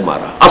قسم ہے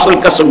تمہارا، اصل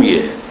قسم یہ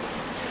ہے.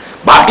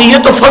 باقی یہ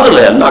تو فضل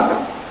ہے اللہ کا،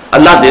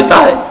 اللہ دیتا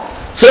ہے،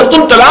 صرف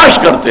تم تلاش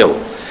کرتے ہو.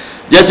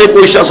 جیسے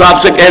کوئی شخص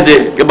آپ سے کہہ دے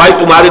کہ بھائی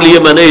تمہارے لیے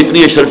میں نے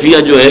اتنی اشرفیاں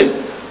جو ہے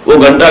وہ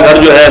گھنٹہ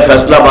گھر جو ہے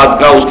فیصلہ آباد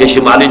کا اس کے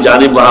شمالی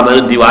جانب وہاں میں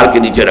نے دیوار کے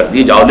نیچے رکھ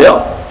دی، جاؤ لے آؤ.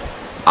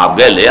 آپ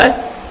گئے لے آئے.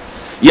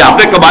 یہ آپ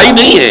نے کمائی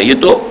نہیں ہے، یہ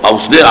تو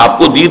اس نے آپ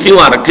کو دی تھی،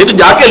 وہاں رکھی تھی،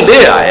 جا کے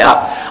لے آیا.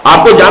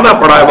 آپ کو جانا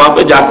پڑا ہے وہاں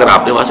پہ، جا کر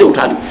آپ نے وہاں سے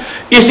اٹھا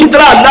لی. اسی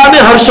طرح اللہ نے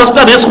ہر شخص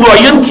کا رزق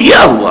معین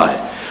کیا ہوا ہے.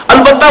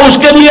 البتہ اس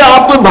کے لیے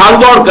آپ کوئی بھاگ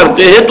دوڑ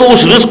کرتے ہیں تو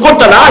اس رزق کو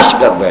تلاش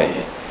کر رہے ہیں.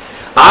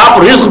 آپ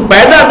رزق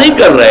پیدا نہیں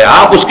کر رہے،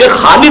 آپ اس کے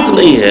خالق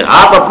نہیں ہیں،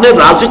 آپ اپنے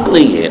رازق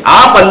نہیں ہیں.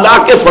 آپ اللہ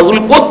کے فضل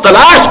کو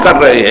تلاش کر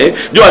رہے ہیں.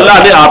 جو اللہ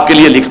نے آپ کے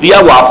لیے لکھ دیا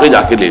وہ آپ نے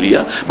جا کے لے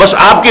لیا. بس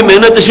آپ کی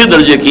محنت اسی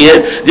درجے کی ہے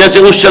جیسے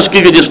اس شخص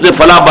کی کہ جس نے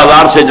فلاں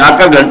بازار سے جا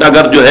کر گھنٹہ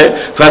گھر جو ہے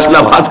فیصلہ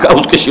آباد کا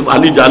اس کے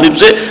شمالی جانب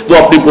سے وہ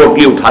اپنی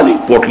پوٹلی اٹھا لی.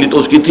 پوٹلی تو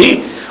اس کی تھی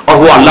اور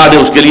وہ اللہ نے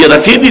اس کے لیے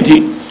رکھی دی تھی،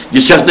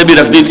 جس شخص نے بھی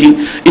رکھ دی تھی.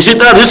 اسی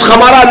طرح رزق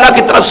ہمارا اللہ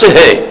کی طرف سے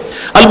ہے،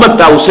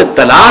 البتہ اسے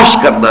تلاش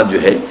کرنا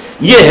جو ہے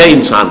یہ ہے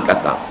انسان کا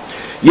کام.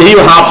 یہی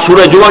وہاں آپ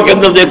سورہ جمعہ کے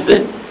اندر دیکھتے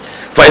ہیں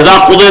فَإِذَا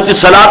قُضِيَتِ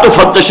الصَّلَاةُ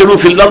فَانتَشِرُوا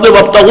فِي الْأَرْضِ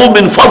وَابْتَغُوا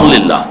مِنْ فَضْلِ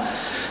اللَّهِ.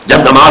 جب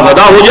نماز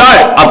ادا ہو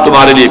جائے اب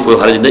تمہارے لیے کوئی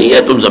حرج نہیں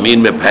ہے، تم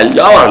زمین میں پھیل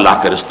جاؤ اور اللہ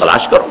کا رزق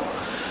تلاش کرو.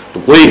 تو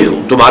کوئی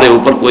تمہارے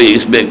اوپر کوئی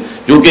اس میں،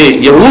 کیونکہ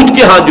یہود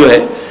کے ہاں جو ہے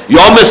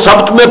یوم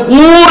سبت میں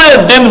پورے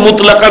دن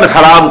مطلقاً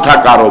حرام تھا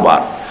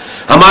کاروبار.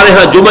 ہمارے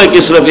ہاں جمعہ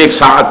کی صرف ایک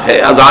ساعت ہے،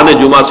 اذان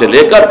جمعہ سے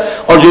لے کر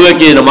اور جمعہ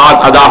کی نماز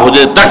ادا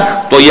ہونے تک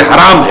تو یہ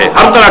حرام ہے.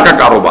 ہر طرح کا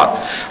کاروبار،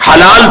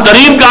 حلال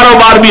ترین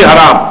کاروبار بھی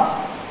حرام،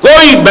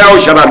 کوئی بیع و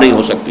شرع نہیں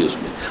ہو سکتی اس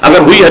میں، اگر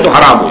ہوئی ہے تو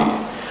حرام ہوئی ہے.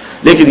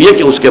 لیکن یہ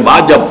کہ اس کے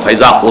بعد جب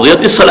فیضا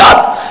قضیت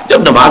الصلاۃ،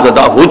 جب نماز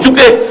ادا ہو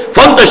چکے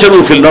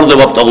فانتشروا فی الارض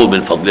وابتغوا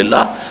من فضل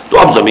اللہ، تو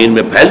اب زمین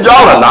میں پھیل جاؤ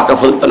اور اللہ کا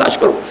فضل تلاش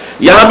کرو.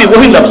 یہاں بھی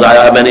وہی لفظ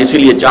آیا ہے، میں نے اسی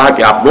لیے چاہا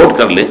کہ آپ نوٹ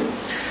کر لیں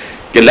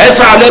کہ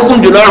لیس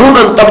علیکم جناح ان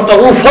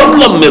تبتغوا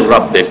فضلا من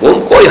ربکم،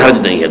 کوئی حرج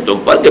نہیں ہے تم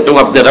پر کہ تم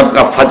اپنے رب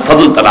کا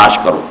فضل تلاش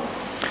کرو.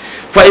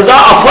 فاذا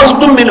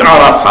افضتم من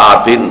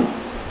عرفات،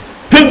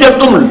 پھر جب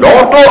تم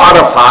لوٹو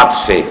عرفات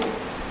سے.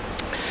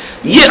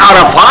 یہ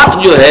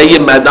عرفات جو ہے یہ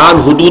میدان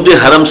حدود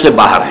حرم سے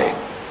باہر ہے،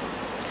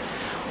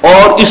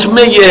 اور اس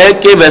میں یہ ہے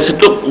کہ ویسے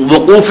تو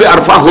وقوف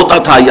عرفہ ہوتا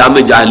تھا ایام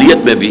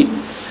جاہلیت میں بھی،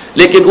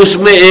 لیکن اس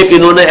میں ایک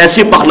انہوں نے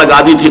ایسی پخ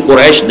لگا دی تھی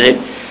قریش نے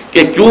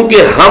کہ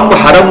چونکہ ہم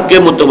حرم کے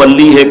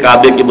متولی ہیں،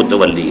 کعبے کے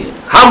متولی ہیں،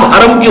 ہم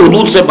حرم کی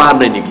حدود سے باہر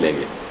نہیں نکلیں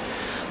گے.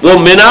 وہ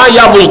منا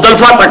یا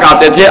مزدلفہ تک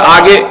آتے تھے،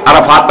 آگے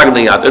عرفات تک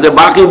نہیں آتے تھے،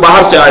 باقی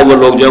باہر سے آئے وہ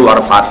لوگ جو ہے وہ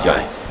عرفات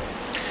جائیں.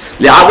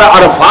 لہذا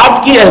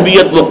عرفات کی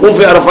اہمیت، وقوف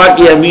عرفہ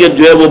کی اہمیت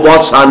جو ہے وہ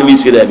بہت ثانوی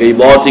سی رہ گئی،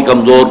 بہت ہی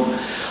کمزور.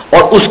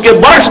 اور اس کے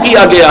برعکس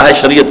کیا گیا ہے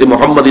شریعت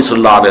محمدی صلی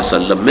اللہ علیہ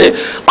وسلم میں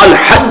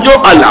الحج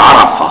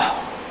العرفہ.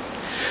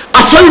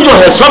 اصل جو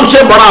ہے سب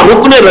سے بڑا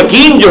رکن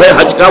رکین جو ہے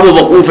حج کا وہ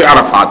وقوف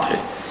عرفات ہے.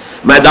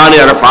 میدان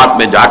عرفات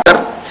میں جا کر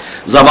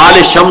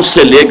زوال شمس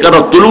سے لے کر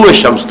اور طلوع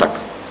شمس تک،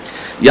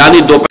 یعنی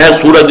دوپہر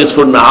سورج نصف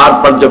النہار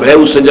پر جب ہے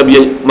اس سے جب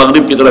یہ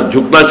مغرب کی طرف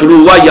جھکنا شروع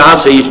ہوا، یہاں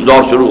سے یہ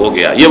دور شروع ہو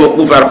گیا، یہ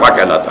وقوف عرفہ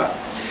کہلاتا ہے.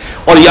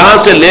 اور یہاں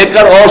سے لے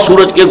کر اور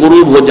سورج کے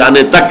غروب ہو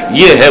جانے تک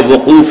یہ ہے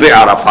وقوف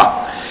عرفہ.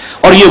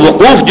 اور یہ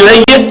وقوف جو ہے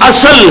یہ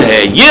اصل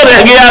ہے، یہ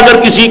رہ گیا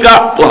اگر کسی کا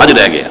تو حج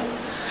رہ گیا.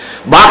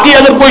 باقی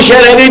اگر کوئی شے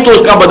رہ گئی تو اس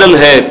کا بدل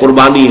ہے،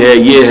 قربانی ہے،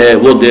 یہ ہے،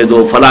 وہ دے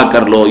دو، فلاں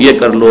کر لو، یہ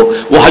کر لو،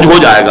 وہ حج ہو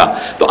جائے گا.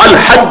 تو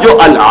الحج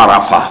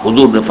العرفہ،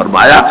 حضور نے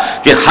فرمایا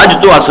کہ حج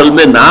تو اصل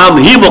میں نام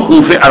ہی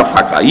وقوف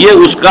عرفہ کا،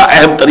 یہ اس کا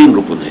اہم ترین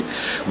رکن ہے.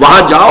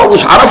 وہاں جاؤ.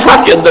 اس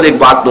عرفہ کے اندر ایک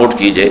بات نوٹ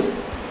کیجئے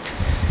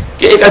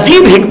کہ ایک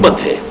عجیب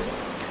حکمت ہے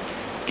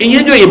کہ یہ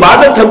جو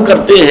عبادت ہم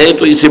کرتے ہیں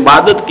تو اس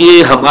عبادت کے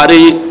ہمارے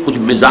کچھ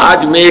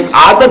مزاج میں ایک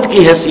عادت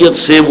کی حیثیت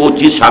سے وہ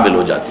چیز شامل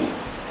ہو جاتی ہے.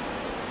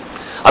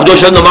 اب جو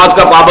شخص نماز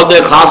کا پابند ہے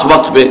خاص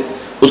وقت پہ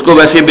اس کو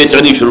ویسے بے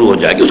چینی شروع ہو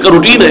جائے گی، اس کا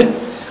روٹین ہے،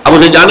 اب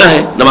اسے جانا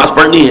ہے، نماز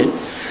پڑھنی ہے،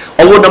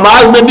 اور وہ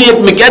نماز میں بھی ایک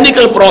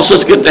میکینیکل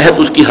پروسیس کے تحت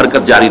اس کی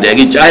حرکت جاری رہے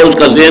گی، چاہے اس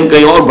کا ذہن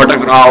کہیں اور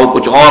بھٹک رہا ہو،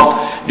 کچھ اور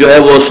جو ہے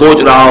وہ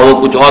سوچ رہا ہو،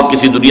 کچھ اور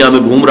کسی دنیا میں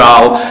گھوم رہا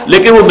ہو،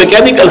 لیکن وہ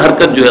میکینیکل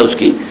حرکت جو ہے اس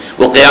کی،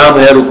 وہ قیام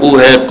ہے، رکوع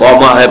ہے،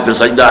 قومہ ہے، پھر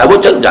سجدہ ہے،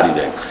 وہ چل جاری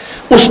رہے.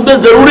 اس میں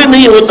ضروری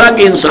نہیں ہوتا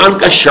کہ انسان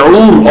کا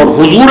شعور اور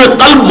حضور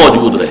قلب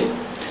موجود رہے.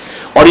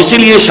 اور اسی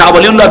لیے شاہ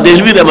ولی اللہ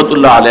دہلوی رحمۃ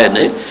اللہ علیہ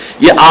نے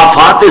یہ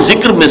آفات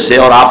ذکر میں سے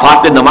اور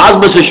آفات نماز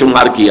میں سے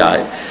شمار کیا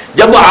ہے.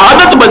 جب وہ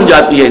عادت بن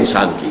جاتی ہے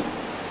انسان کی،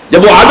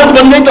 جب وہ عادت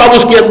بن گئی تو اب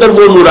اس کے اندر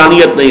وہ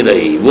نورانیت نہیں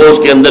رہی، وہ اس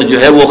کے اندر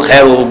جو ہے وہ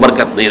خیر و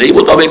برکت نہیں رہی،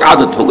 وہ تو اب ایک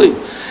عادت ہو گئی.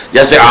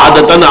 جیسے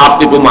عادتاً آپ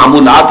کے کوئی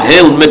معمولات ہیں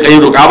ان میں کہیں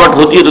رکاوٹ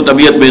ہوتی ہے تو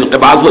طبیعت میں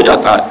انقباض ہو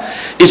جاتا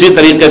ہے، اسی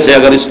طریقے سے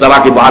اگر اس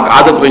طرح کی بات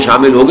عادت میں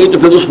شامل ہو گئی تو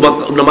پھر اس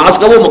نماز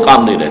کا وہ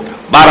مقام نہیں رہتا.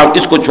 بہرحال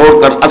اس کو چھوڑ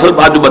کر اصل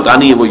بات جو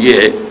بتانی ہے وہ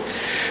یہ ہے،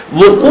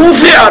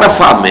 وقوف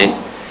عرفہ میں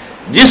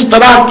جس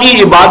طرح کی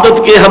عبادت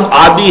کے ہم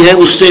عادی ہیں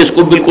اس سے اس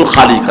کو بالکل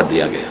خالی کر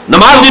دیا گیا.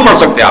 نماز نہیں پڑھ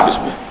سکتے آپ اس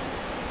میں،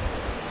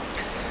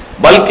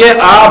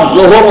 بلکہ آپ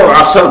ظہر اور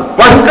عصر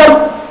پڑھ کر،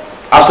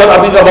 عصر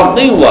ابھی کا وقت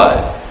نہیں ہوا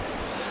ہے،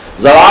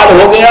 زوال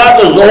ہو گیا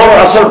تو ظہر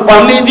اور عصر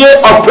پڑھ لیجئے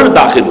اور پھر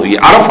داخل ہوئیے.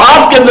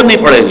 عرفات کے اندر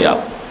نہیں پڑھیں گے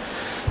آپ،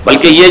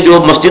 بلکہ یہ جو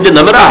مسجد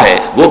نمرہ ہے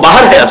وہ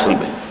باہر ہے، اصل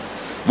میں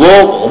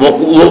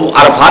وہ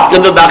عرفات کے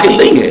اندر داخل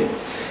نہیں ہے.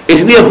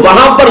 اس لیے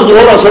وہاں پر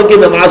ظہر اثر کی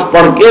نماز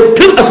پڑھ کے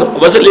پھر اثر،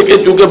 ویسے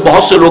لیکن چونکہ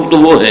بہت سے لوگ تو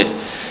وہ ہیں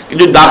کہ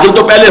جو داخل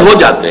تو پہلے ہو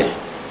جاتے ہیں،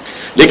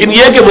 لیکن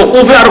یہ کہ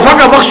وقوف عرفہ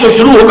کا وقت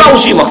شروع ہوگا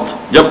اسی وقت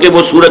جبکہ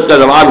وہ سورج کا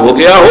زوال ہو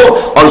گیا ہو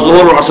اور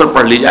ظہر اور عصر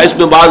پڑھ لی جائے۔ اس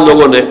میں بعض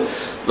لوگوں نے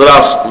ذرا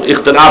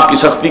اختلاف کی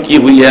سختی کی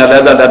ہوئی ہے،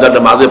 علیحدہ علیحدہ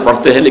نمازیں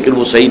پڑھتے ہیں، لیکن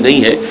وہ صحیح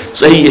نہیں ہے۔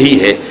 صحیح یہی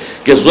ہے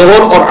کہ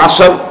ظہر اور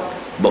عصر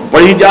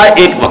پڑھی جائے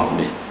ایک وقت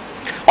میں،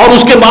 اور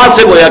اس کے بعد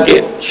سے گویا کہ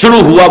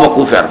شروع ہوا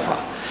وقوف عرفہ،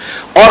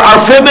 اور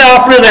عرفے میں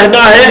آپ نے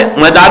رہنا ہے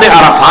میدان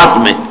عرفات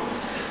میں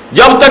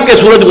جب تک کہ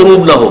سورج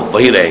غروب نہ ہو،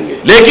 وہی رہیں گے۔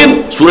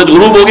 لیکن سورج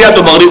غروب ہو گیا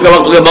تو مغرب کا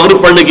وقت ہو گیا،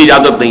 مغرب پڑھنے کی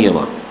اجازت نہیں ہے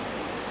وہاں۔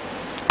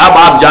 اب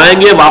آپ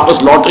جائیں گے،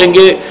 واپس لوٹیں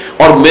گے،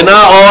 اور منا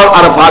اور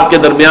عرفات کے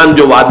درمیان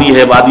جو وادی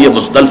ہے، وادی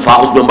مزدلفہ،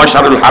 اس میں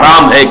مشعر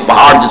الحرام ہے، ایک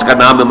پہاڑ جس کا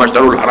نام ہے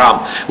مشعر الحرام،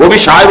 وہ بھی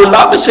شاعر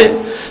اللہ میں سے،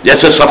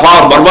 جیسے صفا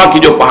اور مروہ کی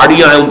جو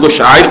پہاڑیاں ہیں ان کو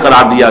شاعر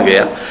قرار دیا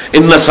گیا،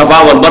 ان صفا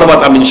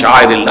والمروہ من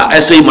شعائر اللہ،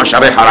 ایسے ہی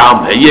مشعر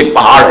حرام ہے، یہ ایک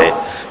پہاڑ ہے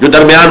جو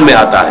درمیان میں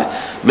آتا ہے۔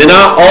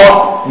 منا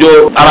اور جو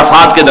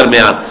عرفات کے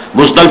درمیان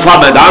مزدلفہ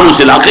میدان اس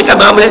علاقے کا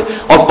نام ہے،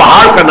 اور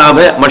پہاڑ کا نام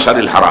ہے مشعر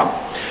الحرام۔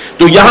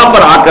 تو یہاں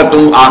پر آ کر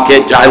تم آ کے،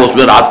 چاہے اس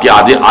میں رات کی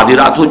آدھی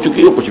رات ہو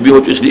چکی ہو، کچھ بھی ہو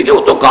چکی، اس لیے کہ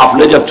وہ تو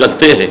قافلے جب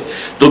چلتے ہیں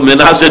تو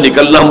منا سے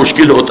نکلنا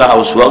مشکل ہوتا ہے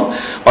اس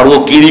وقت، اور وہ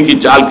کیڑی کی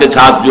چال کے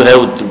ساتھ جو ہے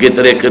کی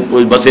طرح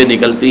کوئی بسیں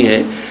نکلتی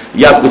ہیں،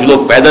 یا کچھ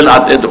لوگ پیدل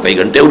آتے ہیں تو کئی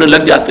گھنٹے انہیں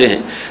لگ جاتے ہیں۔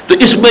 تو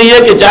اس میں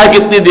یہ کہ چاہے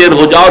کتنی دیر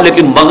ہو جاؤ،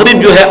 لیکن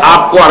مغرب جو ہے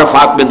آپ کو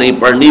عرفات میں نہیں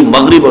پڑھنی،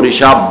 مغرب اور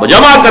عشاء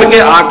جمع کر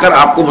کے آ کر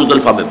آپ کو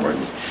مزدلفہ میں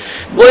پڑھنی۔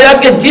 گویا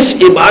کہ جس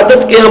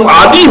عبادت کے ہم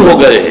عادی ہو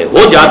گئے ہیں،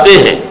 ہو جاتے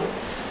ہیں،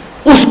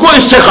 اس کو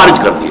اس سے خارج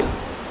کر دیا،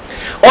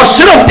 اور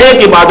صرف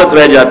ایک عبادت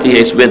رہ جاتی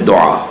ہے اس میں،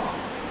 دعا،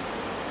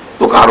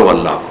 پکارو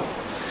اللہ کو۔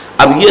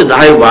 اب یہ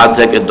ظاہر بات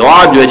ہے کہ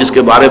دعا جو ہے، جس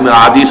کے بارے میں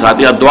حدیث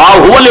آتی ہے، دعا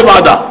هو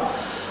العبادہ،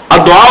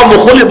 الدعاء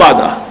مخ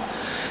العبادہ،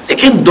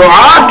 لیکن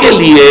دعا کے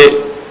لیے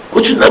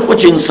کچھ نہ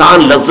کچھ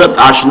انسان لذت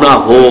آشنا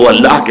ہو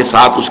اللہ کے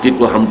ساتھ، اس کی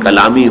کوئی ہم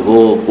کلامی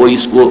ہو، کوئی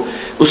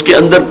اس کے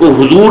اندر کوئی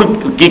حضور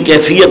کی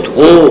کیفیت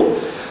ہو،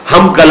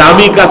 ہم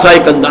کلامی کا سا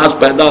ایک انداز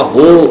پیدا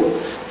ہو،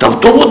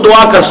 تب تو وہ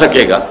دعا کر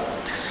سکے گا،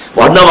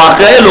 ورنہ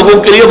واقعہ ہے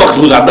لوگوں کے لیے وقت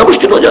گزارنا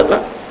مشکل ہو جاتا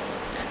ہے۔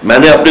 میں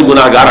نے اپنی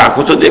گناہگار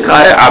آنکھوں سے دیکھا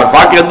ہے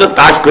عرفہ کے اندر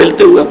تاش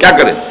کھیلتے ہوئے، کیا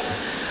کریں؟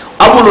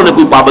 اب انہوں نے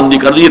کوئی پابندی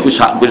کر دی ہے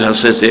کچھ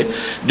عرصے سے،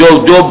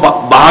 جو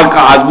باہر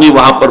کا آدمی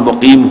وہاں پر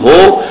مقیم ہو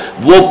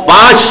وہ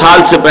 5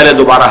 سال سے پہلے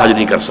دوبارہ حج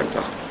نہیں کر سکتا۔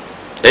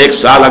 1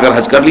 سال اگر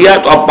حج کر لیا ہے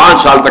تو اب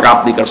 5 سال تک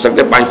آپ نہیں کر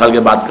سکتے، 5 سال کے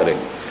بعد کریں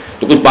گے۔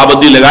 تو کچھ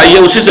پابندی لگائی ہے،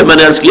 اسی سے میں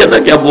نے عرض کیا تھا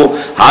کہ اب وہ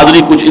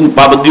حاضری کچھ ان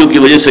پابندیوں کی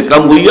وجہ سے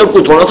کم ہوئی ہے، اور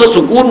کوئی تھوڑا سا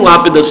سکون وہاں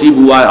پہ نصیب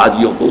ہوا ہے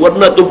حاجیوں کو،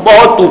 ورنہ تو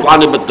بہت طوفان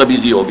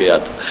بدتمیزی ہو گیا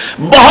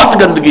تھا،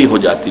 بہت گندگی ہو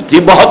جاتی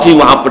تھی، بہت ہی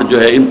وہاں پر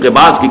جو ہے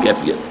انقباض کی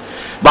کیفیت۔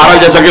 بہرحال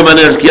جیسا کہ میں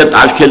نے عرض کیا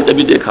تاش کھیلتے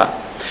بھی دیکھا،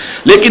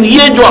 لیکن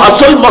یہ جو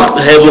اصل وقت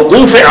ہے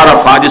وقوف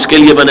عرفہ، جس کے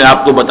لیے میں نے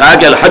آپ کو بتایا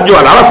کہ الحج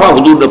علی عرفہ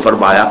حضور نے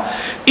فرمایا،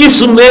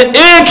 اس میں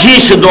ایک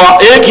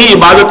ہی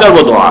عبادت ہے،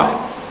 وہ دعا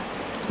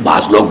ہے۔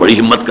 بعض لوگ بڑی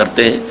ہمت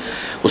کرتے ہیں،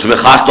 اس میں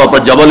خاص طور پر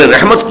جبل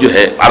رحمت جو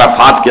ہے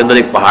عرفات کے اندر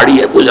ایک پہاڑی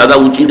ہے، کوئی زیادہ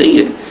اونچی نہیں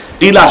ہے،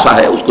 ٹیلا سا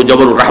ہے، اس کو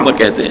جبل الرحمت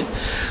کہتے ہیں،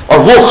 اور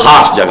وہ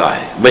خاص جگہ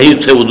ہے،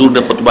 وہیں سے حضور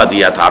نے خطبہ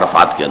دیا تھا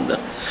عرفات کے اندر۔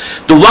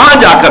 تو وہاں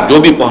جا کر جو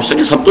بھی پہنچ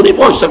سکے، سب تو نہیں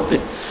پہنچ سکتے،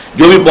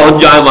 جو بھی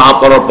پہنچ جائیں وہاں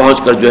پر، اور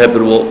پہنچ کر جو ہے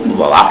پھر وہ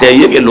واقعہ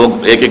یہ کہ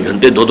لوگ 1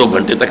 گھنٹے 2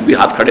 گھنٹے تک بھی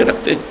ہاتھ کھڑے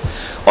رکھتے ہیں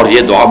اور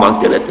یہ دعا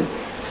مانگتے رہتے ہیں۔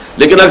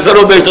 لیکن اکثر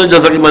و بیشتر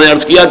جیسا کہ میں نے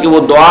عرض کیا کہ وہ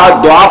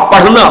دعا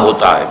پڑھنا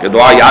ہوتا ہے، کہ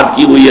دعا یاد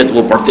کی ہوئی ہے تو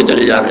وہ پڑھتے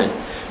چلے جا رہے ہیں،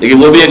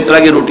 لیکن وہ بھی ایک طرح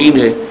کی روٹین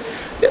ہے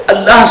کہ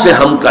اللہ سے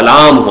ہم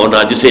کلام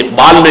ہونا، جسے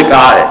اقبال نے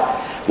کہا ہے،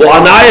 وہ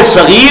انائے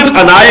صغیر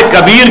انائے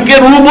کبیر کے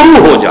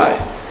روبرو ہو جائے۔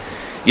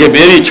 یہ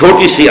میری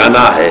چھوٹی سی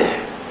انا ہے،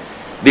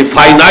 دی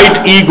فائنائٹ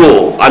ایگو،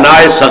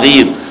 انائے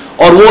صغیر،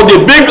 اور وہ دی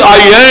بگ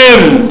آئی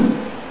ایم،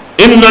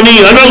 اننی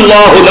انا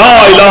اللہ لا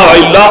الہ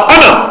الا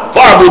انا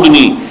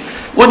فاعبدنی،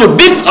 وہ جو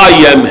بگ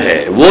آئی ایم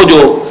ہے، وہ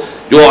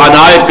جو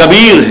انائے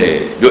کبیر ہے،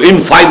 جو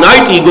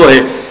انفائنائٹ ایگو ہے،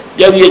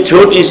 جب یہ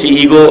چھوٹی سی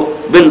ایگو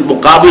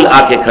بالمقابل آ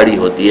کے کھڑی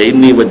ہوتی ہے،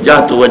 انی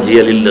وجہت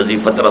وجہی للذی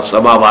فطر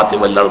السماوات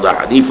والارض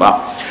حنیفا،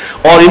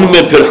 اور ان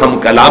میں پھر ہم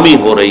کلامی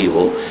ہو رہی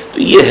ہو،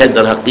 تو یہ ہے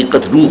در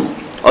حقیقت روح،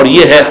 اور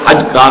یہ ہے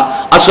حج کا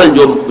اصل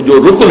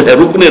جو رکن ہے،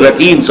 رکن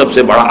رکین سب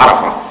سے بڑا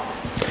عرفہ۔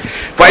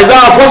 فَإِذَا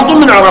أَفَضْتُم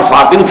مِّنْ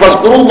عَرَفَاتٍ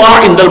فَاذْكُرُوا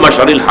اللَّهَ عِندَ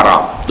الْمَشْعَرِ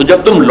الْحَرَامِ، تو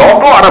جب تم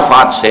لوٹو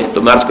عرفات سے،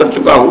 تو میں عرض کر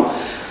چکا ہوں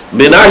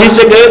منا ہی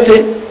سے گئے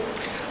تھے،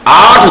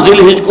 8 ذی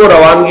الحجہ کو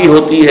روانگی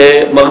ہوتی ہے،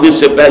 مغرب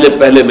سے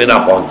پہلے منا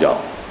پہنچ جاؤ،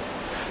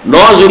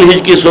 9 ذی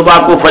الحجہ کی صبح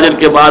کو فجر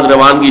کے بعد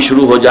روانگی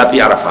شروع ہو جاتی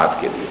ہے عرفات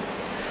کے لیے۔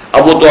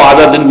 اب وہ تو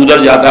آدھا دن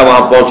گزر جاتا ہے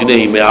وہاں پہنچنے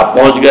ہی میں، آپ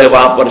پہنچ گئے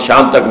وہاں پر،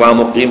 شام تک وہاں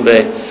مقیم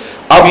رہے،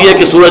 اب یہ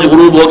کہ سورج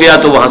غروب ہو گیا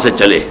تو وہاں سے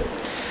چلے۔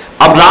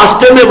 اب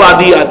راستے میں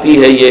وادی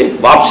آتی ہے، یہ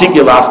واپسی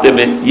کے راستے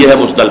میں یہ ہے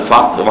مزدلفہ،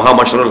 وہاں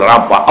مشعر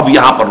الحرام پا، اب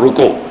یہاں پر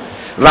رکو،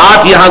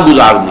 رات یہاں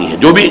گزارنی ہے،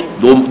 جو بھی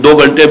 2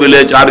 گھنٹے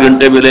ملے، 4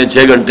 گھنٹے ملے،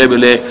 6 گھنٹے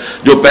ملے،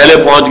 جو پہلے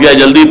پہنچ گئے،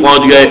 جلدی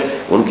پہنچ گئے،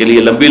 ان کے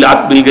لیے لمبی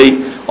رات مل گئی،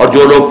 اور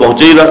جو لوگ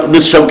پہنچے ہی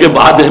نصف شب کے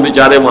بعد ہیں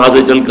بیچارے، وہاں سے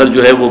چل کر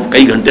جو ہے وہ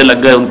کئی گھنٹے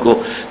لگ گئے ان کو،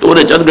 تو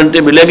انہیں چند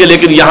گھنٹے ملیں گے،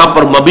 لیکن یہاں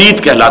پر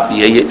مبیت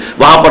کہلاتی ہے یہ،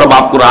 وہاں پر اب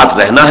آپ کو رات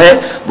رہنا ہے،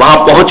 وہاں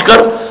پہنچ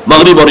کر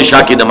مغرب اور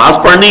عشاء کی نماز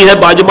پڑھنی ہے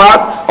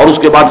باجماعت، اور اس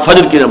کے بعد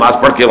فجر کی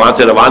نماز پڑھ کے وہاں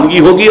سے روانگی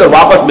ہوگی اور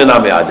واپس مینا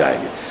میں آ جائیں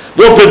گے۔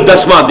 وہ پھر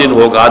 10واں دن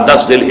ہوگا،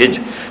 10 ذی الحج،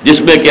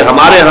 جس میں کہ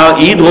ہمارے ہاں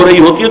عید ہو رہی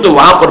ہوتی ہے تو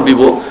وہاں پر بھی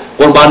وہ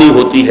قربانی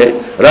ہوتی ہے،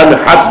 رن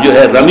حج جو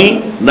ہے، رمی،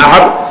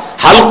 نہر،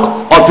 حلق،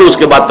 اور پھر اس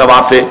کے بعد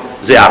طواف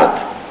زیارت۔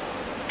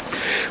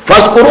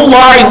 فاذکروا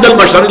اللہ عند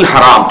المشعر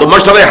الحرام، تو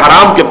مشعر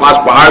حرام کے پاس،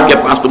 پہاڑ کے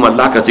پاس تم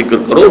اللہ کا ذکر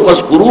کرو،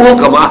 فاذکروہ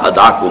کما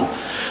ہداکم،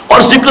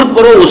 اور ذکر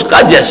کرو اس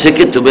کا جیسے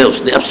کہ تمہیں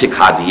اس نے اب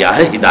سکھا دیا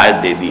ہے،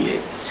 ہدایت دے دی ہے۔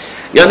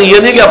 یعنی یہ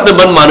نہیں کہ اپنے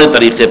من مانے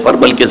طریقے پر،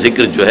 بلکہ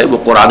ذکر جو ہے وہ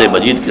قرآن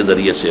مجید کے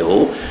ذریعے سے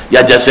ہو،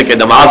 یا جیسے کہ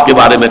نماز کے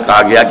بارے میں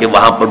کہا گیا کہ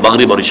وہاں پر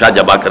مغرب اور عشاء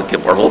جمع کر کے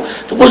پڑھو،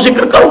 تو وہ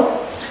ذکر کرو۔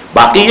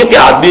 باقی یہ کہ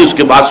آدمی اس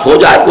کے بعد سو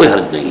جائے کوئی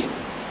حرج نہیں ہے۔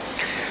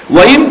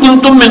 وَإِن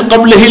كُنتُم مِّن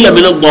قَبْلِهِ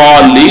لَمِنَ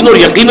الضَّالِّينَ، اور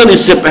یقیناً اس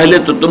سے پہلے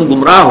تو تم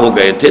گمراہ ہو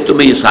گئے تھے،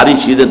 تمہیں یہ ساری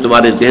چیزیں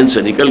تمہارے ذہن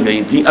سے نکل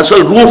گئی تھی،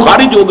 اصل روح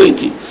خارج ہو گئی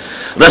تھی،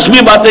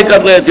 رسمی باتیں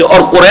کر رہے تھے۔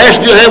 اور قریش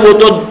جو ہے وہ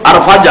تو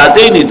عرفات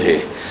جاتے ہی نہیں تھے،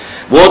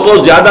 وہ تو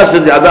زیادہ سے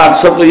زیادہ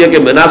اکثر تو یہ کہ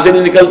منا سے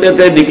نہیں نکلتے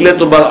تھے، نکلے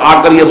تو آ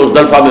کر یہ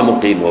مزدلفہ میں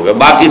مقیم ہو گئے،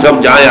 باقی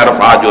سب جائیں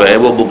عرفات جو ہے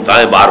وہ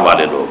بھگتائیں باہر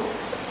والے لوگ۔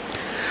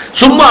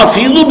 ثُمَّ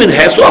أَفِيضُوا مِنْ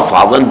حَيْثُ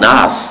أَفَاضَ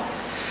النَّاسُ،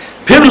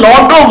 پھر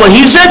لوٹو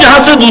وہیں سے جہاں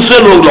سے دوسرے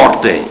لوگ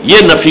لوٹتے ہیں۔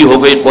 یہ نفی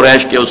ہو گئی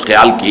قریش کے اس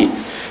خیال کی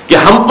کہ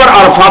ہم پر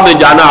عرفہ میں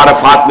جانا،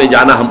 عرفات میں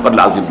جانا ہم پر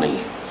لازم نہیں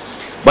ہے،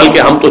 بلکہ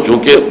ہم تو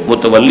چونکہ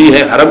متولی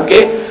ہیں حرم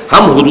کے،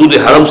 ہم حدود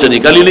حرم سے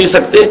نکل ہی نہیں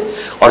سکتے،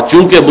 اور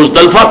چونکہ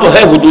مزدلفہ تو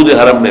ہے حدود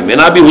حرم میں،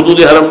 مینا بھی حدود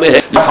حرم میں ہے،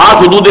 عرفات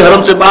حدود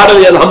حرم سے باہر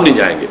ہے، ہم نہیں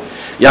جائیں گے۔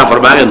 یہاں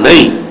فرمایا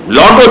نہیں،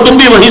 لوٹو تم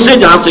بھی وہیں سے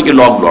جہاں سے کہ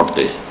لوگ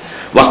لوٹتے ہیں۔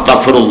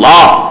 واستغفر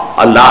اللہ،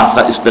 اللہ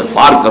سے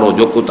استغفار کرو،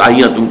 جو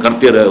کوتاہیاں تم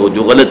کرتے رہے ہو،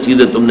 جو غلط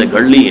چیزیں تم نے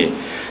گھڑ لی ہیں،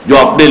 جو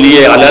اپنے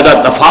لیے علیحدہ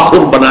تفاخر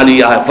بنا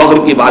لیا ہے، فخر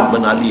کی بات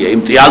بنا لی ہے،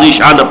 امتیازی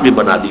شان اپنی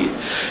بنا لی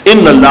ہے۔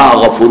 ان اللہ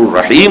غفور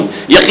الرحیم،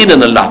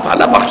 یقیناً اللہ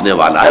تعالیٰ بخشنے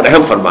والا ہے،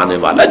 رحم فرمانے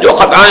والا ہے۔ جو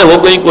خطائیں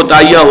ہو گئیں،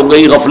 کوتاہیاں ہو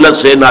گئیں، غفلت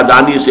سے،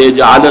 نادانی سے،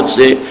 جہالت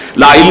سے،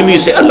 لا علمی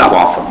سے، اللہ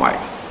معاف فرمائے۔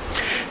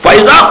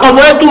 فَإِذَا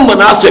قَضَيْتُم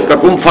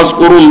مَّنَاسِكَكُمْ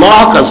فَاذْكُرُوا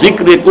اللَّهَ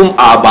كَذِكْرِكُمْ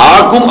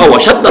آبَاءَكُمْ أَوْ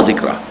أَشَدَّ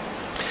ذِكْرًا،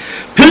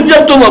 پھر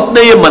جب تم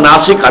اپنے یہ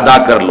مناسک ادا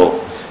کر لو،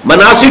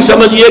 مناسک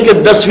سمجھیے کہ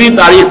 10ویں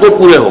تاریخ کو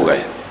پورے ہو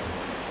گئے،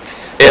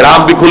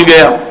 احرام بھی کھل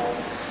گیا،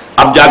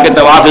 اب جا کے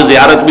طواف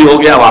زیارت بھی ہو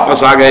گیا،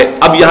 واپس آ گئے،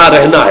 اب یہاں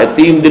رہنا ہے،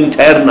 3 دن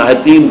ٹھہرنا ہے،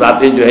 3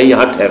 راتیں جو ہے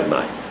یہاں ٹھہرنا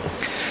ہے۔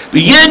 تو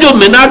یہ جو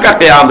منا کا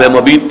قیام ہے،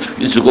 مبیت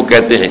جس کو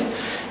کہتے ہیں،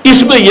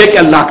 اس میں یہ کہ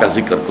اللہ کا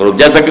ذکر کرو،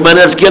 جیسا کہ میں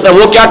نے عرض کیا تھا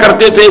وہ کیا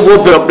کرتے تھے،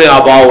 وہ پھر اپنے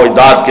آباء و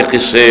اجداد کے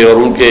قصے اور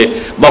ان کے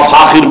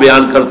مفاخر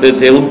بیان کرتے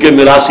تھے، ان کے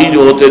میراثی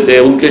جو ہوتے تھے،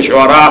 ان کے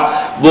شعراء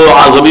وہ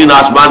زمین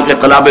آسمان کے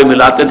قلابے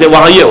ملاتے تھے،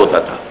 وہاں یہ ہوتا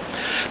تھا۔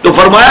 تو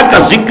فرمایا کہ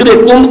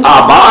ذکرکم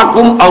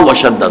آباءکم او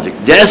اشد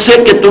ذکر، جیسے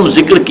کہ تم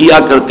ذکر کیا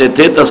کرتے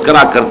تھے،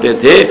 تذکرہ کرتے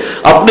تھے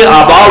اپنے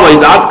آباء و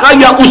اجداد کا،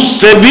 یا اس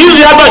سے بھی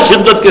زیادہ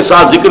شدت کے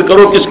ساتھ ذکر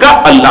کرو، کس کا؟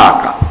 اللہ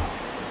کا۔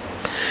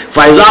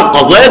 فَإِذَا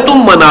قَضَيْتُم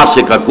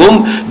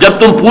مَّنَاسِكَكُمْ، جب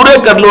تم پورے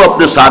کر لو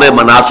اپنے سارے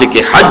مناسک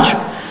حج،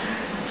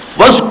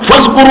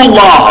 فَاذْكُرُوا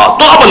اللَّهَ،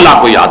 تو اب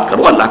اللہ کو یاد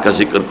کرو، اللہ کا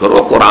ذکر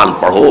کرو، قرآن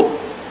پڑھو،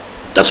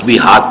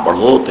 تسبیحات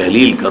پڑھو،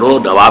 تحلیل کرو،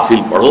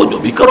 نوافل پڑھو، جو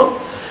بھی کرو،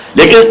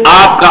 لیکن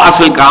آپ کا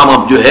اصل کام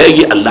اب جو ہے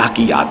یہ اللہ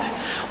کی یاد ہے،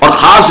 اور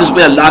خاص اس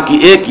میں اللہ کی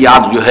ایک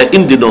یاد جو ہے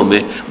ان دنوں میں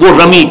وہ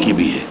رمی کی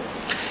بھی ہے،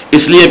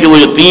 اس لیے کہ وہ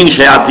جو 3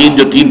 شیاطین،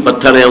 جو 3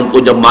 پتھر ہیں، ان کو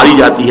جب ماری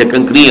جاتی ہے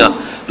کنکریاں،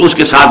 تو اس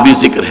کے ساتھ بھی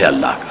ذکر ہے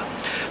اللہ کا۔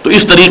 تو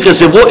اس طریقے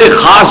سے وہ ایک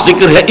خاص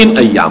ذکر ہے ان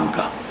ایام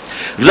کا۔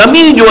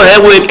 رمی جو ہے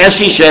وہ ایک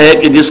ایسی شے ہے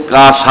کہ جس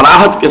کا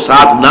صراحت کے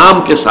ساتھ، نام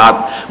کے ساتھ،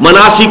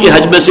 مناسک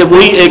حج میں سے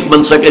وہی ایک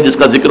منسک ہے جس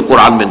کا ذکر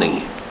قرآن میں نہیں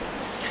ہے،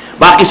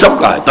 باقی سب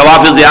کا ہے۔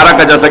 طواف زیارہ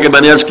کا جیسا کہ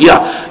میں نے عرض کیا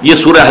یہ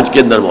سورہ حج کے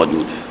اندر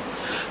موجود ہے،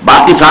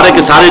 باقی سارے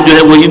کے سارے جو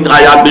ہے وہ ان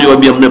آیات میں جو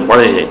ابھی ہم نے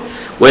پڑھے ہیں،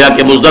 گویا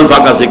کہ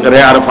مزدلفہ کا ذکر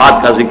ہے،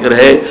 عرفات کا ذکر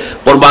ہے،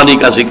 قربانی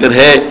کا ذکر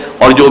ہے،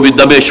 اور جو بھی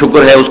دم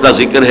شکر ہے اس کا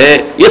ذکر ہے،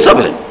 یہ سب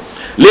ہے۔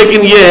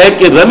 لیکن یہ ہے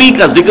کہ رمی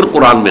کا ذکر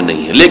قرآن میں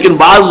نہیں ہے، لیکن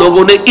بعض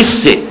لوگوں نے اس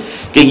سے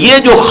کہ یہ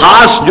جو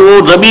خاص جو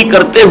رمی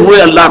کرتے ہوئے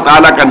اللہ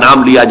تعالیٰ کا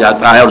نام لیا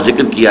جاتا ہے اور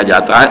ذکر کیا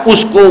جاتا ہے،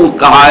 اس کو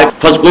کہا ہے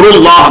فَاذْكُرُوا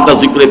اللَّهَ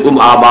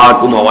كَذِكْرِكُمْ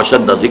آبَاءَكُمْ أَوْ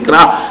أَشَدَّ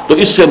ذِكْرًا، تو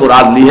اس سے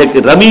مراد لی ہے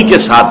کہ رمی کے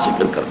ساتھ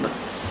ذکر کرنا،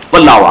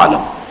 واللہ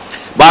عالم۔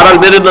 بہرحال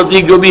میرے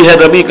نزدیک جو بھی ہے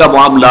رمی کا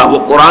معاملہ وہ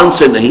قرآن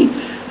سے نہیں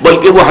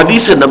بلکہ وہ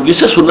حدیث نبوی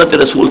سے، سنت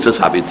رسول سے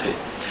ثابت ہے۔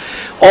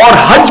 اور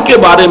حج کے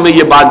بارے میں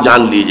یہ بات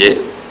جان لیجئے،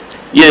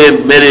 یہ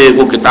میرے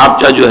وہ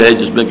کتابچہ جو ہے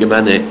جس میں کہ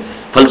میں نے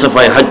فلسفہ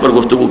حج پر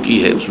گفتگو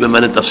کی ہے، اس میں میں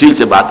نے تفصیل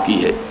سے بات کی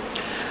ہے۔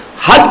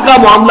 حج کا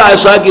معاملہ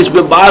ایسا ہے کہ اس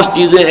میں بعض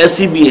چیزیں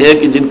ایسی بھی ہیں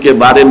کہ جن کے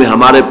بارے میں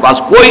ہمارے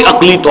پاس کوئی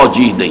عقلی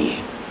توجیہ نہیں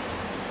ہے،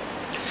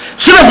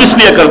 صرف اس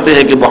لیے کرتے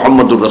ہیں کہ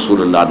محمد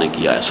الرسول اللہ نے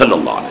کیا ہے صلی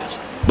اللہ علیہ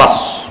وسلم، بس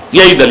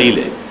یہی دلیل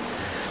ہے۔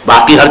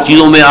 باقی ہر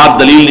چیزوں میں آپ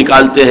دلیل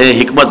نکالتے ہیں،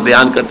 حکمت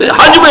بیان کرتے ہیں،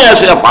 حج میں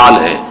ایسے افعال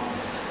ہیں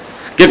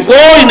کہ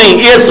کوئی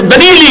نہیں، اس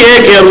دلیل ہی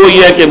ایک ہے، وہ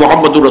یہ ہے کہ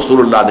محمد الرسول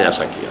اللہ نے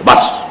ایسا کیا،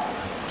 بس۔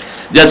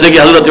 جیسے کہ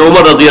حضرت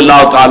عمر رضی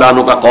اللہ تعالیٰ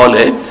عنہ کا قول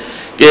ہے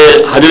کہ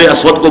حجر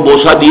اسود کو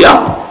بوسہ دیا،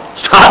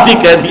 ساتھ ہی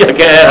کہہ دیا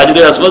کہ اے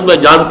حجر اسود میں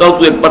جانتا ہوں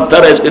تو ایک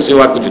پتھر ہے، اس کے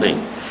سوا کچھ نہیں،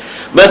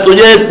 میں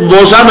تجھے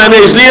بوسہ میں نے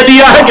اس لیے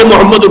دیا ہے کہ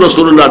محمد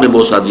رسول اللہ نے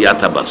بوسہ دیا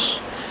تھا، بس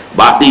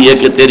باقی یہ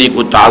کہ تیری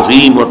کوئی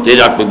تعظیم اور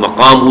تیرا کوئی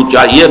مقام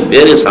اونچا یہ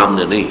میرے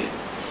سامنے نہیں ہے۔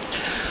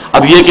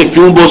 اب یہ کہ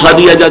کیوں بوسہ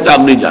دیا جاتا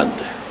ہم نہیں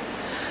جانتے،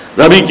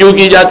 ربی کیوں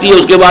کی جاتی ہے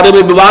اس کے بارے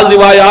میں بھی بعض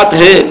روایات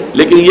ہیں،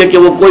 لیکن یہ کہ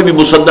وہ کوئی بھی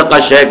مصدقہ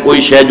شے،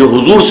 کوئی شے جو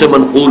حضور سے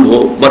منقول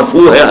ہو،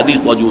 مرفوع ہے، حدیث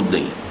موجود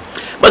نہیں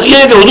ہے، بس یہ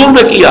ہے کہ حضور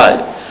نے کیا ہے۔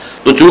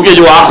 تو چونکہ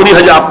جو آخری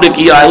حج آپ نے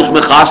کیا ہے اس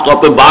میں خاص طور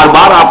پہ بار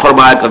بار آپ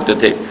فرمایا کرتے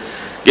تھے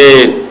کہ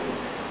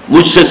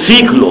مجھ سے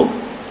سیکھ لو،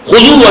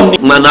 خذوا عنی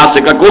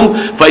مناسککم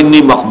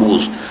فانی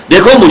مقبوض،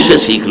 دیکھو مجھ سے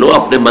سیکھ لو،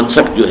 اپنے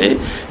منسک جو ہے،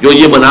 جو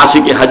یہ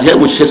مناسک حج ہے،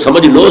 مجھ سے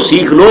سمجھ لو،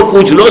 سیکھ لو،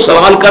 پوچھ لو،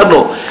 سوال کر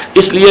لو،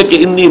 اس لیے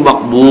کہ انی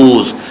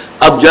مقبوض،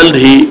 اب جلد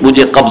ہی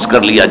مجھے قبض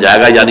کر لیا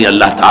جائے گا، یعنی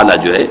اللہ تعالیٰ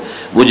جو ہے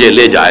مجھے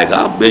لے جائے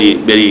گا،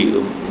 میری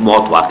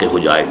موت واقع ہو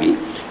جائے گی،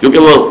 کیونکہ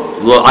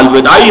وہ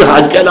الوداعی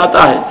حج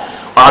کہلاتا ہے،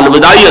 اور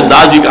الوداعی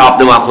انداز ہی کا آپ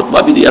نے وہاں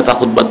خطبہ بھی دیا تھا،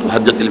 خطبۃ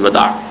حجۃ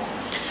الوداع۔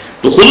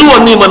 تو خذوا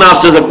عنی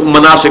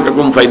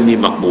مناسککم فانی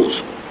مقبوض۔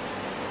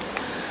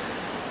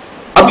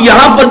 اب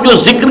یہاں پر جو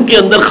ذکر کے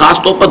اندر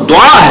خاص طور پر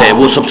دعا ہے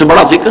وہ سب سے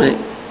بڑا ذکر ہے،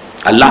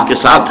 اللہ کے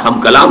ساتھ ہم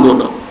کلام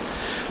ہونا،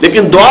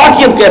 لیکن دعا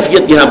کی اب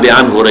کیفیت یہاں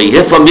بیان ہو رہی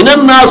ہے۔ فَمِنَ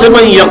النَّاسِ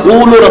مَن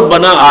يَقُولُ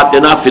رَبَّنَا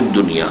آتِنَا فِي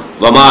الدُّنْيَا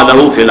وَمَا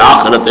لَهُ فِي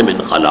الْآخِرَةِ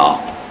مِنْ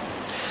خَلَاقٍ،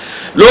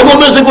 لوگوں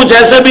میں سے کچھ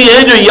ایسے بھی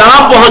ہیں جو یہاں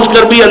پہنچ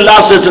کر بھی اللہ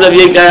سے صرف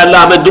یہ کہے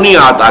اللہ ہمیں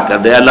دنیا عطا کر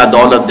دے، اللہ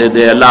دولت دے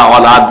دے، اللہ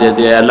اولاد دے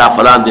دے، اللہ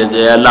فلان دے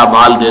دے، اللہ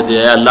مال دے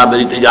دے، اللہ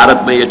میری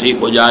تجارت میں یہ ٹھیک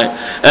ہو جائے،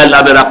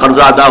 اللہ میرا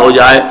قرضہ ادا ہو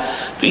جائے۔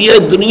 تو یہ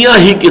دنیا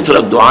ہی کی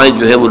طرف دعائیں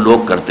جو ہے وہ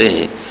لوگ کرتے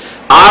ہیں،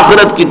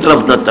 آخرت کی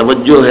طرف نہ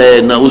توجہ ہے،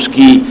 نہ اس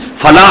کی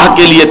فلاح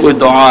کے لیے کوئی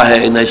دعا ہے،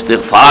 نہ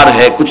استغفار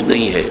ہے، کچھ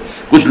نہیں ہے۔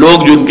 کچھ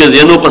لوگ جو ان کے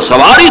ذہنوں پر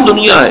سوار ہی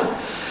دنیا ہے،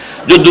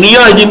 جو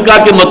دنیا ہے جن کا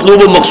کہ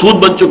مطلوب و مقصود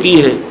بن چکی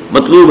ہے،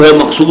 مطلوب ہے،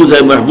 مقصود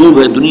ہے،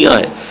 محبوب ہے، دنیا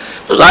ہے،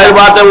 تو ظاہر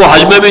بات ہے وہ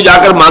حج میں بھی جا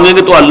کر مانگیں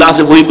گے تو اللہ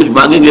سے وہی کچھ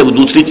مانگیں گے، وہ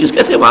دوسری چیز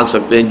کیسے مانگ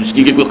سکتے ہیں جس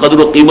کی کہ کوئی قدر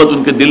و قیمت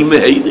ان کے دل میں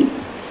ہے ہی نہیں۔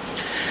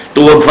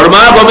 تو وہ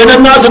فرمایا فَمِنَ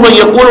النَّاسِ مَن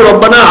يَقُولُ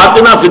رَبَّنَا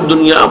آتِنَا فِي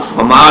الدُّنْيَا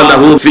وَمَا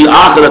لَهُ فِي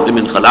الْآخِرَةِ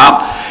مِنْ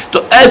خَلَاقٍ،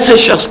 تو ایسے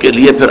شخص کے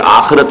لیے پھر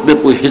آخرت میں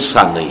کوئی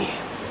حصہ نہیں ہے۔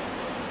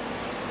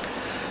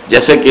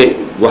 جیسے کہ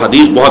وہ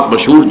حدیث بہت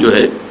مشہور جو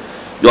ہے،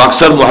 جو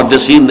اکثر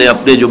محدثین نے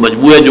اپنے جو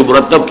مجموعے جو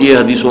مرتب کیے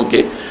حدیثوں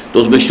کے، تو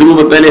اس میں شروع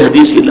میں پہلے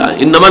حدیث ہی لائے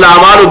انما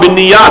الاعمال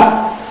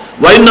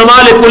بالنیات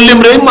وانما لکل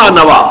امرئ ما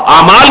نوى،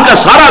 اعمال کا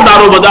سارا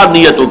دار و مدار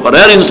نیتوں پر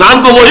ہے، اور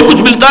انسان کو وہی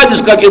کچھ ملتا ہے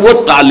جس کا کہ وہ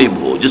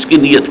طالب ہو، جس کی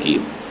نیت کی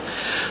ہو۔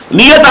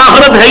 نیت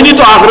آخرت ہے ہی نہیں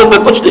تو آخرت میں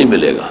کچھ نہیں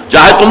ملے گا،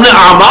 چاہے تم نے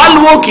اعمال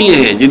وہ کیے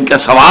ہیں جن کا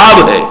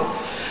ثواب ہے،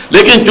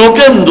 لیکن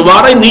چونکہ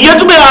تمہاری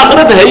نیت میں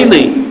آخرت ہے ہی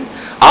نہیں،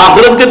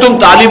 آخرت کے تم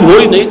طالب ہو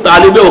ہی نہیں،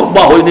 طالب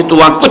عقبہ ہو ہی نہیں، تو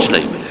وہاں کچھ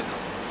نہیں ملے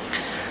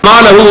گا۔ ما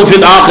له فی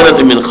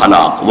الآخرۃ من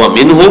خلاق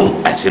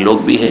ومنهم، ایسے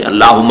لوگ بھی ہیں،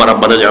 اللہم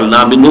ربنا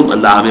اجعلنا منهم،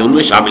 اللہ ہمیں ان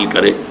میں شامل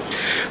کرے،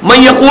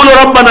 من یقول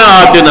ربنا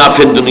آتنا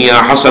فی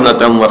الدنیا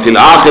حسنۃ وفی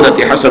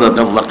الآخرۃ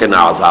حسنۃ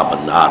وقنا عذاب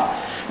النار،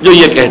 جو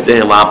یہ کہتے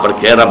ہیں وہاں پر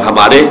کہ رب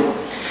ہمارے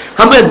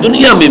ہمیں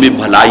دنیا میں بھی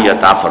بھلائی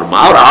عطا فرما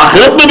اور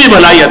آخرت میں بھی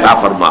بھلائی عطا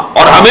فرما،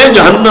 اور ہمیں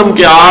جہنم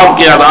کے آگ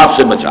کے عذاب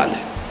سے بچا لے۔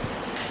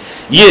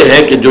 یہ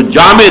ہے کہ جو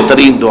جامع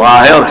ترین دعا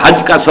ہے، اور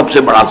حج کا سب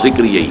سے بڑا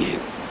ذکر یہی ہے۔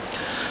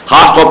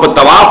 خاص طور پر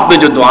طواف میں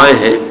جو دعائیں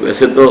ہیں،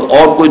 ویسے تو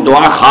اور کوئی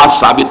دعا خاص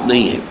ثابت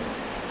نہیں ہے،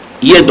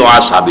 یہ دعا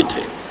ثابت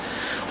ہے۔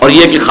 اور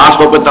یہ کہ خاص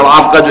طور پہ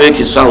طواف کا جو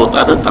ایک حصہ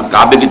ہوتا ہے نا،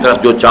 کعبے کی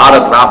طرف جو چار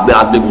اطراف میں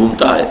آدمی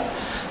گھومتا ہے،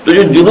 تو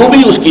جو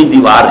جنوبی اس کی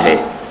دیوار ہے،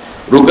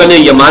 رکن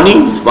یمانی،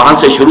 وہاں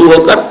سے شروع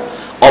ہو کر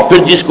اور پھر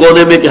جس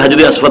کونے میں کہ حجر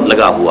اسود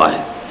لگا ہوا ہے،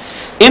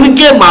 ان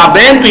کے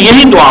مابین تو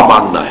یہی دعا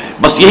مانگنا ہے،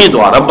 بس یہی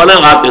دعا، ربنا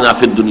آتنا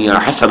فی الدنیا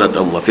حسنۃ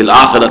وفی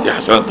الآخرۃ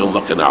حسنۃ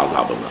وقنا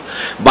عذاب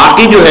النار۔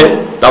 باقی جو ہے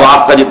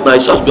طواف کا جتنا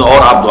حصہ اس میں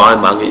اور آپ دعائیں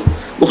مانگیں،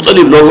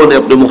 مختلف لوگوں نے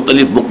اپنے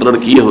مختلف مقرر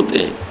کیے ہوتے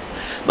ہیں۔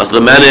 مثلا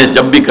میں نے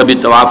جب بھی کبھی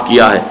طواف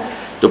کیا ہے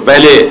تو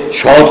پہلے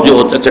شوط جو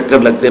ہوتا ہے، چکر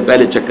لگتے ہیں،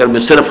 پہلے چکر میں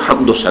صرف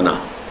حمد و ثنا،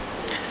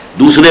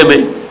 دوسرے میں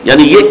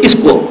یعنی یہ اس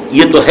کو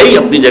یہ تو ہے ہی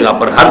اپنی جگہ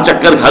پر، ہر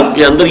چکر حج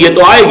کے اندر یہ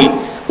تو آئے گی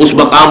اس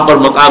مقام پر،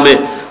 مقام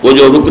وہ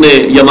جو رکن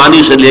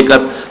یمانی سے لے کر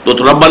تو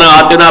ربنا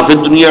آتنا فی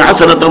الدنیا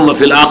حسنۃ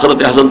وفی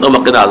الآخرۃ حسنۃ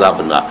وقنا عذاب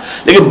النار،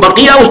 لیکن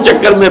بقیہ اس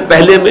چکر میں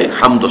پہلے میں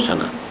حمد و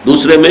ثنا،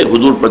 دوسرے میں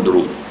حضور پر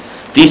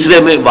درود، تیسرے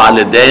میں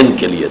والدین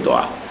کے لیے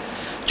دعا،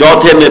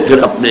 چوتھے میں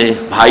پھر اپنے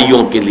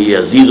بھائیوں کے لیے،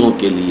 عزیزوں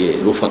کے لیے،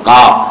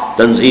 رفقاء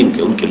تنظیم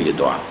کے، ان کے لیے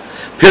دعا،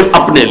 پھر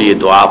اپنے لیے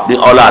دعا، اپنی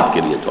اولاد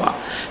کے لیے دعا۔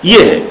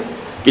 یہ ہے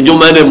کہ جو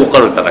میں نے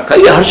مقرر کر رکھا،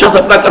 یہ ہر شخص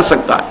اپنا کر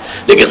سکتا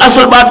ہے، لیکن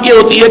اصل بات یہ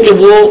ہوتی ہے کہ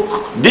وہ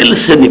دل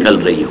سے نکل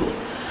رہی ہو،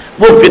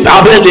 وہ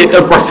کتابیں لے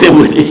کر پڑھتے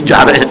ہوئے نہیں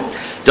جا رہے ہیں،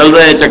 چل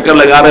رہے ہیں، چکر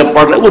لگا رہے ہیں،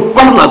 پڑھ رہے ہیں، وہ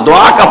پڑھنا،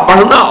 دعا کا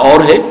پڑھنا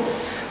اور ہے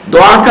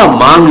دعا کا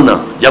مانگنا،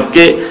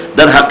 جبکہ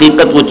در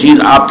حقیقت وہ چیز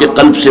آپ کے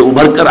قلب سے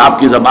ابھر کر آپ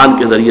کی زبان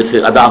کے ذریعے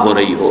سے ادا ہو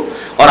رہی ہو،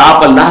 اور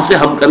آپ اللہ سے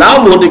ہم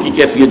کلام ہونے کی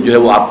کیفیت جو ہے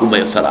وہ آپ کو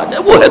میسر آ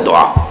جائے، وہ ہے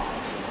دعا۔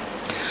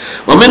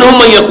 ومنهم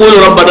من يقول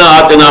ربنا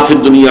آتنا في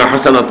الدنيا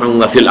حسنة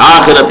وفي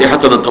الآخرة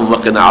حسنة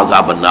وقنا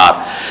عذاب النار.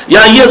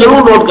 یا یہ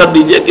ضرور نوٹ کر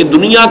دیجئے کہ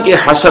دنیا کے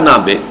حسنہ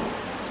میں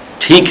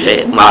ٹھیک ہے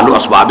مال و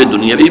اسباب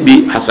دنیاوی بھی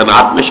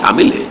حسنات میں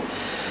شامل ہے،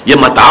 یہ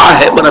متاع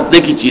ہے، برتنے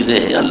کی چیزیں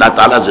ہیں، اللہ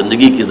تعالیٰ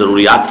زندگی کی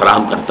ضروریات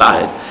فراہم کرتا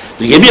ہے،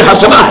 تو یہ بھی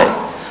حسنہ ہے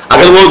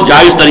اگر وہ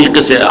جائز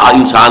طریقے سے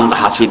انسان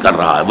حاصل کر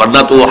رہا ہے،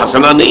 ورنہ تو وہ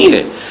حسنہ نہیں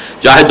ہے.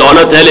 چاہے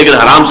دولت ہے لیکن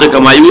حرام سے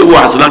کمائی ہوئی وہ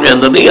حسنہ کے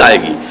اندر نہیں آئے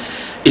گی.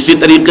 اسی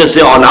طریقے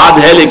سے اولاد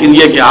ہے لیکن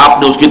یہ کہ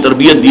آپ نے اس کی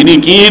تربیت دینی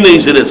کی ہی نہیں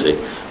سرے سے،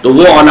 تو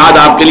وہ اولاد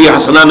آپ کے لیے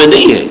حسنہ میں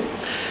نہیں ہے.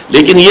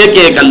 لیکن یہ کہ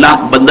ایک اللہ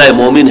بندہ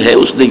مومن ہے،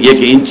 اس نے یہ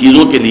کہ ان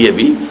چیزوں کے لیے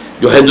بھی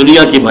جو ہے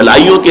دنیا کی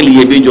بھلائیوں کے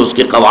لیے بھی جو اس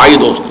کے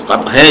قواعد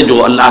ہیں،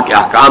 جو اللہ کے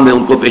احکام ہیں،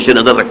 ان کو پیش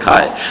نظر رکھا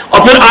ہے،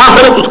 اور پھر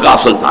آخرت اس کا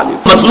اصل تعلیم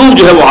مطلوب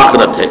جو ہے وہ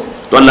آخرت ہے.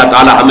 تو اللہ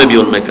تعالی ہمیں بھی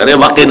ان میں کرے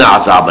وقنا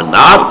عذاب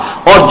النار،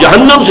 اور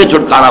جہنم سے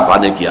چھٹکارا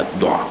پانے کی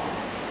دعا.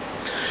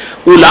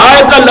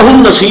 اولئک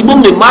لہم نصیب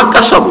مما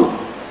کسبوا،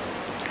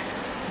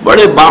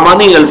 بڑے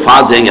بامانی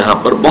الفاظ ہیں یہاں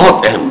پر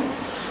بہت اہم.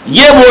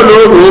 یہ وہ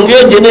لوگ ہوں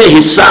گے جنہیں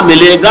حصہ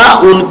ملے گا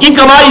ان کی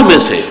کمائی میں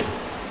سے.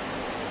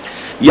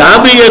 یہاں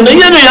بھی یہ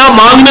نہیں ہے کہ یہاں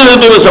مانگنے سے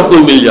تمہیں سب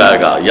کچھ مل جائے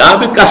گا، یہاں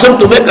بھی قسم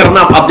تمہیں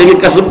کرنا. آپ دیکھیں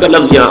قسم کا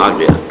لفظ یہاں آ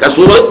گیا،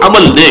 قصور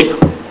عمل نیک،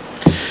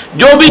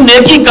 جو بھی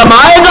نیکی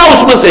کمائے گا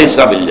اس میں سے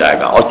حصہ مل جائے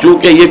گا. اور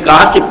چونکہ یہ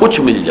کہا کہ کچھ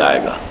مل جائے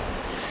گا،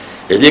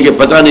 اس لیے کہ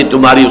پتہ نہیں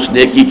تمہاری اس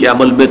نیکی کے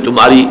عمل میں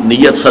تمہاری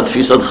نیت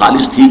 100%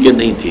 خالص تھی کہ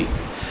نہیں تھی،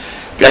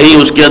 کہیں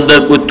اس کے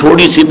اندر کوئی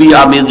تھوڑی سی بھی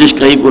آمیزش،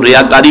 کہیں کوئی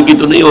ریاکاری کی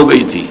تو نہیں ہو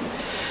گئی تھی.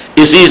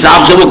 اسی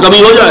حساب سے وہ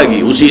کمی ہو جائے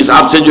گی، اسی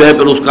حساب سے جو ہے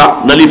پھر اس کا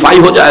نلیفائی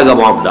ہو جائے گا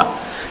معاملہ.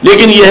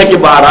 لیکن یہ ہے کہ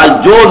بہرحال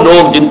جو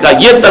لوگ جن کا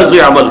یہ طرز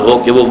عمل ہو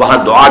کہ وہ وہاں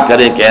دعا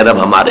کریں کہ اے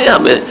رب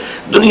ہمیں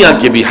دنیا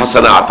کے بھی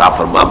حسنہ عطا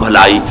فرما،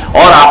 بھلائی،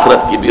 اور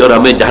آخرت کی بھی، اور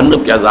ہمیں جہنم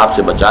کے عذاب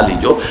سے بچا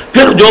لیجو.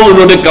 پھر جو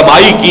انہوں نے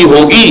کمائی کی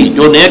ہوگی،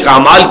 جو نیک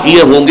اعمال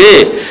کیے ہوں گے،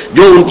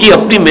 جو ان کی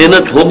اپنی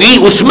محنت ہوگی،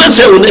 اس میں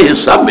سے انہیں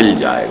حصہ مل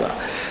جائے گا.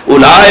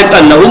 اولئک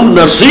لہم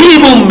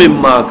نصیب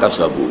مما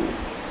کسبوا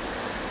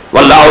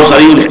واللہ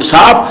سریع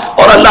الحساب.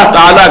 اور اللہ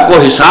تعالیٰ کو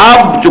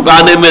حساب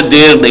چکانے میں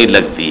دیر نہیں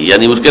لگتی،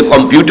 یعنی اس کے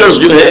کمپیوٹرز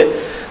جو ہے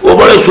وہ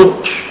بڑے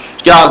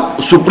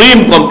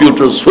سپریم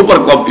کمپیوٹرز، سپر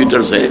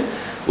کمپیوٹرز ہیں.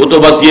 وہ تو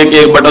بس یہ کہ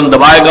ایک بٹن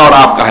دبائے گا اور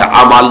آپ کا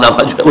اعمال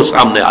نامہ جو ہے وہ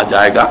سامنے آ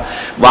جائے گا.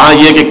 وہاں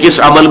یہ کہ کس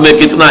عمل میں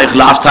کتنا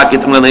اخلاص تھا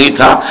کتنا نہیں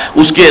تھا،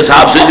 اس کے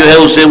حساب سے جو ہے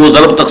اسے وہ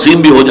ضرب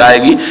تقسیم بھی ہو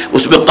جائے گی،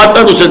 اس میں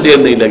قطعاً اسے دیر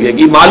نہیں لگے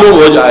گی، معلوم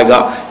ہو جائے گا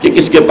کہ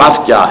کس کے پاس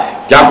کیا ہے،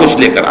 کیا کچھ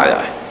لے کر آیا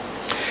ہے.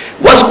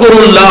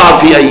 وَاذْكُرُوا اللَّهَ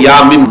فِي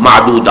أَيَّامٍ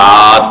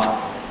مَّعْدُودَاتٍ،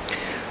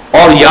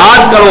 اور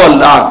یاد کرو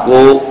اللہ کو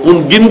ان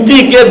گنتی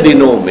کے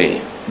دنوں میں.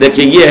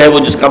 دیکھیں یہ ہے وہ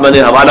جس کا میں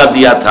نے حوالہ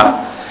دیا تھا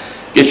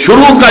کہ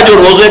شروع کا جو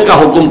روزے کا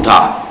حکم تھا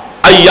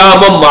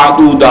ایام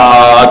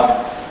معدودات،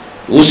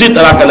 اسی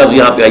طرح کا لفظ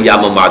یہاں پہ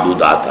ایام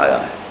معدودات آیا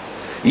ہے.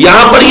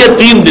 یہاں پر یہ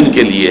 3 دن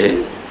کے لیے ہے،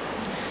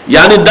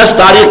 یعنی 10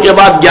 تاریخ کے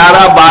بعد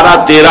 11، 12،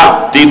 13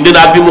 3 دن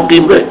آدمی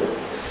مقیم رہے،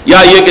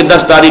 یا یہ کہ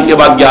 10 تاریخ کے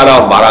بعد 11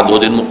 اور 12 2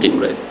 دن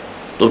مقیم رہے،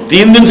 تو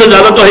 3 دن سے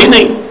زیادہ تو ہے ہی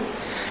نہیں.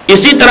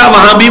 اسی طرح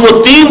وہاں بھی وہ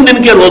 3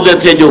 دن کے روزے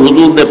تھے جو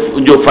حضور نے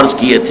جو فرض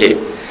کیے تھے،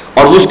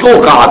 اور اس کو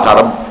کہا تھا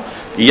رب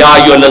یا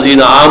ایھا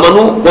الذین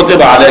آمنوا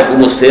کتب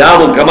علیکم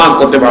الصیام کما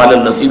کتب علی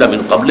الذین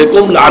من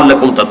قبلکم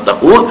لعلکم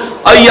تتقون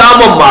ایام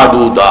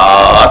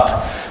معدودات.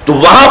 تو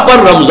وہاں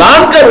پر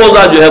رمضان کا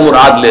روزہ جو ہے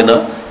مراد لینا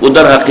وہ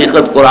در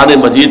حقیقت قرآن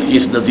مجید کی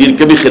اس نظیر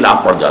کے بھی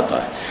خلاف پڑ جاتا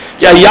ہے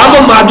کہ ایام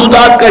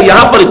معدودات کا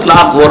یہاں پر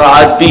اطلاق ہو رہا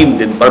ہے 3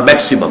 دن پر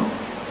میکسیمم.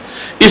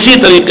 اسی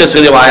طریقے سے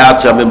روایات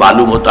سے ہمیں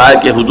معلوم ہوتا ہے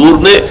کہ حضور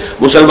نے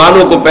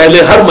مسلمانوں کو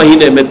پہلے ہر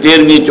مہینے میں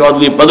 13ویں،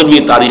 14ویں،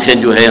 15ویں تاریخیں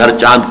جو ہیں ہر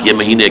چاند کے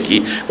مہینے کی،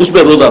 اس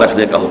میں روزہ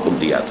رکھنے کا حکم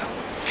دیا تھا.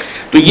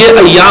 تو یہ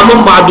ایام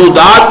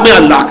معدودات میں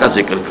اللہ کا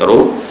ذکر کرو.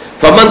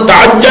 فمن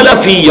تعجل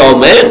فی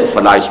یومین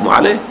فلا اثم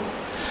علیہ،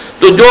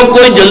 تو جو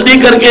کوئی جلدی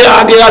کر کے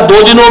آ گیا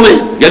 2 دنوں میں،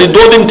 یعنی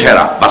 2 دن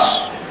ٹھہرا بس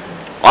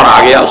اور آ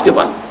گیا اس کے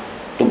بعد،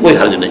 تو کوئی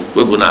حرج نہیں،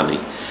 کوئی گناہ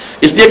نہیں.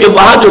 اس لیے کہ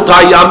وہاں جو تھا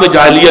ایام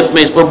جاہلیت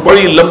میں اس پر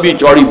بڑی لمبی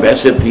چوڑی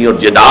بحثیں تھیں اور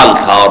جدال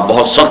تھا اور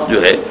بہت سخت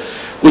جو ہے.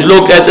 کچھ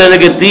لوگ کہتے ہیں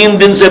کہ 3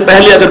 دن سے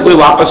پہلے اگر کوئی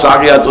واپس آ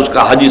گیا تو اس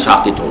کا حج ہی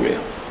ساقط ہو گیا.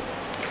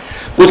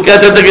 کچھ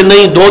کہتے تھے کہ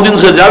نہیں 2 دن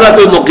سے زیادہ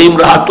کوئی مقیم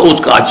رہا تو اس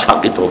کا حج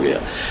ساقط ہو گیا.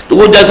 تو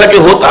وہ جیسا کہ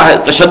ہوتا ہے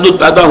تشدد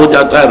پیدا ہو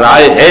جاتا ہے،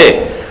 رائے ہے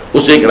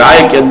اس ایک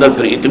رائے کے اندر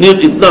پھر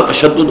اتنا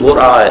تشدد ہو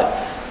رہا ہے.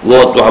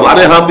 وہ تو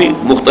ہمارے ہاں بھی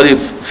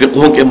مختلف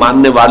فقہوں کے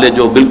ماننے والے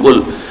جو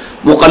بالکل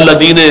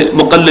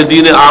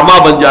مقلدین اعمیٰ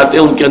بن جاتے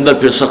ہیں، ان کے اندر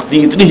پھر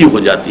سختی اتنی ہی ہو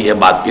جاتی ہے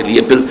بات کے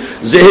لیے، پھر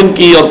ذہن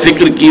کی اور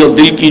فکر کی اور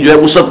دل کی جو ہے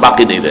وسعت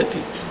باقی نہیں رہتی.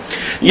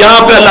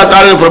 یہاں پہ اللہ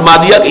تعالیٰ نے فرما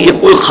دیا کہ یہ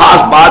کوئی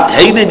خاص بات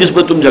ہے ہی نہیں جس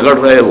پہ تم جھگڑ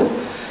رہے ہو،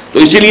 تو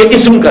اسی لیے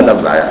اسم کا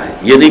لفظ آیا ہے.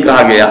 یہ نہیں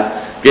کہا گیا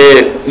کہ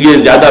یہ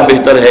زیادہ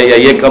بہتر ہے یا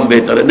یہ کم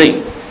بہتر ہے، نہیں.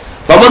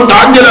 فمن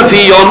تعجل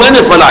فی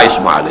یومین فلا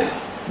اثم علیہ،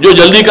 جو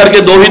جلدی کر کے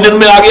 2 ہی دن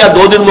میں آ گیا،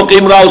 2 دن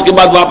مقیم رہا اس کے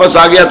بعد واپس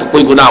آ گیا تو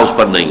کوئی گناہ اس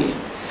پر نہیں ہے.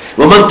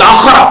 ومن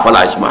تاخر فلا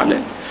اثم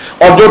علیہ،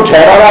 اور جو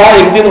ٹھہرا رہا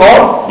 1 دن اور،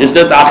 جس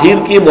نے تاخیر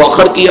کی،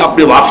 مؤخر کی،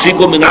 اپنے واپسی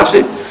کو منا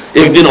سے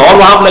 1 دن اور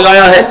وہاں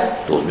لگایا ہے،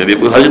 تو اس میں بھی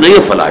کوئی حرج نہیں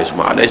ہے. فلا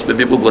اثم علیہ، اس میں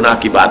بھی کوئی گناہ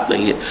کی بات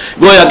نہیں ہے.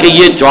 گویا کہ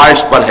یہ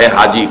چوائس پر ہے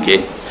حاجی کے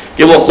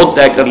کہ وہ خود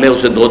طے کر لے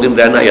اسے 2 دن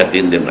رہنا ہے یا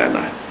 3 دن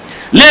رہنا ہے.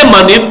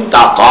 لمن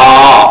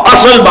اتقى،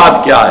 اصل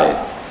بات کیا ہے؟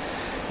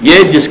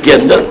 یہ جس کے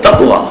اندر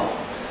تقوی.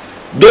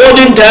 2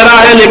 دن ٹھہرا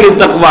ہے لیکن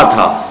تقوی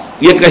تھا،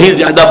 یہ کہیں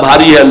زیادہ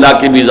بھاری ہے اللہ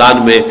کے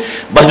میزان میں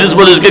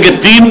بنسبت اس کے کہ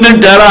 3 دن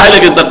ٹھہرا ہے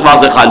لیکن تقوی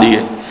سے خالی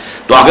ہے.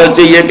 تو اگر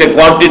چاہیے کہ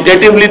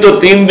کوانٹیٹیٹیولی تو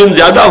 3 دن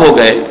زیادہ ہو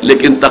گئے،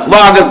 لیکن تقوی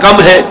اگر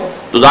کم ہے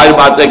تو ظاہر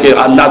بات ہے کہ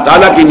اللہ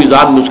تعالیٰ کی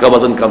میزان میں اس کا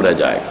وزن کم رہ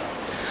جائے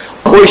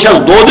گا. کوئی شخص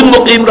 2 دن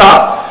مقیم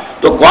رہا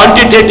تو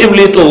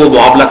کوانٹیٹیٹیولی تو وہ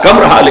معاملہ کم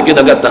رہا، لیکن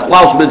اگر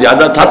تقوی اس میں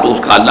زیادہ تھا تو اس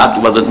کا اللہ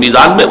کی وزن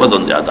میزان میں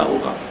وزن زیادہ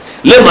ہوگا.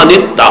 لمن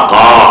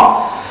اتقى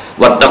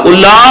واتقوا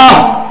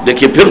اللہ.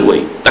 دیکھیے پھر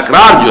وہی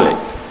تکرار جو ہے،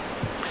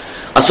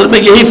 اصل میں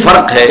یہی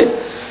فرق ہے.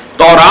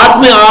 تورات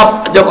میں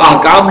آپ جب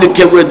احکام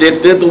لکھے ہوئے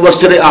دیکھتے ہیں تو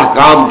مبصر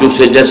احکام جو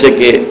سے جیسے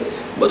کہ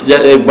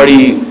ایک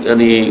بڑی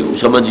یعنی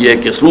سمجھیے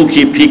کہ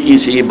سوکھی پھیکی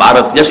سی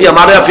عبارت جیسی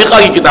ہمارے فقہ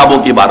کی کتابوں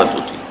کی عبارت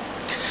ہوتی ہے.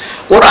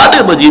 قرآن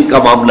مجید کا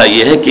معاملہ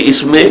یہ ہے کہ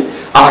اس میں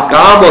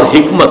احکام اور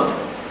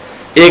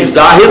حکمت ایک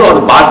ظاہر اور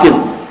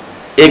باطن،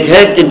 ایک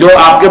ہے کہ جو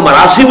آپ کے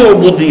مراسم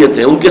عبودیت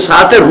ہیں ان کے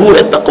ساتھ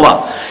روح تقوی،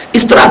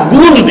 اس طرح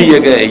گوند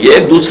دیے گئے ہیں یہ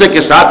ایک دوسرے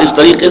کے ساتھ اس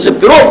طریقے سے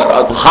پرو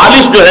کر.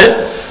 خالص جو ہے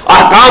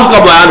احکام کا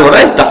بیان ہو رہا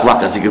ہے، تقوی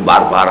کا ذکر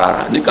بار بار آ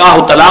رہا ہے. نکاح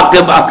و طلاق کے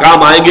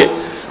احکام آئیں گے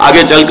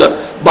آگے چل کر،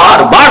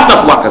 بار بار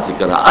تقوی کا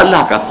ذکر ہے،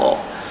 اللہ کا خوف.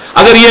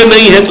 اگر یہ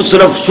نہیں ہے تو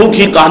صرف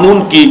سوکھی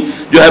قانون کی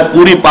جو ہے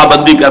پوری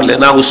پابندی کر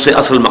لینا، اس سے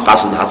اصل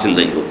مقاصد حاصل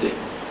نہیں ہوتے.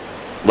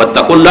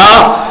 واتقوا اللہ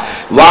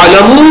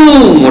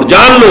واعلموا، اور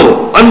جان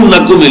لو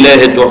انکم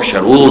الیہ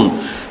تحشرون،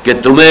 کہ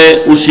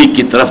تمہیں اسی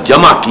کی طرف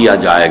جمع کیا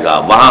جائے گا.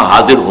 وہاں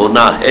حاضر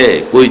ہونا ہے،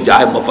 کوئی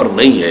جائے مفر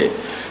نہیں ہے،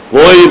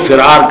 کوئی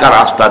فرار کا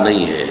راستہ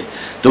نہیں ہے.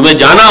 تمہیں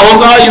جانا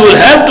ہوگا. you will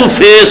have to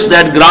face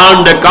that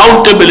grand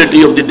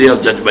accountability of the day of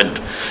judgment.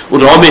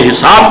 اس یوم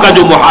حساب کا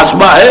جو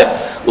محاسبہ ہے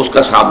اس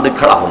کا سامنے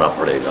کھڑا ہونا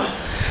پڑے گا.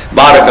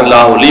 بارک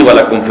اللہ لی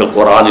ولکم فی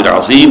القرآن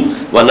العظیم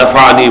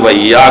ونفعنی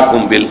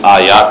وإیاکم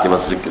بالآیات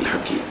والذکر الحکیم.